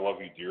says, I love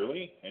you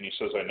dearly, and he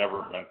says, I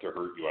never meant to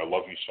hurt you. I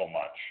love you so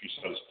much. He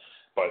says,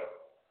 but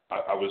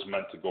I was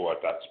meant to go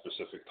at that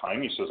specific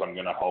time. He says, I'm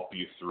going to help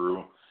you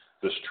through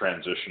this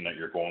transition that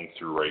you're going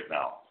through right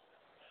now.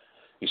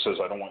 He says,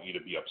 I don't want you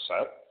to be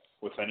upset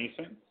with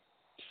anything.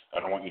 I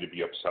don't want you to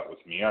be upset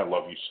with me. I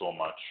love you so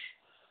much.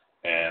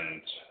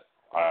 And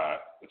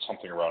it's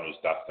something around his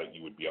death that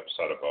you would be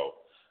upset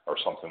about, or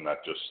something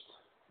that just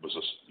was,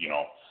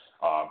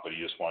 but he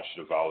just wants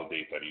you to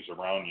validate that he's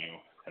around you,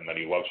 and that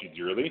he loves you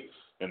dearly,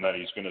 and that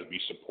he's going to be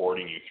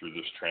supporting you through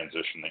this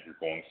transition that you're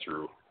going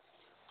through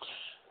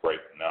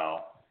right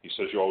now. He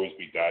says you'll always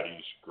be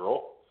Daddy's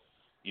girl.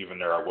 Even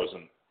there, I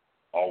wasn't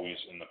always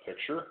in the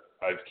picture.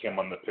 I've come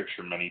on the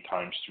picture many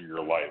times through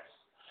your life.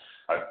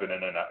 I've been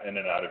in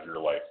and out of your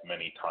life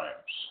many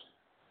times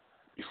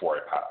before I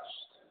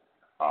passed.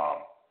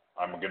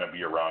 I'm going to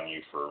be around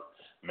you for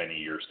many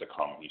years to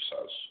come, he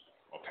says.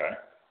 Okay?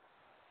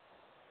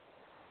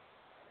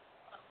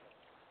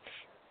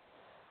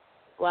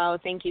 Wow,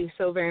 thank you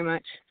so very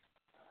much.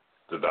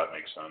 Did that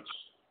make sense?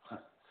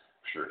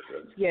 Sure it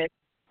did. Yes.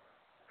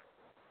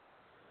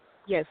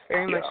 Yes,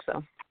 very much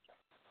so.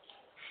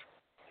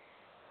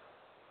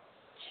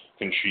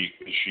 Is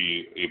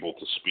she able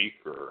to speak,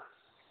 or?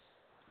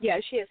 Yeah,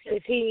 she is.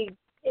 Is he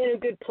in a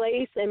good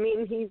place? I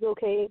mean, he's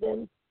okay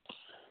then?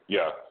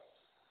 Yeah.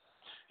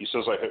 He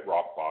says I hit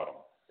rock bottom.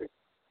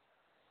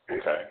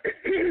 Okay.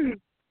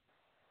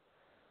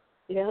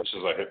 Yeah. He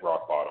says I hit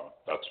rock bottom.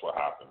 That's what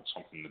happened.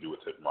 Something to do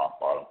with hitting rock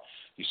bottom.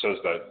 He says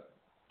that,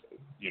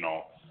 he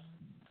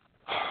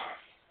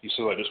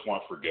says, I just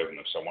want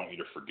forgiveness. I want you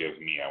to forgive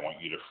me. I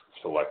want you to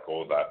let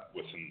go of that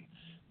within.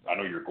 I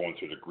know you're going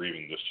through the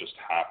grieving. This just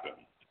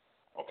happened.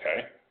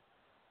 Okay?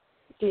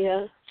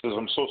 Yeah. He says,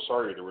 I'm so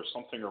sorry. There was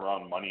something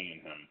around money in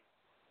him.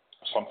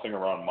 Something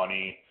around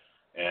money,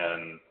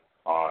 and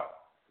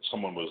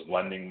someone was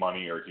lending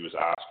money, or he was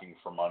asking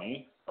for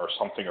money, or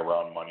something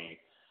around money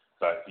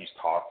that he's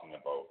talking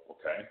about.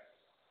 Okay?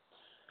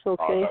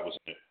 Okay.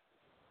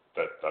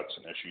 That's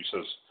an issue. He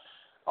says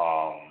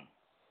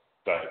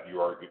that you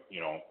are,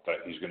 that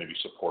he's going to be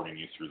supporting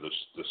you through this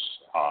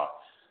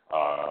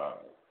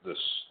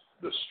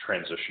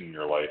transition in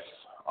your life.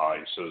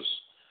 He says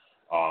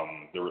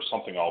there was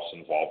something else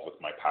involved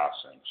with my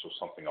passing, so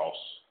something else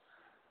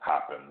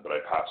happened, but I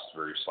passed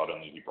very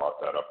suddenly. He brought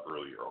that up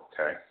earlier.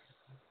 Okay.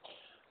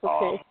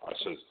 Okay. I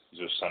said he's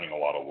just sending a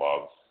lot of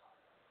love,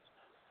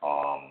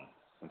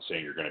 and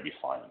saying you're going to be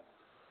fine.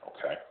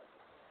 Okay.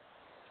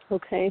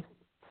 Okay.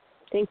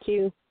 Thank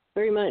you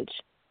very much.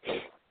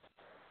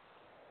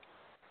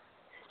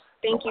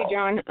 Thank you,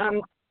 John.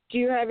 Do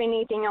you have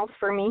anything else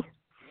for me?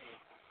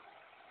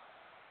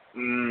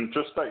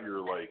 Just that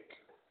you're like,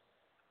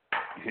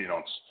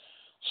 it's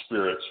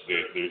spirits.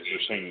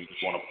 They're saying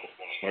you want to,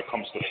 when it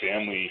comes to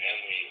family,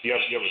 you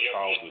have a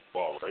child as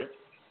well, right?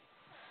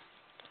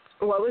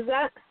 What was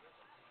that?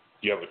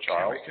 You have a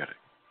child?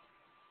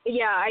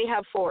 Yeah, I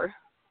have 4.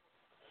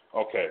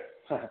 Okay.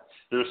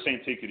 They're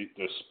saying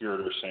the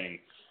spirit are saying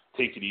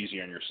take it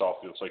easy on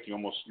yourself. It's like you're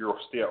a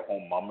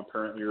stay-at-home mom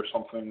apparently or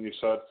something, you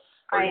said?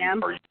 I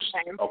am.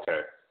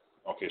 Okay.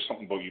 Okay,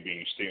 something about you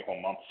being a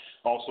stay-at-home mom.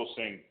 Also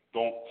saying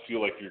don't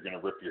feel like you're going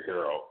to rip your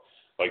hair out.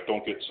 Like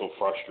don't get so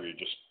frustrated.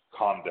 Just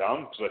calm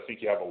down because I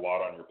think you have a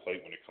lot on your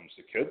plate when it comes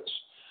to kids.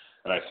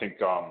 And I think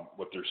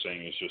what they're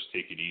saying is just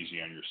take it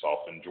easy on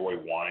yourself. Enjoy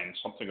wine.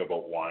 Something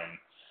about wine.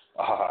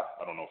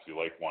 I don't know if you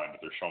like wine, but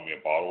they're showing me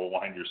a bottle of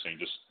wine. You're saying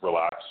just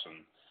relax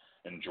and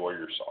enjoy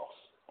yourself.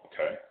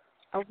 Okay?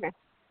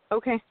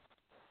 Okay.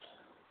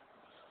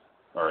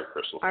 All right,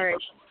 Crystal. All right.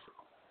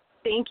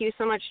 Thank you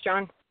so much,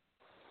 John.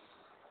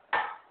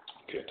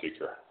 Okay, take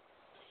care.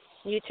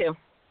 You too.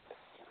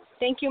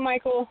 Thank you,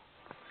 Michael.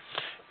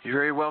 You're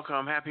very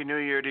welcome. Happy New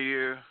Year to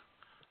you.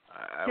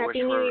 I wish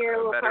Happy New for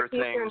Year. We'll better talk to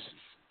you things.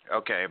 soon.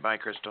 Okay, bye,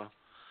 Crystal.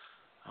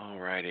 All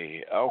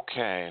righty.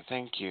 Okay,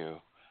 thank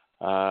you.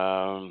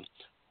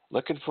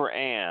 Looking for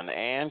Ann.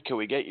 Ann, can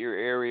we get your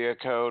area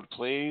code,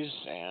 please?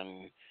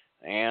 And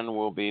Ann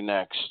will be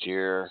next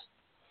here.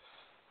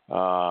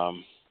 Are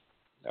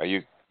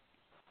you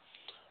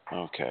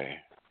okay?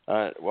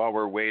 While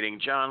we're waiting,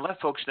 John,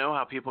 let folks know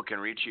how people can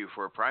reach you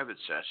for private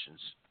sessions.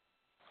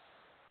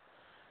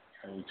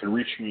 You can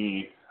reach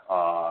me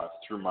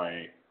through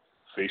my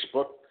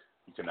Facebook.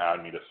 You can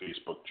add me to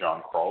Facebook,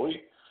 John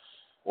Crawley,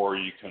 or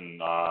you can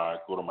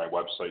go to my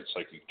website,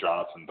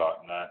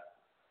 psychicjonathan.net.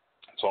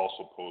 It's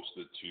also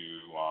posted to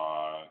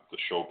the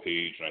show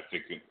page, and I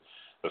think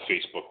the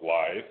Facebook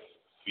Live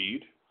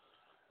feed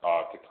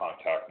to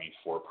contact me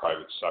for a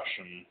private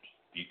session,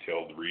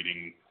 detailed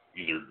reading,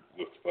 either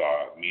with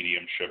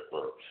mediumship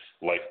or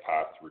life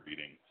path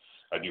reading.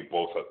 I do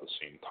both at the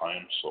same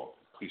time, so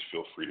please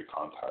feel free to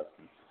contact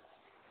me.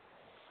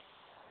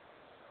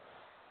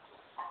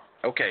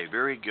 Okay,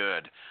 very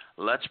good.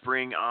 Let's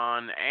bring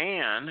on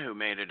Ann, who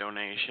made a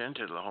donation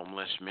to the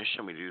Homeless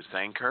Mission. We do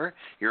thank her.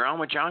 You're on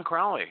with John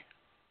Crawley.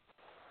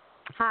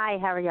 Hi,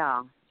 how are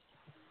y'all?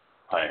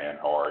 Hi, Ann.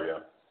 How are you?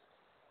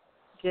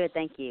 Good,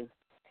 thank you.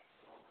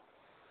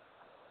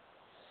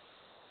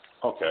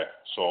 Okay,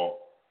 so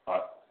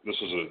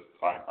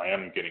I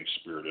am getting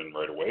spirit in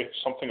right away.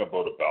 Something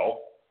about a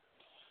bell.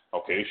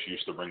 Okay, she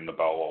used to ring the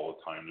bell all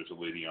the time. There's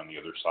a lady on the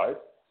other side.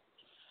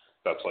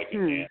 That's like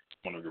an aunt,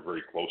 someone you're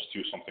very close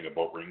to. Something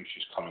about ring.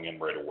 She's coming in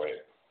right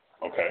away.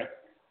 Okay?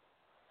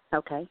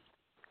 Okay.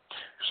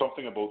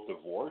 Something about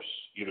divorce.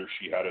 Either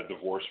she had a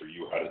divorce or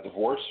you had a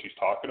divorce she's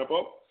talking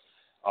about.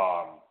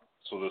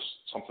 So there's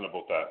something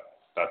about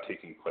that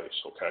taking place,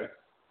 okay?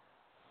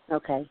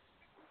 Okay.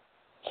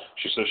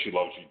 She says she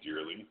loves you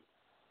dearly.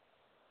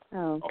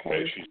 Oh,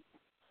 okay.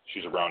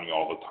 She's around you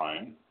all the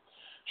time.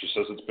 She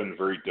says it's been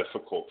very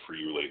difficult for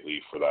you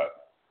lately for that,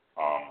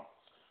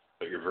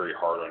 that you're very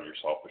hard on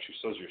yourself, but she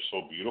says you're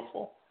so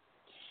beautiful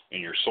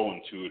and you're so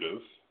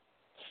intuitive.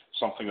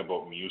 Something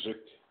about music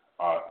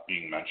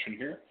being mentioned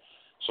here.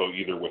 So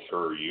either with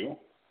her or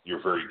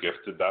you're very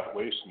gifted that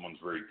way. Someone's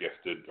very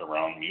gifted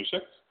around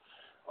music.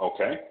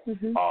 Okay.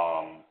 Mm-hmm.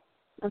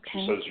 Okay.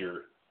 She says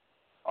you're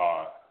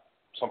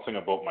something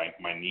about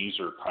my knees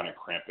are kind of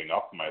cramping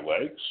up, my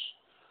legs.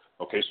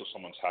 Okay, so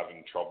someone's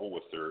having trouble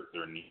with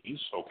their knees.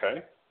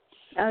 Okay.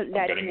 Oh,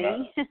 that's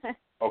me. That.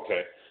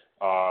 Okay.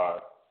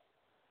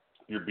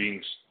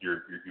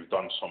 You've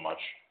done so much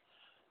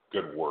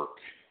good work,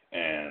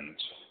 and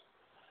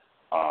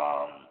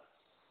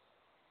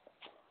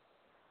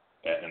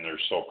they're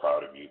so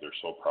proud of you. They're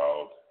so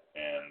proud,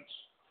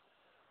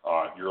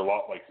 and you're a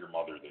lot like your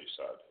mother. They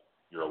said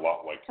you're a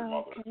lot like your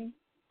mother. Okay.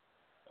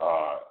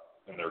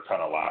 And they're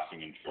kind of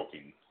laughing and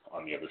joking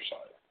on the other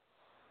side.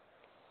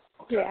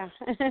 Okay. Yeah.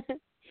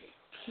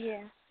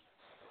 Yeah.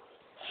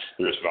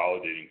 They're just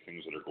validating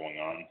things that are going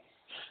on.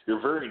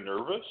 You're very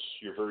nervous.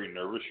 You're very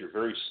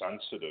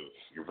sensitive.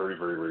 You're very,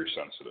 very, very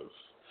sensitive,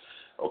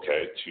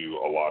 okay, to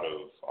a lot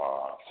of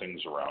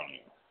things around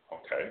you,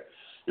 okay?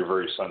 You're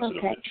very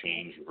sensitive to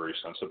change. You're very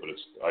sensitive,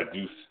 but I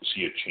do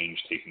see a change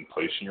taking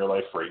place in your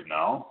life right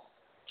now.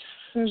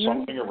 Mm-hmm.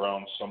 Something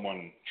around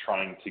someone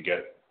trying to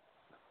get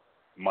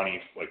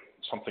money, like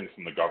something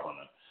from the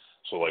government.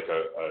 So like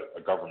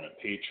a government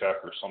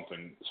paycheck or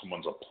something,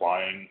 someone's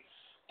applying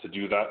to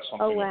do that.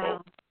 Something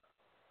about.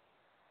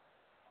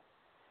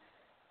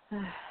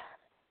 I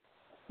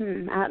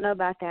don't know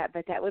about that,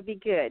 but that would be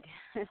good.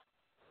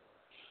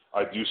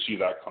 I do see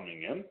that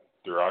coming in.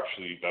 They're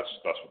actually, that's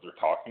what they're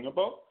talking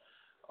about.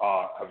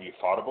 Have you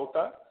thought about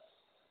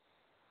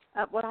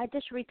that? Well, I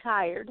just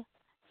retired,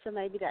 so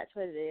maybe that's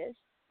what it is.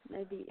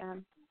 Maybe,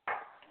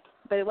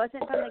 but it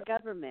wasn't from the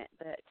government.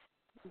 But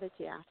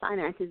yeah,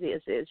 finances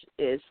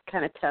is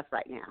kind of tough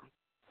right now.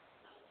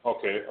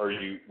 Okay.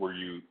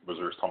 Was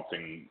there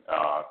something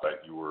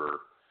that you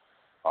were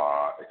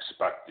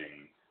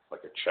expecting,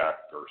 like a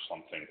check or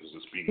something? Because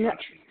it's being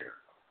mentioned here.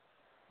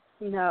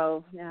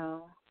 No.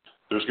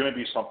 There's going to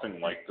be something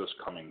like this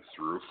coming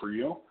through for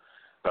you.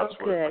 That's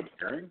what I'm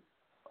hearing.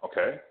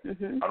 Okay.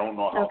 Mm-hmm. I don't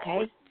know how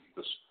quick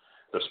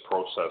this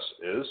process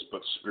is,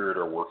 but Spirit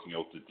are working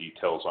out the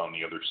details on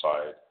the other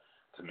side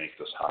to make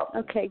this happen.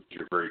 Okay.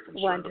 You're very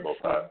concerned about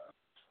that,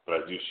 but I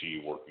do see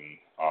you working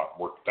out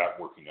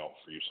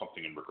for you,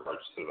 something in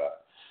regards to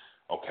that.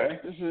 Okay.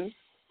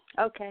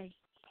 Mm-hmm. Okay.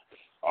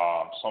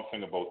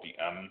 Something about the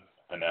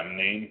M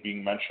name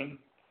being mentioned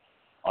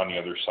on the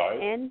other side.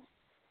 N.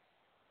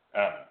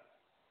 M.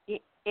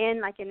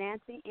 N like in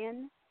Nancy.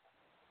 N.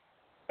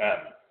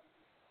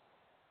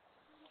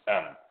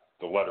 M.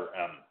 The letter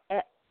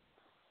M.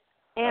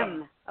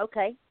 M.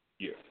 Okay.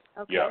 Yeah.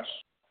 Okay. Yes.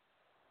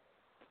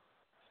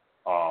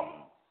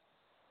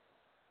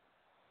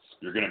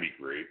 You're going to be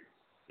great.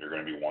 You're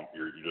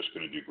just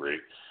going to do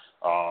great.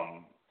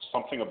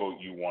 Something about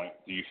you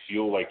do you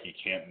feel like you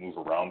can't move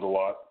around a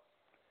lot?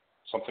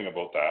 Something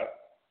about that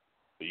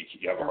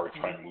you have a hard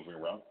time moving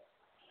around?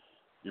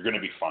 You're going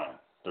to be fine.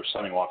 They're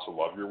sending lots of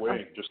love your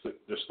way. Just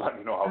let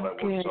me know how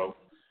that works out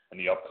in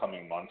the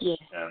upcoming months. Yes.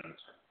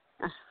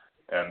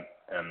 And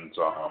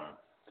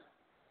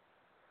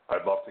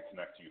I'd love to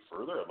connect to you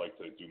further. I'd like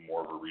to do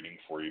more of a reading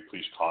for you.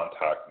 Please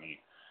contact me,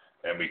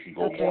 and we can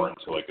go more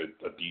into like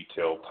a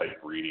detailed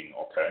type reading.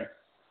 Okay.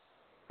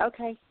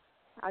 Okay,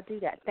 I'll do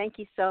that. Thank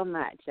you so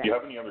much. Do you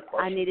have any other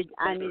questions?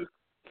 I needed.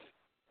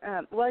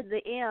 Well,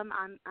 the M.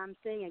 I'm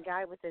seeing a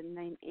guy with the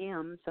name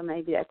M, so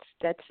maybe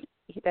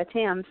that's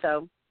him.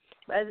 So,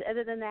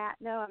 other than that,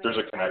 no. I mean, there's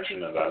a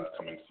connection of that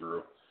coming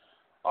through.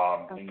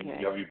 And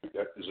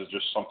is it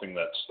just something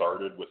that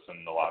started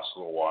within the last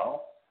little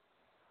while?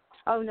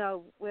 Oh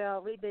no.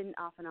 Well, we've been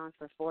off and on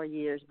for 4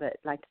 years, but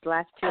like the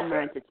last 2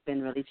 months, it's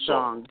been really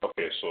strong. So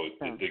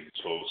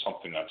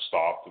something that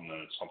stopped, and then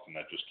it's something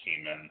that just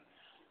came in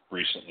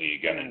recently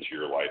again into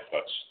your life.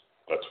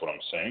 That's what I'm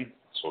saying.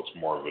 So it's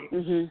more of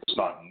it's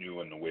not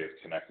new in the way of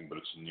connecting, but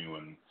it's new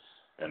in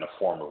a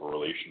form of a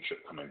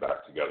relationship coming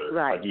back together.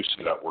 Right. I do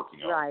see that working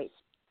out. Right.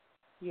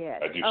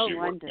 Yes. I do see it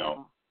working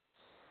out.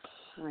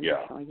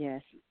 Wonderful. Yeah.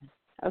 Yes.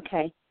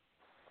 Okay.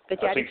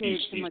 But I think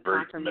he's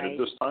very committed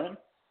this time.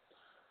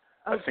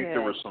 Okay. I think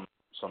there were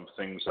some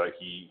things that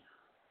he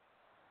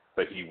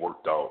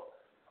worked out.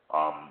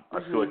 I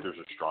feel like there's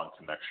a strong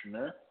connection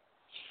there.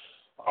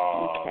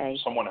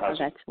 Someone has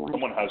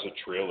a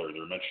trailer.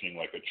 They're mentioning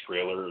like a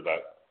trailer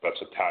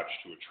that's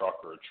attached to a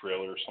truck or a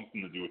trailer,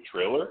 something to do with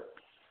trailer.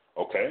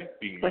 Okay,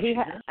 being mentioned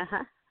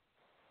here.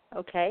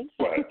 Okay.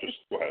 Go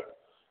ahead.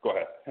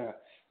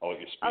 I'll let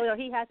you speak. Oh no,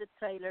 he has a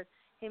trailer.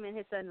 Him and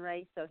his son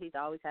race, so he's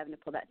always having to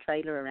pull that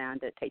trailer around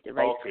to take the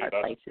race car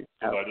places.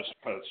 So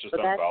it's just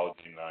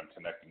validating that I'm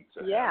connecting to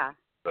him. Yeah.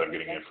 That I'm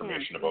getting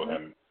information about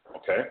him.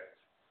 Okay.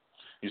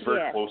 He's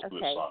very close to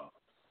his son.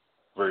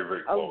 Very,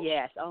 very close. Oh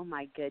yes. Oh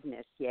my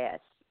goodness. Yes.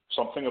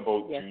 Something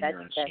about junior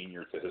and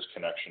senior to his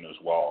connection as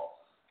well.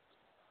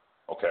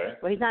 Okay.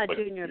 Well, he's not a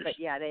junior, but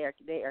yeah, they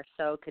are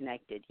so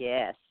connected.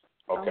 Yes.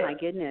 Okay. Oh my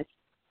goodness.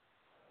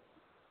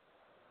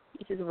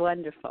 This is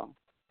wonderful.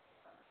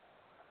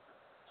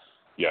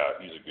 Yeah,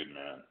 he's a good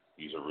man.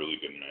 He's a really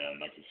good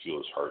man. I can feel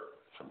his heart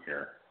from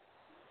here.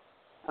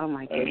 Oh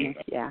my goodness.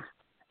 Yeah.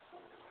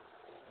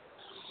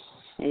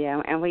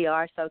 Yeah, and we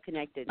are so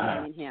connected, me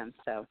and him.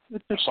 So.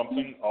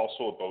 Something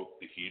also about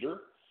the heater.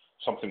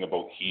 Something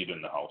about heat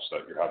in the house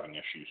that you're having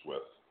issues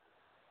with.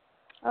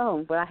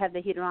 Oh, well, I have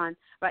the heater on.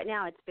 Right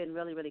now it's been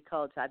really, really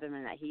cold, so I've been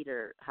running that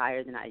heater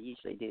higher than I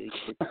usually do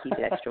to keep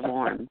it extra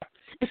warm.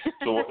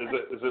 So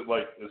is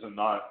it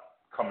not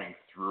coming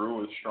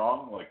through as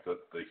strong, like the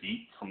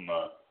heat from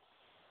the...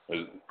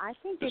 I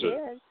think it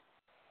is.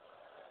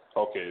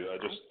 Okay, I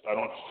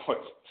don't know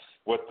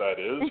what that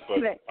is, but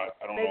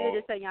I don't know. Maybe you're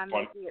just saying I'm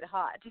making it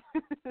hot.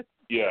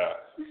 Yeah.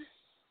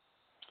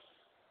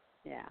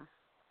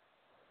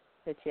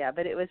 Yeah.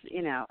 But it was,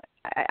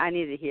 I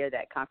needed to hear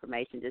that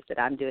confirmation, just that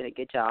I'm doing a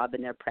good job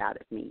and they're proud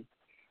of me.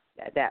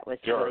 That was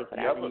really what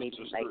I needed.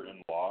 Do you have a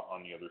sister-in-law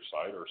on the other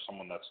side, or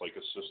someone that's like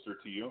a sister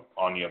to you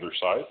on the other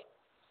side?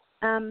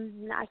 I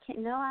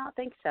don't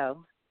think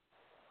so.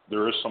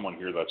 There is someone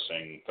here that's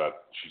saying that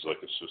she's like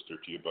a sister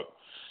to you, but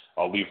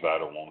I'll leave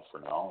that alone for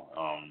now.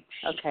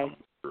 Okay.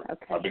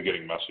 I've been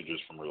getting messages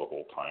from her the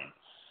whole time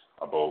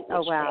about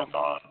what's going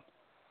on.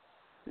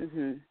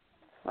 Mhm.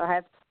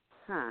 Well,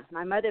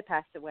 my mother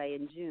passed away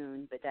in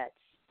June, but that's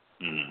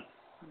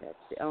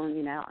the only.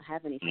 I don't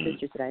have any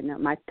sisters that I know.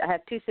 I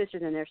have 2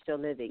 sisters, and they're still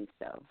living.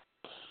 So.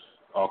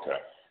 Okay.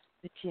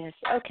 But yes.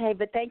 Okay,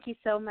 but thank you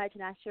so much,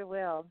 and I sure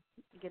will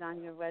get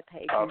on your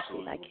webpage and see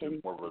if I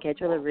can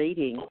schedule a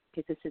reading,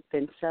 because this has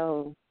been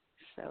so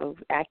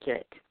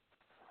accurate.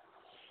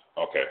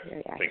 Okay.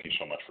 Thank you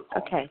so much for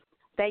calling. Okay.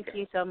 Thank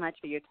you so much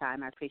for your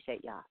time. I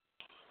appreciate y'all.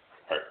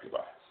 All right. Goodbye.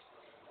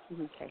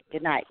 Okay.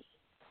 Good night.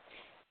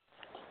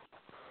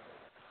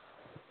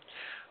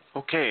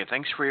 Okay.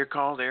 Thanks for your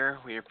call there.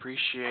 We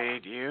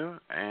appreciate you.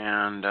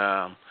 And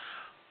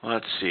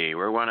let's see.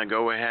 We want to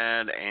go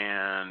ahead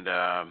and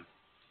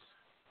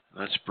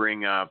let's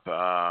bring up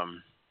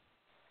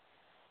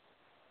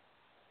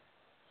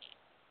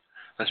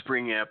let's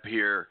bring up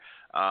here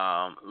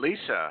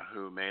Lisa,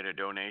 who made a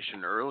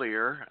donation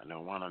earlier. I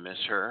don't want to miss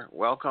her.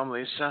 Welcome,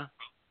 Lisa.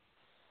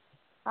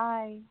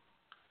 Hi.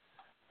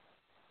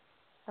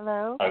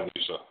 Hello. Hi,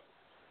 Lisa.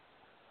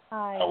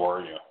 Hi. How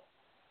are you?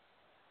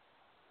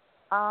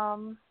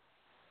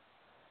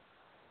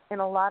 In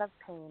a lot of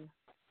pain.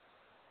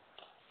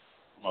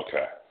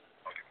 Okay.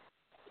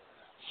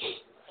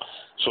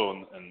 So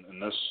in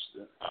this,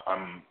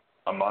 I'm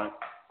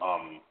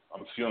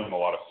feeling a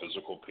lot of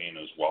physical pain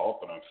as well,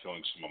 but I'm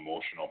feeling some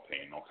emotional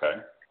pain.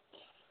 Okay.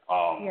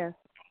 Yes.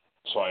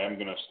 So I'm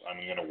gonna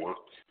work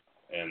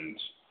and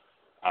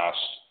ask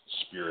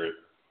Spirit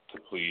to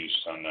please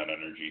send that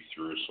energy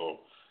through. So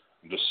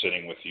I'm just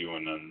sitting with you,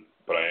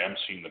 but I am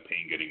seeing the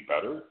pain getting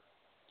better.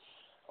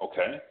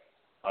 Okay.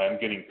 I am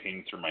getting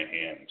pain through my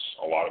hands,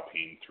 a lot of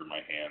pain through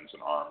my hands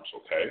and arms.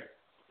 Okay.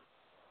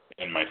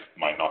 And my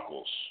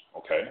knuckles.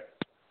 Okay.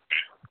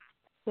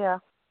 Yeah.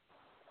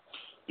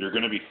 You're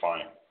gonna be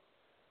fine.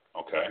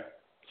 Okay.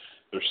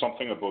 There's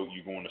something about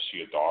you going to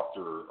see a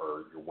doctor,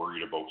 or you're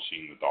worried about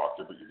seeing the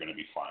doctor, but you're going to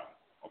be fine.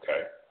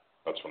 Okay?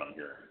 That's what I'm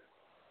hearing.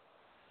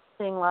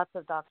 Seeing lots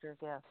of doctors,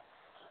 yes.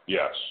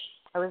 Yes.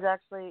 I was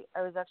actually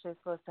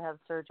supposed to have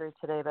surgery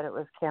today, but it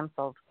was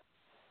canceled.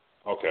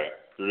 Okay.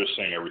 They're just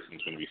saying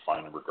everything's going to be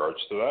fine in regards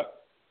to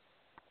that.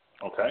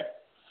 Okay?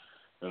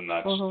 And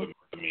that's the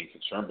main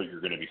concern, but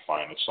you're going to be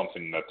fine. It's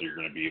something that they're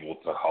going to be able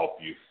to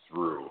help you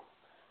through.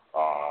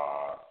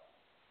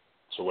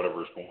 So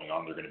whatever is going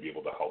on, they're going to be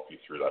able to help you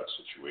through that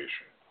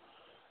situation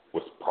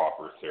with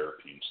proper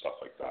therapy and stuff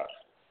like that.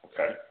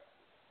 Okay?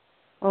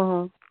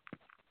 Do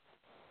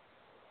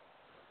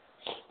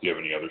you have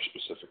any other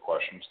specific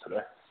questions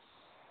today?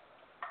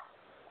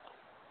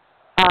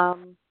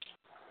 I'm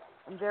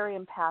very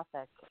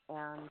empathic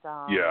and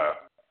yeah,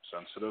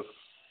 sensitive.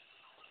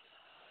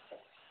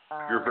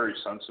 You're very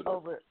sensitive.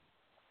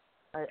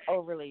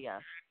 Overly,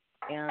 yes.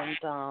 And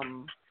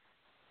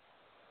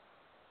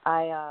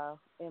I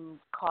am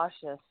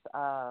cautious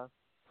about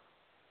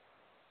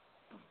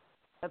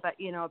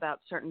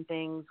certain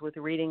things with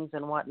readings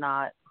and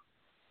whatnot.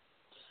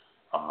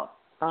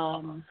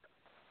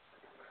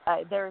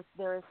 There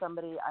is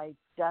somebody I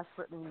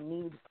desperately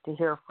need to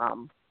hear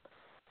from,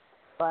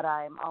 but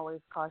I'm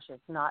always cautious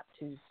not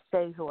to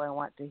say who I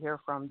want to hear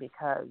from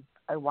because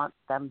I want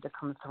them to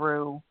come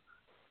through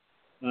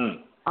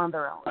on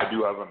their own. I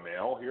do have a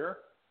male here.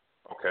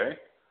 Okay,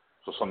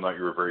 so someone that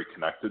you were very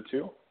connected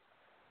to.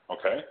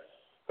 Okay,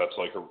 that's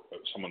like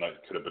someone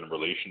that could have been a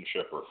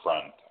relationship or a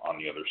friend on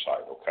the other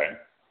side. Okay.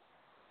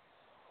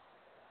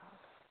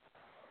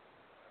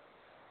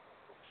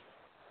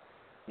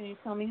 Can you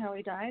tell me how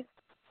he died?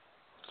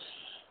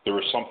 There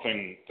was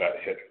something that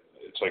hit.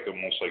 It's like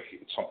almost like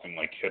something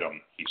like hit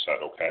him. He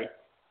said, okay,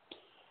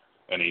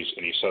 and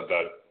he said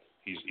that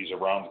he's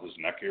around his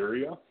neck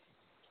area.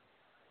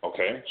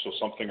 Okay, so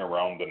something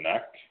around the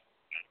neck,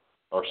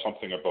 or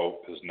something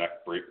about his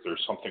neck break.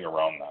 There's something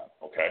around that.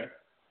 Okay.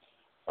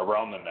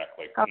 Around the neck,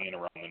 like pain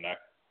around the neck.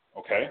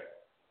 Okay?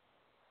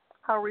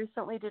 How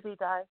recently did he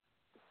die?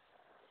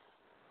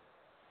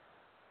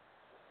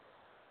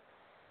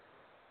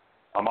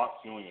 I'm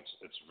not feeling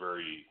it's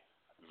very,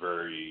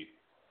 very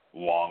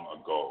long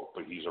ago,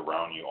 but he's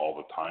around you all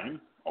the time.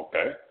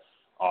 Okay?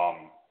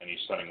 And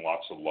he's sending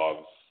lots of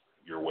love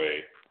your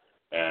way.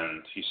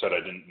 And he said, I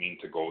didn't mean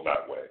to go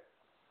that way.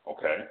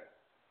 Okay?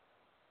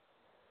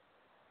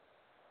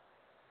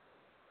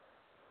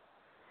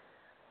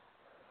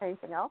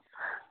 Anything else?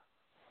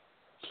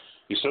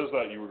 He says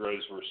that you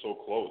guys were so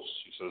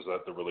close. He says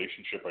that the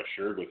relationship I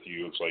shared with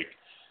you, it's like,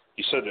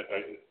 he said that,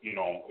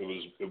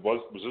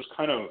 was this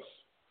kind of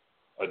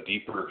a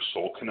deeper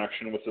soul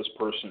connection with this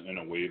person in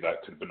a way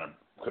that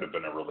could have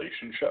been a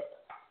relationship?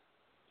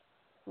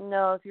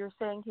 No, if you're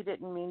saying he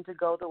didn't mean to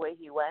go the way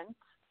he went,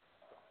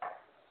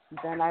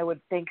 then I would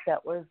think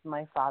that was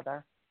my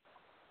father.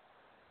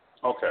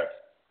 Okay.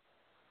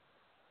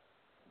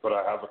 But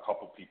I have a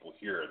couple people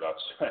here.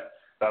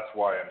 That's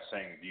why I'm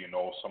saying, do you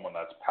know someone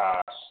that's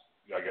passed?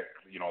 I get,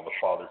 the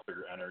father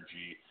figure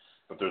energy,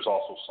 but there's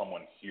also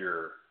someone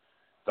here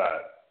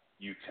that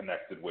you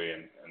connected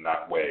in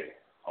that way.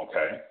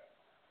 Okay.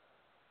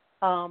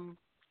 I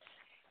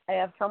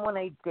have someone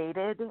I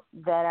dated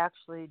that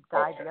actually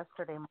died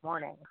yesterday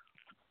morning.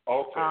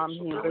 Okay,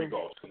 so there we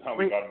go. So now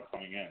we got him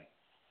coming in.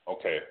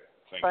 Okay,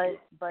 thank you.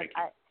 But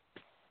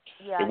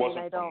it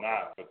wasn't from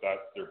that, but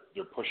that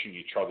they're pushing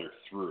each other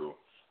through.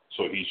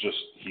 So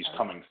he's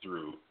coming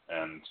through,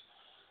 and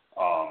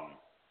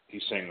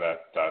he's saying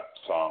that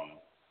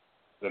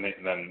then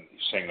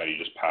he's saying that he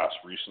just passed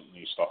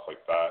recently, stuff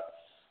like that.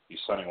 He's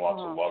sending lots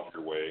of love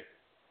your way.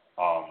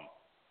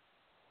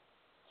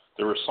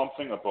 There was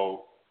something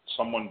about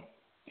someone.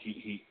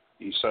 He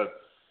said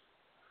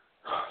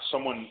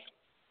someone.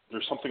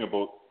 There's something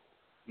about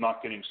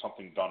not getting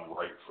something done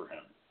right for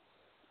him.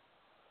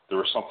 There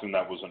was something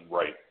that wasn't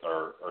right,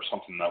 or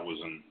something that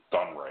wasn't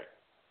done right.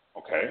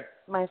 Okay.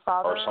 My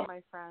father or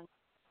my friend?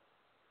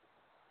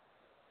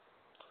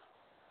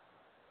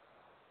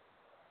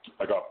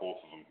 I got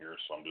both of them here,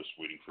 so I'm just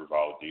waiting for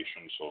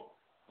validation. So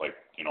Like,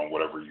 you know,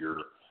 whatever your,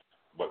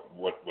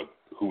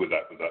 who would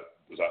that,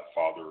 is that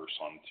father or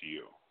son to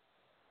you?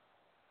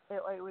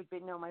 It would be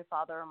my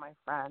father or my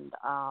friend.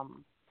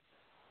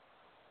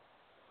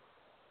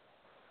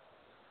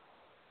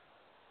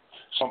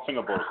 Something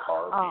about a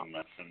car being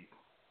mentioned.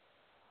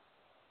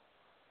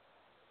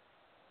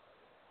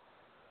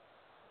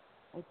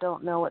 I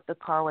don't know what the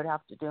car would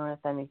have to do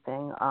with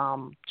anything.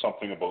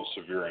 Something about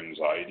severe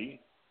anxiety.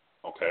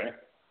 Okay.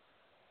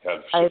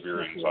 Have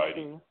severe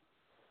anxiety.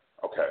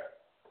 Okay.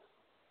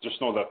 Just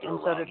know that they're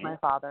around you. And so did my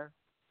father.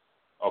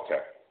 Okay.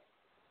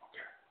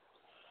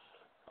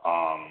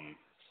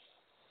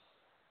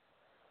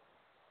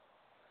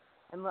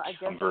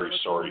 I'm very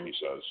sorry, he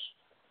says.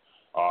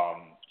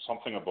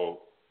 Something about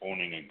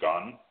owning a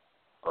gun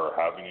or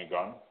having a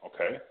gun,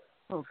 okay?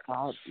 Oh,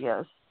 God,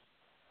 yes.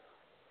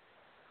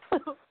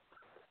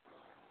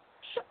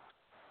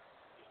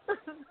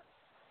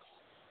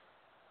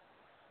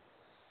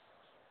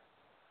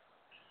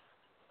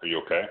 Are you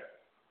okay?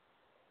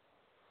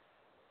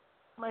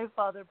 My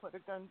father put a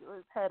gun to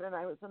his head and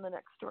I was in the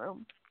next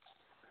room.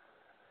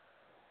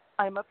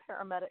 I'm a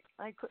paramedic.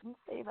 I couldn't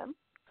save him.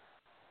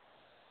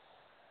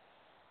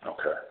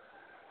 Okay.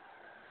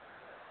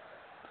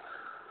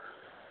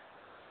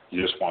 He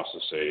just wants to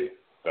say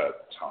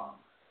that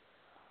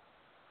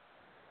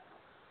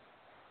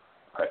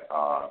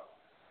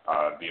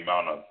the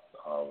amount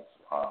of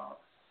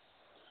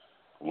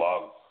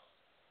love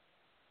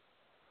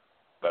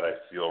that I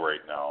feel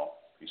right now,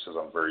 he says,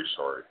 I'm very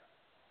sorry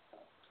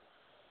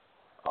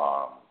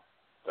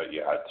that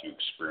you had to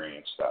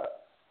experience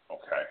that.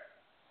 Okay.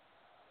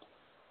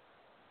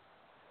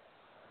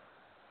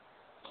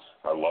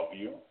 I love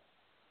you.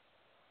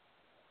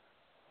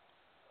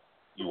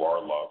 You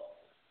are loved.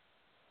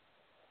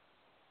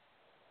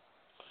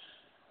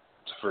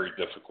 It's a very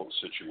difficult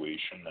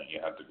situation that you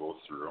had to go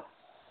through,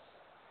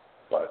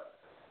 but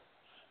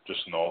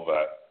just know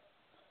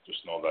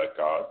that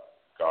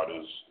God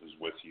is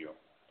with you,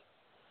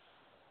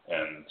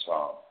 and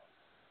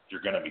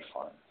you're going to be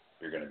fine.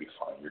 You're going to be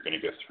fine. You're going to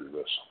get through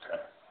this,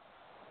 okay?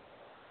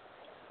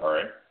 All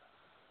right?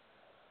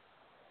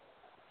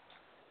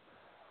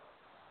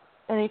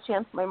 Any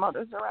chance my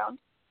mother's around?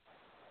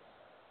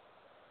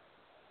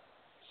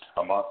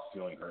 I'm not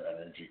feeling her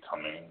energy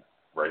coming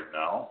right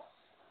now.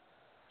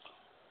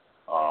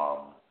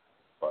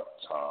 But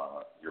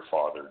your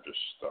father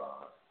just,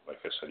 like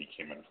I said, he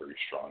came in very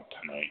strong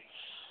tonight.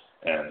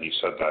 And he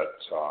said that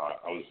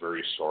I was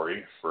very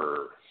sorry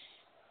for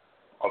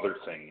other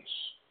things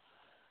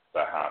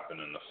that happened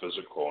in the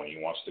physical, and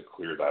he wants to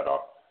clear that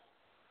up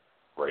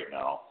right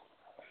now.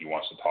 He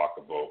wants to talk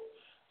about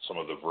some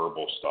of the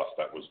verbal stuff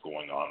that was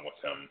going on with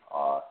him,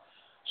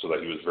 so that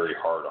he was very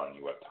hard on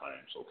you at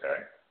times,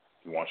 okay?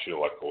 He wants you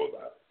to let go of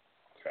that,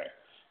 okay?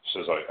 He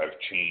says, I've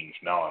changed.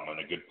 Now I'm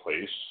in a good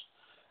place.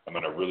 I'm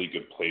in a really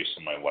good place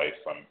in my life.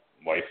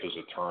 Life is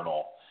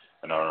eternal,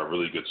 and I'm in a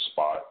really good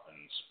spot. In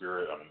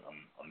spirit,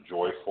 I'm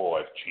joyful.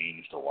 I've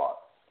changed a lot,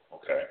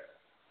 okay?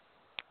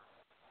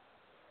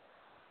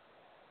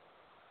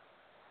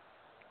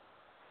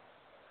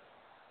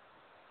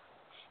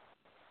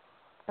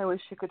 I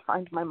wish you could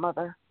find my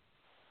mother.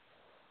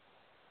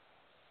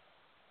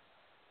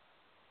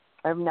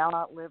 I've now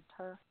outlived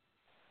her.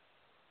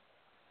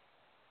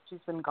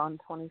 She's been gone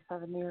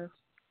 27 years.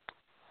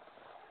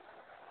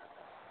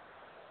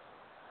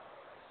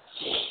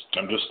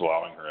 I'm just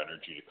allowing her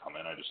energy to come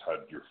in. I just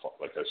had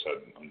like I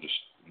said, I'm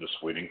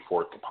just waiting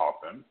for it to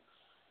pop in.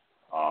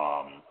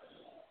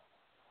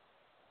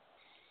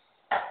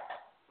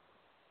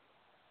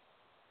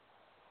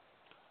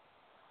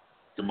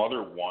 Your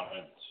mother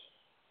wanted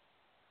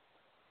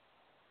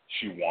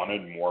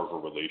more of a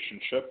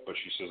relationship, but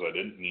she says, I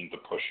didn't mean to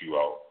push you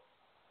out.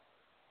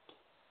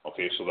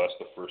 Okay, so that's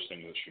the first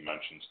thing that she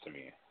mentions to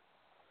me.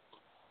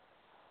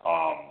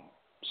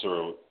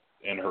 So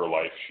in her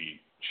life,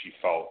 she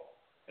felt,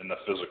 in the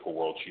physical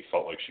world, she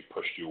felt like she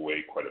pushed you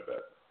away quite a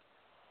bit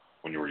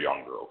when you were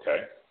younger,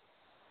 okay?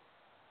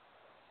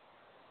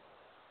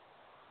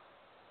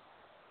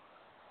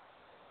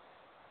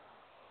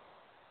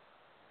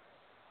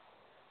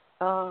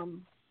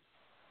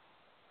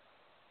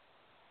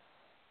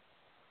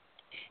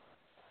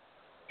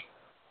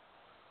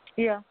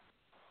 Yeah.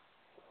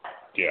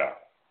 Yeah.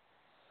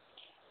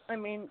 I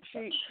mean,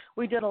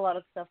 we did a lot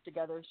of stuff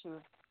together. She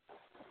was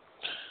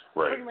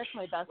pretty much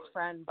my best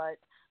friend, but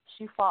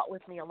she fought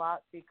with me a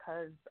lot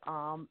because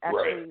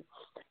actually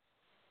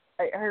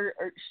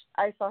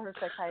I saw her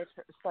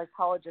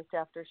psychologist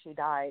after she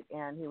died,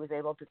 and he was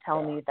able to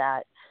tell me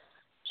that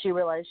she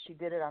realized she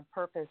did it on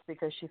purpose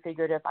because she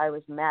figured if I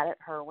was mad at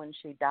her when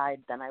she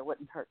died, then I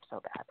wouldn't hurt so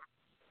bad.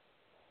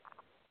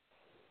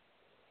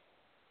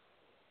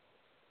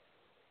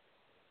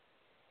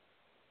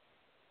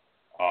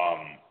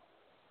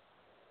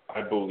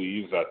 I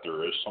believe that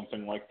there is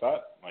something like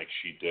that. Like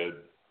she did,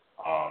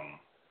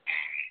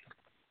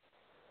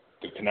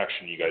 the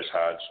connection you guys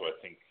had. So I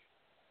think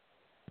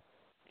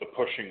the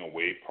pushing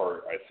away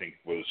part, I think,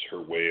 was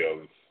her way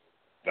of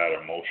that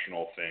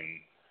emotional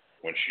thing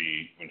when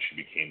she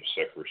became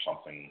sick or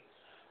something.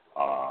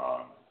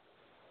 But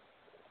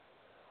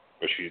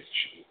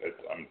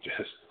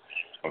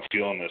I'm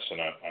feeling this,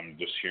 and I'm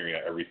just hearing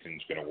that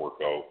everything's going to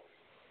work out.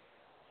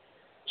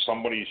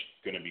 Somebody's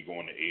going to be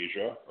going to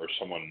Asia, or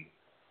someone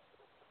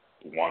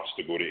wants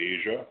to go to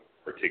Asia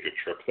or take a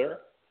trip there.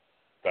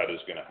 That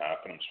is going to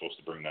happen. I'm supposed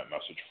to bring that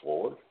message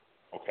forward.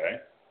 Okay?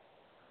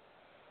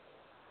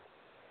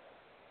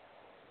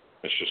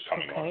 It's just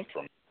coming on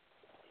from.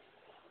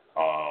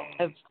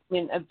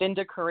 I've been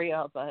to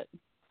Korea, but.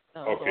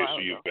 Okay, so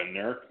you've been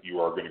there. You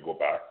are going to go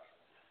back.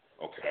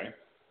 Okay.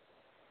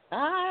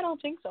 I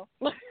don't think so.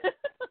 Well,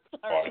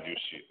 I do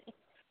see it.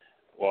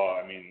 Well,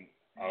 I mean,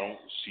 I don't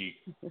see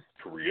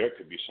Korea. It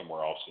could be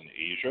somewhere else in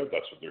Asia.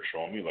 That's what they're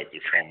showing me. Like,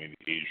 they're showing me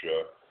the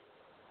Asia,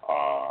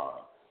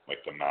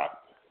 like the map.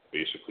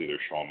 Basically, they're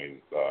showing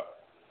me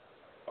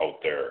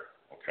out there.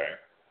 Okay.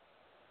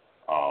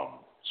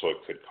 So it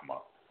could come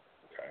up.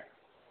 Okay.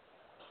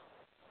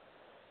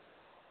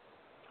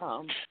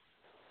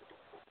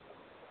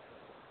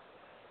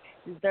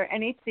 Is there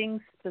anything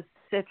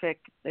specific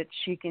that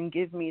she can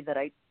give me that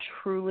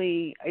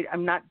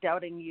I'm not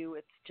doubting you,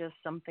 it's just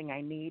something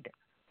I need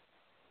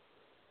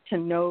to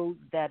know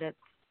that it's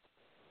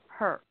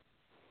her?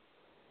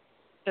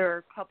 There are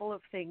a couple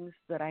of things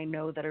that I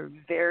know that are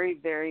very,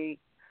 very,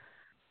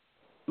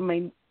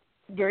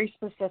 very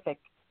specific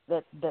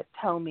that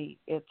tell me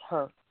it's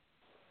her.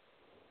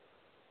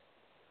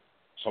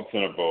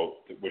 Something about,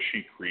 was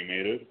she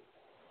cremated?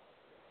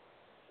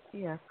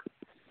 Yes.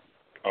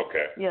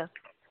 Okay. Yes.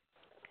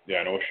 Yeah,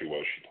 I know she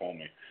was. She told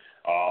me.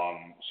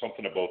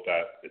 Something about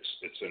that. It's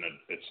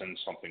in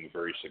something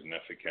very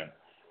significant.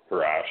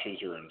 Her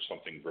ashes are in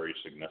something very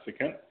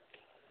significant.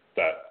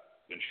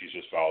 And she's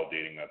just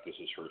validating that this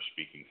is her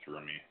speaking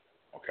through me.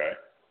 Okay.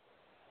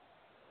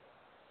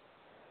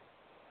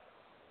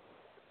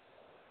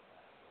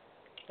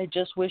 I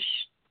just wish.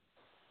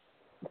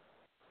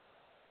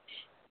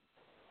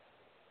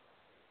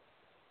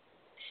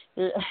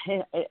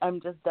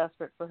 I'm just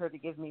desperate for her to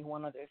give me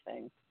one other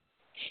thing.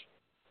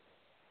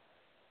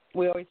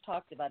 We always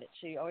talked about it.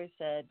 She always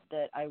said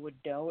that I would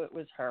know it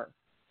was her.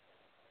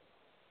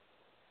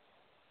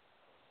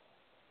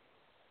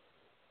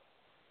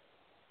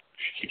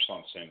 She keeps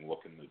on saying,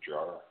 look in the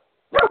jar.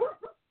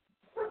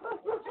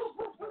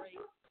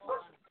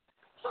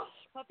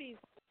 Puppies.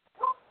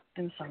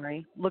 I'm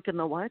sorry. Look in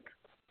the what?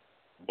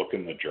 Look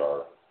in the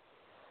jar.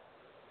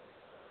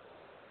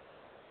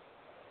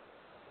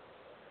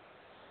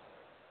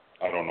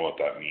 I don't know what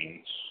that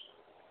means.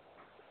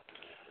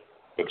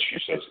 But she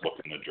says, look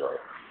in the jar.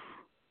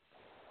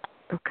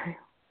 Okay.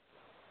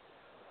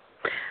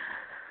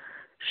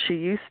 She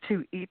used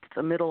to eat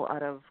the middle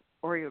out of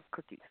Oreo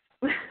cookies.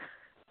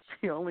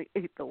 She only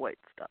ate the white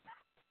stuff.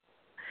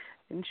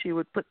 And she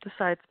would put the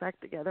sides back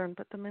together and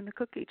put them in the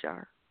cookie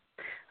jar.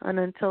 And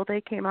until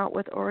they came out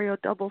with Oreo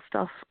double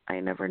stuff, I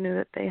never knew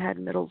that they had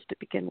middles to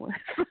begin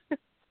with.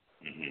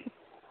 Mm-hmm.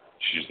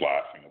 She's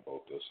laughing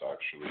about this,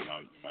 actually. Now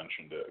you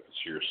mentioned it, I can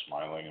see her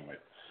smiling, and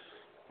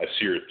I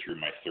see her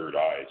through my third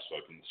eye, so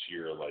I can see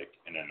her like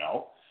in and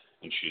out.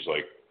 And she's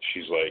like,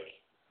 she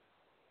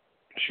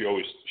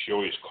always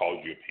called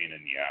you a pain in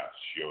the ass.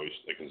 She always,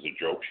 like, as a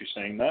joke, she's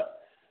saying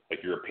that,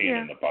 like you're a pain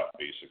in the butt,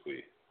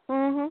 basically.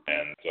 Mm-hmm.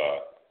 And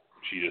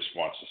she just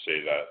wants to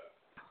say that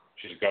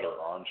she's got her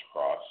arms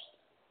crossed,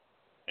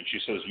 and she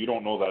says, "You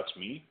don't know that's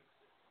me."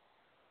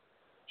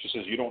 She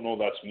says, "You don't know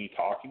that's me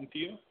talking to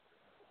you."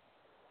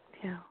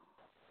 Yeah.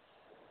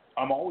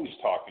 I'm always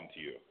talking to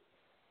you.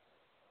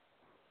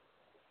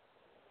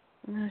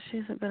 No, she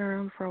hasn't been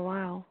around for a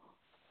while.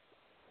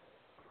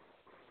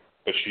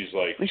 But she's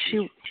like,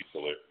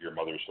 your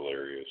mother's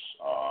hilarious.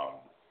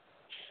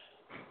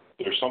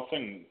 There's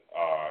something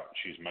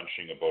she's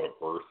mentioning about a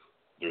birth.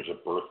 There's a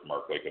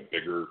birthmark, like a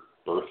bigger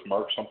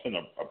birthmark, something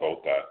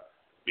about that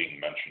being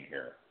mentioned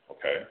here.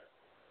 Okay.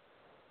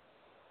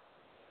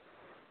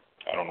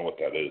 I don't know what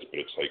that is, but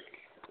it's like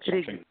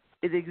something.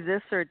 It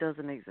exists or it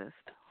doesn't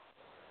exist?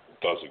 It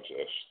does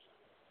exist.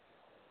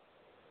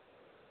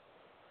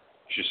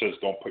 She says,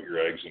 don't put your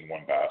eggs in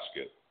one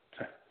basket.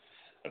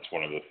 That's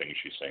one of the things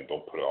she's saying.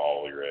 Don't put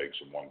all your eggs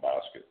in one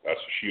basket.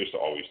 She used to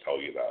always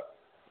tell you that.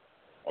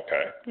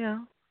 Okay? Yeah.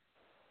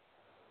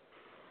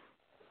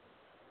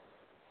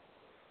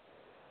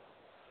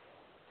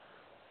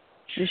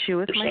 Is she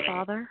with my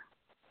father?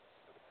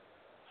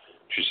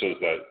 She says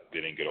that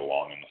they didn't get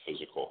along in the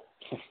physical,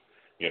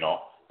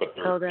 but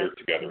they're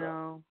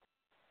together.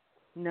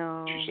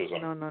 No. She says,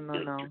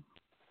 No.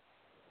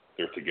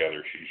 They're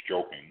together. She's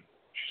joking.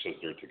 She says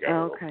they're together.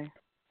 Oh, okay.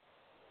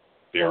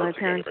 My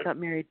parents got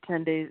married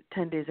 10 days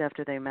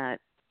after they met.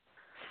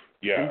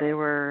 Yeah. And they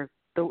were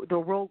the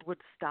world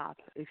would stop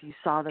if you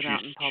saw them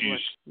out in public.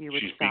 You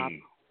would stop.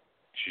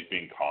 She's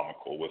being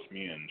comical with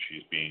me, and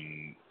she's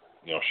being,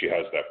 she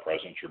has that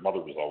presence. Your mother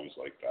was always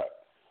like that.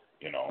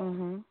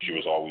 Mm-hmm. She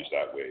was always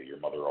that way. Your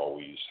mother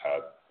always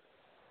had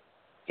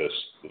this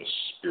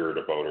spirit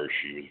about her.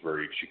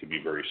 She could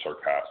be very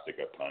sarcastic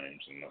at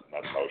times, and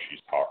that's how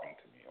she's talking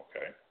to me.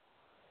 Okay.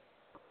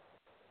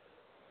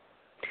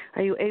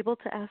 Are you able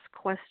to ask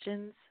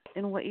questions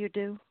in what you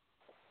do?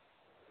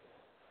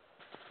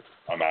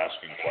 I'm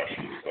asking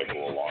questions as I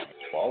go along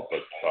as well.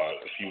 But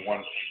if you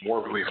want more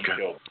of a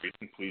detailed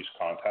reading, please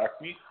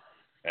contact me,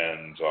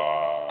 and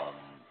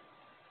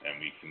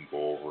we can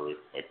go over it.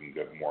 I can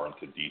get more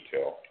into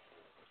detail.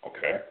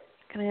 Okay.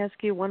 Can I ask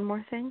you one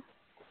more thing?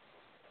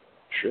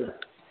 Sure.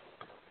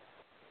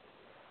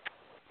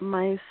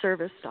 My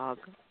service dog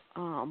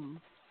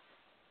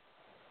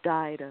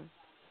died a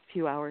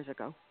few hours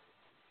ago.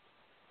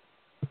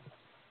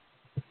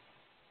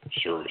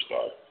 Service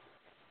dog?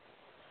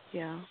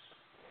 Yeah.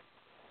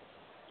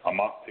 I'm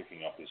not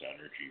picking up his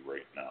energy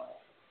right now,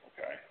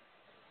 okay?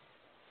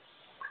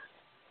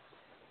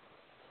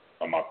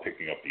 I'm not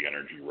picking up the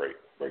energy right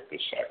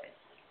this second,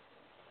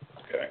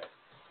 okay?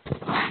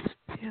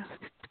 Yeah.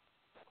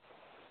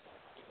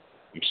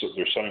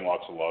 They're sending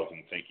lots of love,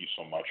 and thank you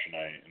so much, and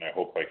I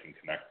hope I can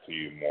connect to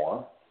you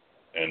more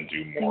and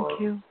do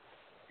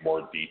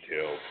more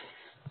detailed.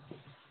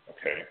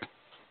 Okay.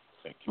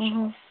 Thank you so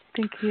much.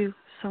 Thank you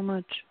so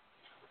much.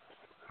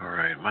 All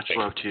right. Much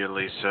love to you,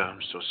 Lisa.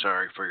 I'm so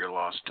sorry for your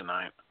loss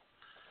tonight.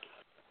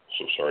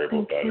 So sorry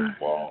about that as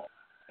well.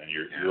 And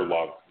your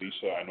love,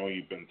 Lisa. I know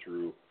you've been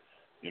through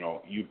a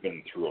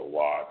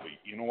lot, but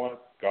you know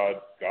what?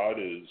 God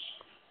is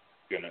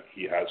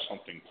He has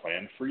something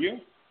planned for you,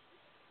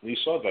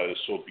 Lisa, that is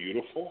so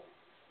beautiful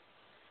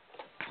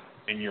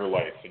in your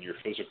life, in your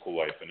physical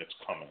life, and it's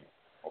coming,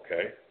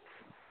 okay?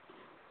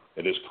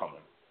 It is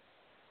coming.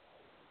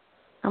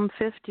 I'm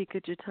 50.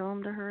 Could you tell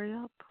him to hurry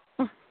up?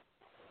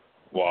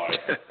 Well, I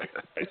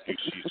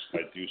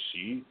do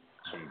see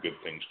some good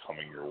things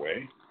coming your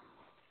way,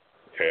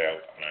 okay?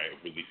 And I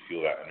really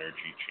feel that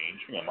energy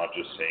changing. I'm not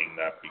just saying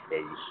that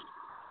because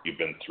you've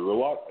been through a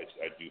lot.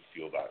 I do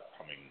feel that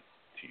coming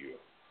to you.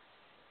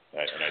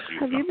 And I do.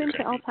 Have you been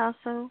to El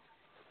Paso?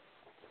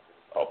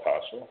 El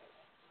Paso?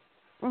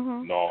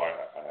 Mm-hmm. No, I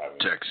haven't.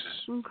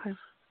 Texas. Okay.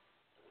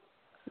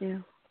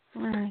 Yeah.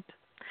 All right.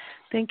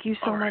 Thank you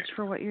so much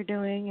for what you're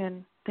doing,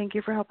 and thank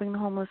you for helping the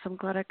homeless. I'm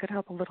glad I could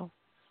help a little.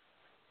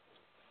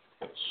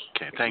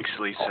 Okay. Thanks,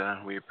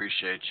 Lisa. We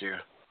appreciate you.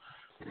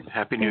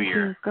 Happy New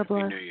Year. God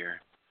bless. Happy New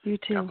Year. You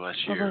too. God bless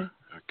you. Bye-bye.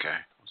 Okay.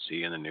 We'll see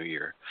you in the new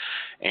year.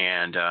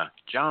 And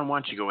John, why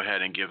don't you go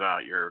ahead and give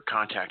out your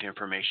contact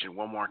information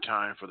one more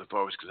time for the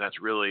folks, because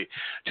that's really,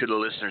 to the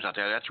listeners out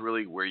there, that's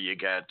really where you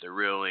get the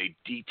really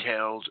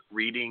detailed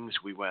readings.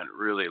 We went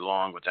really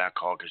long with that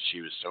call because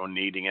she was so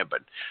needing it,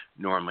 but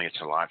normally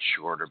it's a lot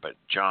shorter. But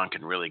John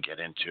can really get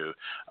into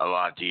a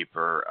lot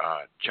deeper.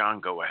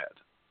 John, go ahead.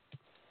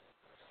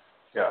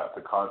 Yeah,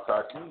 to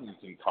contact me, you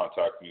can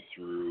contact me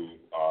through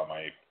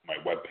my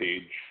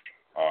webpage.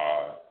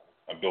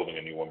 I'm building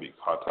a new one, but you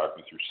can contact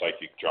me through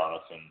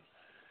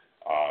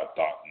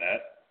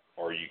psychicjonathan.net,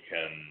 or you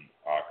can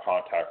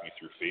contact me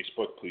through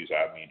Facebook. Please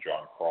add me,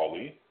 John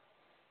Crawley.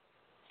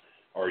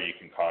 Or you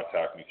can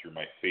contact me through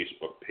my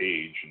Facebook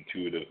page,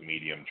 Intuitive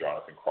Medium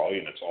Jonathan Crawley,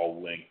 and it's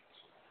all linked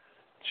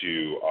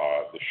to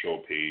the show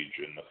page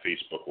and the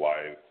Facebook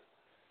Live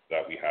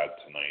that we had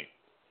tonight.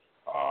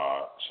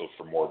 So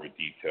for more of a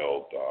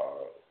detailed,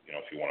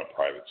 if you want a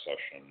private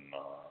session,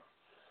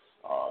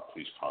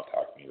 please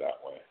contact me that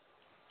way.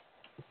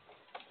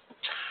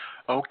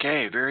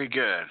 Okay, very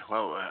good.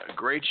 Well,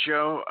 great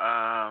show.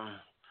 A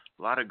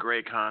lot of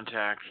great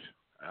contact.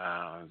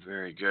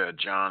 Very good,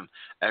 John.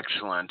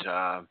 Excellent.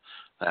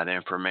 That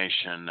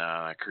information,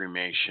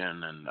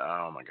 cremation, and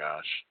oh my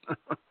gosh,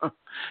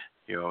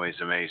 you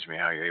always amaze me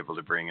how you're able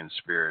to bring in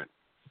spirit.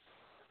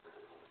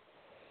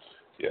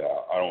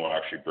 Yeah, I don't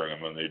actually bring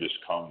them in. They just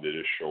come. They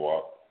just show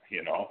up,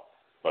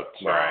 But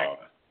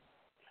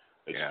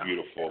it's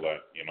beautiful that,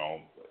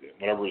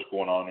 whatever is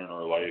going on in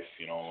our life,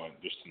 and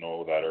just to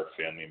know that our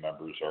family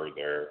members are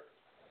there,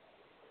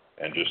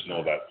 and just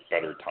know that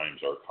better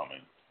times are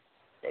coming.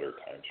 Better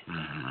times are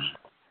coming. Mm-hmm.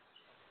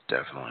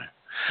 Definitely.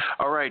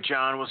 All right,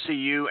 John, we'll see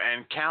you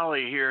and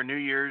Callie here New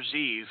Year's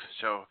Eve.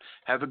 So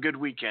have a good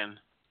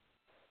weekend.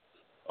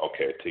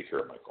 Okay, take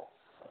care, Michael.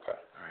 Okay.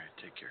 All right,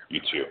 take care.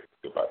 You too.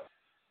 Goodbye.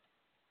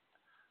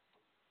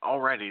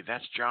 Alrighty,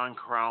 that's John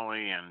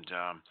Crawley, and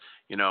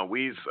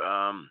we've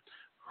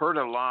heard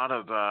a lot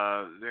of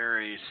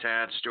very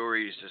sad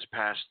stories this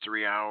past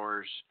 3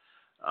 hours,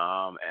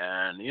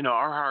 and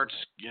our hearts,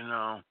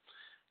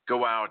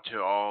 go out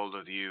to all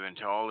of you, and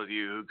to all of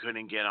you who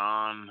couldn't get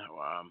on.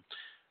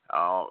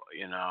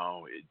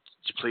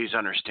 Please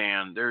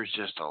understand, there's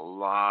just a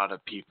lot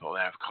of people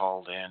that have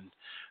called in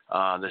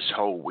this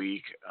whole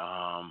week,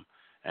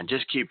 and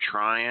just keep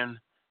trying.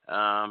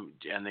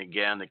 And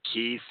again, the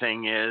key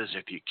thing is,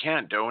 if you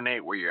can't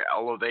donate where you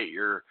elevate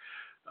your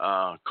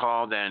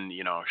call, then,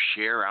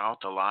 share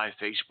out the live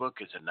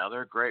Facebook is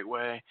another great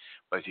way.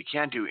 But if you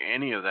can't do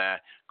any of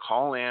that,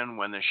 call in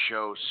when the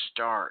show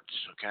starts,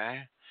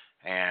 okay?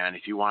 And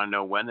if you want to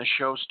know when the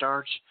show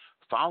starts,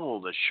 follow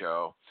the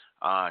show,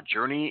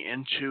 Journey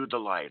into the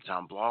Light. It's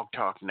on Blog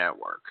Talk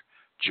Network.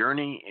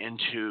 Journey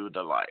into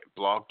the Light,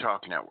 Blog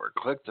Talk Network.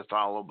 Click the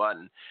follow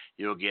button.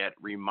 You'll get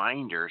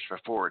reminders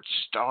before it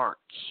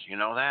starts. You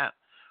know that?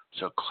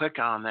 So click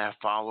on that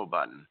follow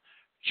button.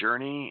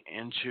 Journey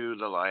into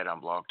the Light on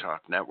Blog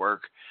Talk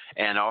Network.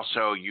 And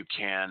also you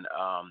can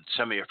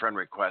send me a friend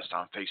request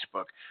on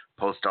Facebook,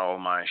 post all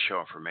my show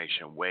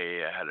information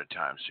way ahead of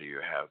time so you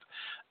have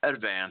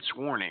advance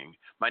warning.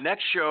 My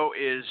next show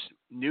is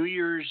New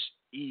Year's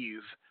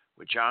Eve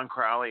with John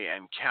Crawley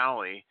and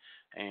Callie.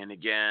 And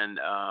again,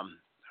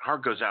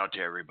 heart goes out to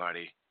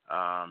everybody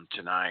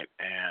tonight.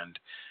 And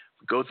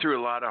go through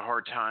a lot of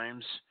hard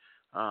times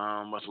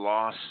with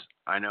loss.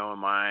 I know in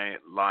my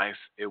life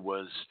it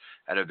was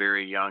at a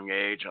very young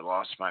age. I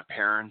lost my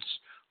parents,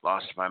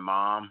 lost my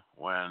mom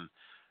when,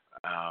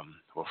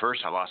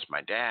 first I lost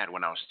my dad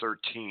when I was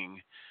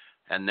 13.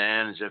 And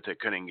then, as if it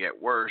couldn't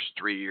get worse,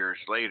 3 years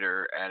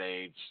later, at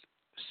age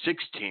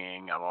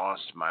 16, I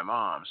lost my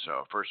mom.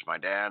 So first my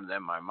dad,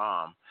 then my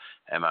mom.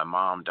 And my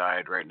mom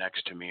died right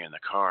next to me in the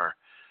car.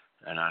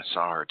 And I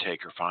saw her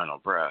take her final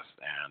breath.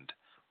 And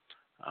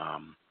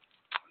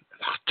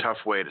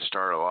tough way to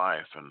start a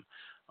life. And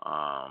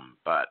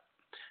but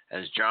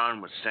as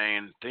John was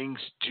saying, things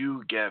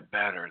do get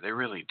better. They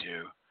really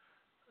do.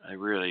 They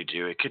really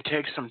do. It could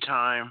take some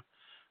time.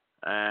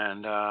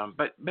 And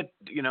but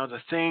you know,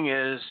 the thing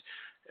is,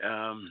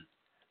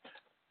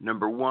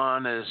 number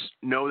one is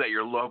know that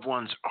your loved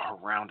ones are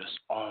around us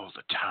all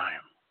the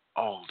time.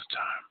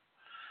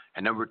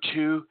 And number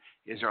two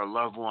is our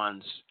loved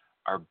ones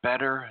are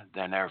better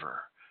than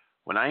ever.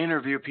 When I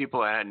interview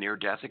people that had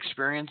near-death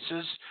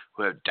experiences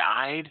who have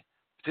died,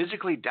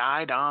 physically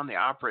died on the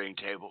operating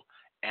table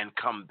and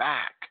come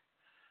back,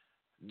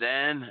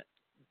 then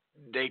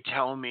they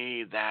tell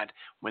me that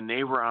when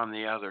they were on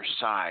the other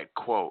side,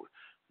 quote,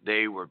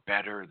 they were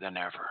better than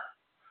ever.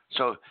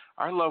 So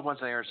our loved ones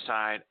on the other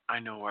side, I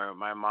know where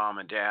my mom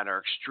and dad are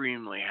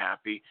extremely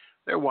happy.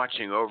 They're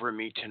watching over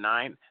me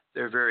tonight.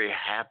 They're very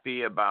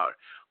happy about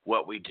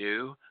what we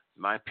do.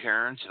 My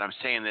parents, and I'm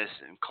saying this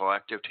in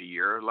collective to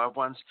your loved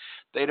ones,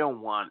 they don't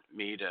want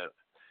me to,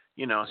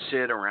 you know,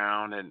 sit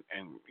around and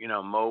you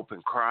know, mope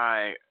and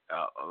cry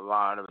a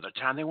lot of the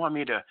time. They want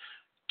me to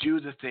do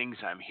the things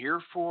I'm here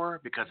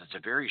for because it's a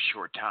very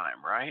short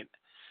time, right?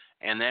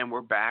 And then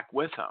we're back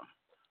with them.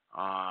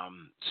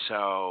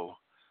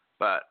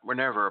 But we're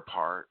never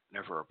apart.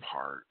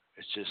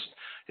 It's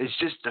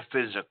just the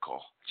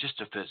physical.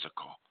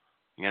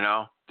 You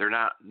know, they're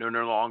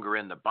no longer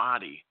in the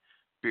body.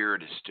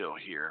 Spirit is still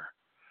here.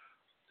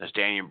 That's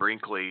Daniel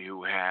Brinkley,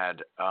 who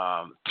had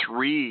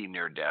 3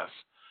 near-death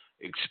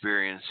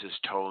experiences,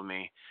 told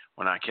me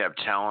when I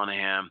kept telling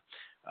him,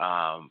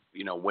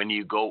 you know, when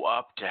you go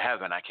up to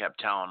heaven, I kept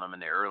telling him in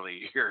the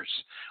early years,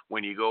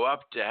 when you go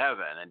up to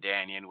heaven, and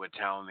Daniel would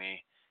tell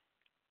me,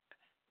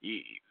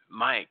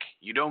 Mike,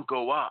 you don't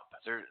go up.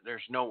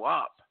 There's no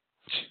up.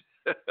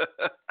 And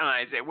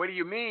I said, what do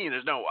you mean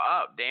there's no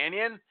up,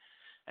 Daniel?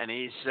 And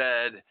he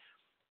said,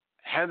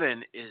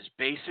 heaven is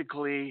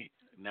basically,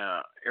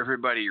 now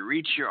everybody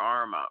reach your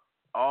arm up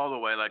all the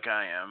way like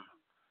I am,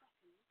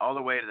 all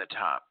the way to the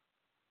top.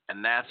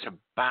 And that's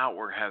about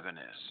where heaven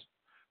is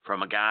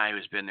from a guy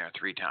who's been there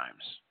 3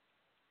 times.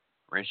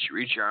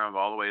 Reach your arm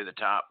all the way to the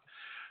top.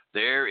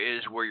 There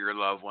is where your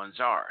loved ones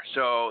are.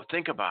 So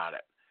think about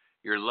it.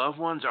 Your loved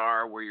ones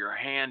are where your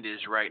hand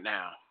is right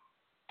now.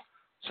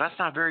 So that's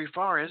not very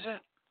far, is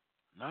it?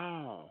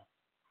 No.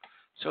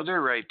 So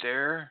they're right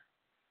there.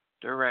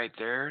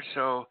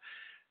 So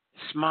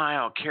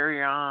smile,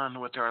 carry on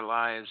with our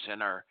lives,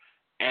 and our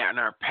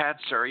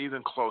pets are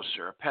even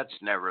closer. Our pets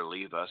never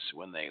leave us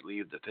when they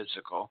leave the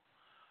physical.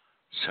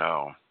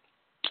 So,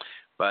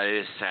 but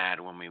it is sad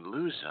when we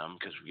lose them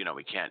because, you know,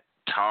 we can't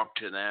talk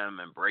to them,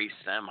 embrace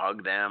them,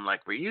 hug them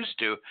like we used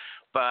to.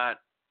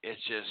 But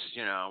it's just,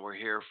 you know, we're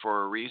here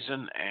for a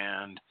reason,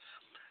 and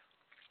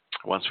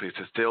once we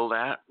fulfill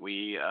that,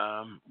 we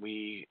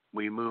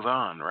move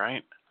on,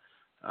 right?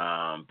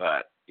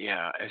 But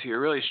yeah, if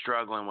you're really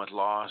struggling with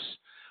loss,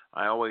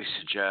 I always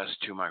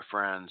suggest to my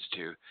friends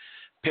to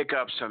pick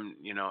up some,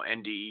 you know,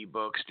 NDE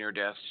books,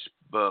 near-death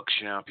books.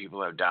 You know,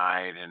 people have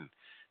died and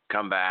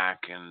come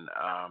back, and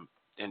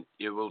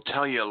it will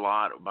tell you a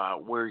lot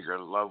about where your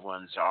loved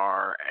ones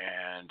are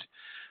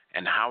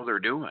and how they're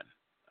doing.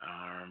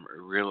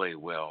 It really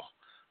will.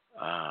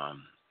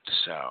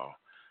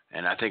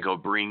 And I think it'll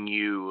bring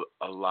you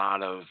a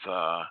lot of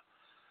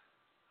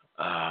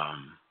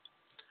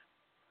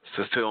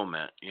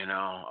fulfillment, you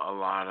know, a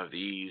lot of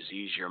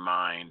ease your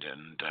mind.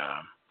 And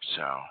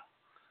so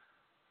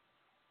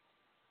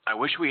I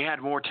wish we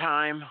had more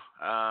time,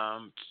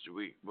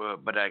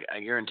 but I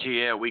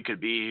guarantee you we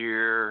could be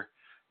here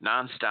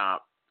nonstop.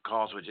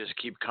 Calls would just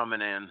keep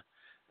coming in,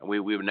 and we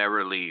would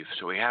never leave.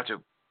 So we have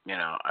to, you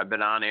know, I've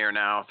been on air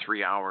now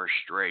 3 hours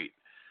straight.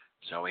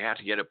 So we have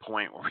to get a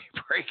point where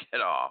we break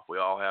it off. We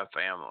all have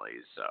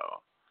families,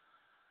 so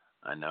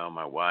I know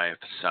my wife,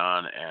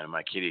 son, and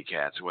my kitty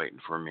cat's waiting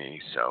for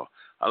me. So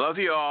I love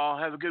you all.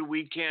 Have a good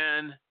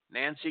weekend.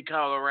 Nancy,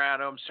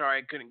 Colorado, I'm sorry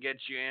I couldn't get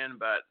you in,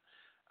 but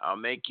I'll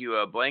make you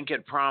a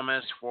blanket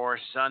promise for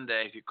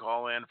Sunday if you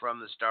call in from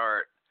the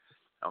start.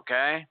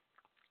 Okay?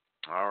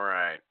 All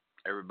right.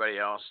 Everybody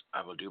else,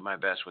 I will do my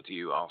best with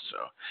you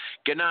also.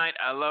 Good night.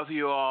 I love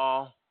you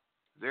all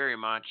very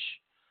much.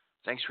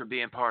 Thanks for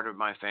being part of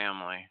my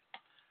family,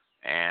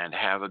 and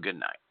have a good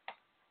night.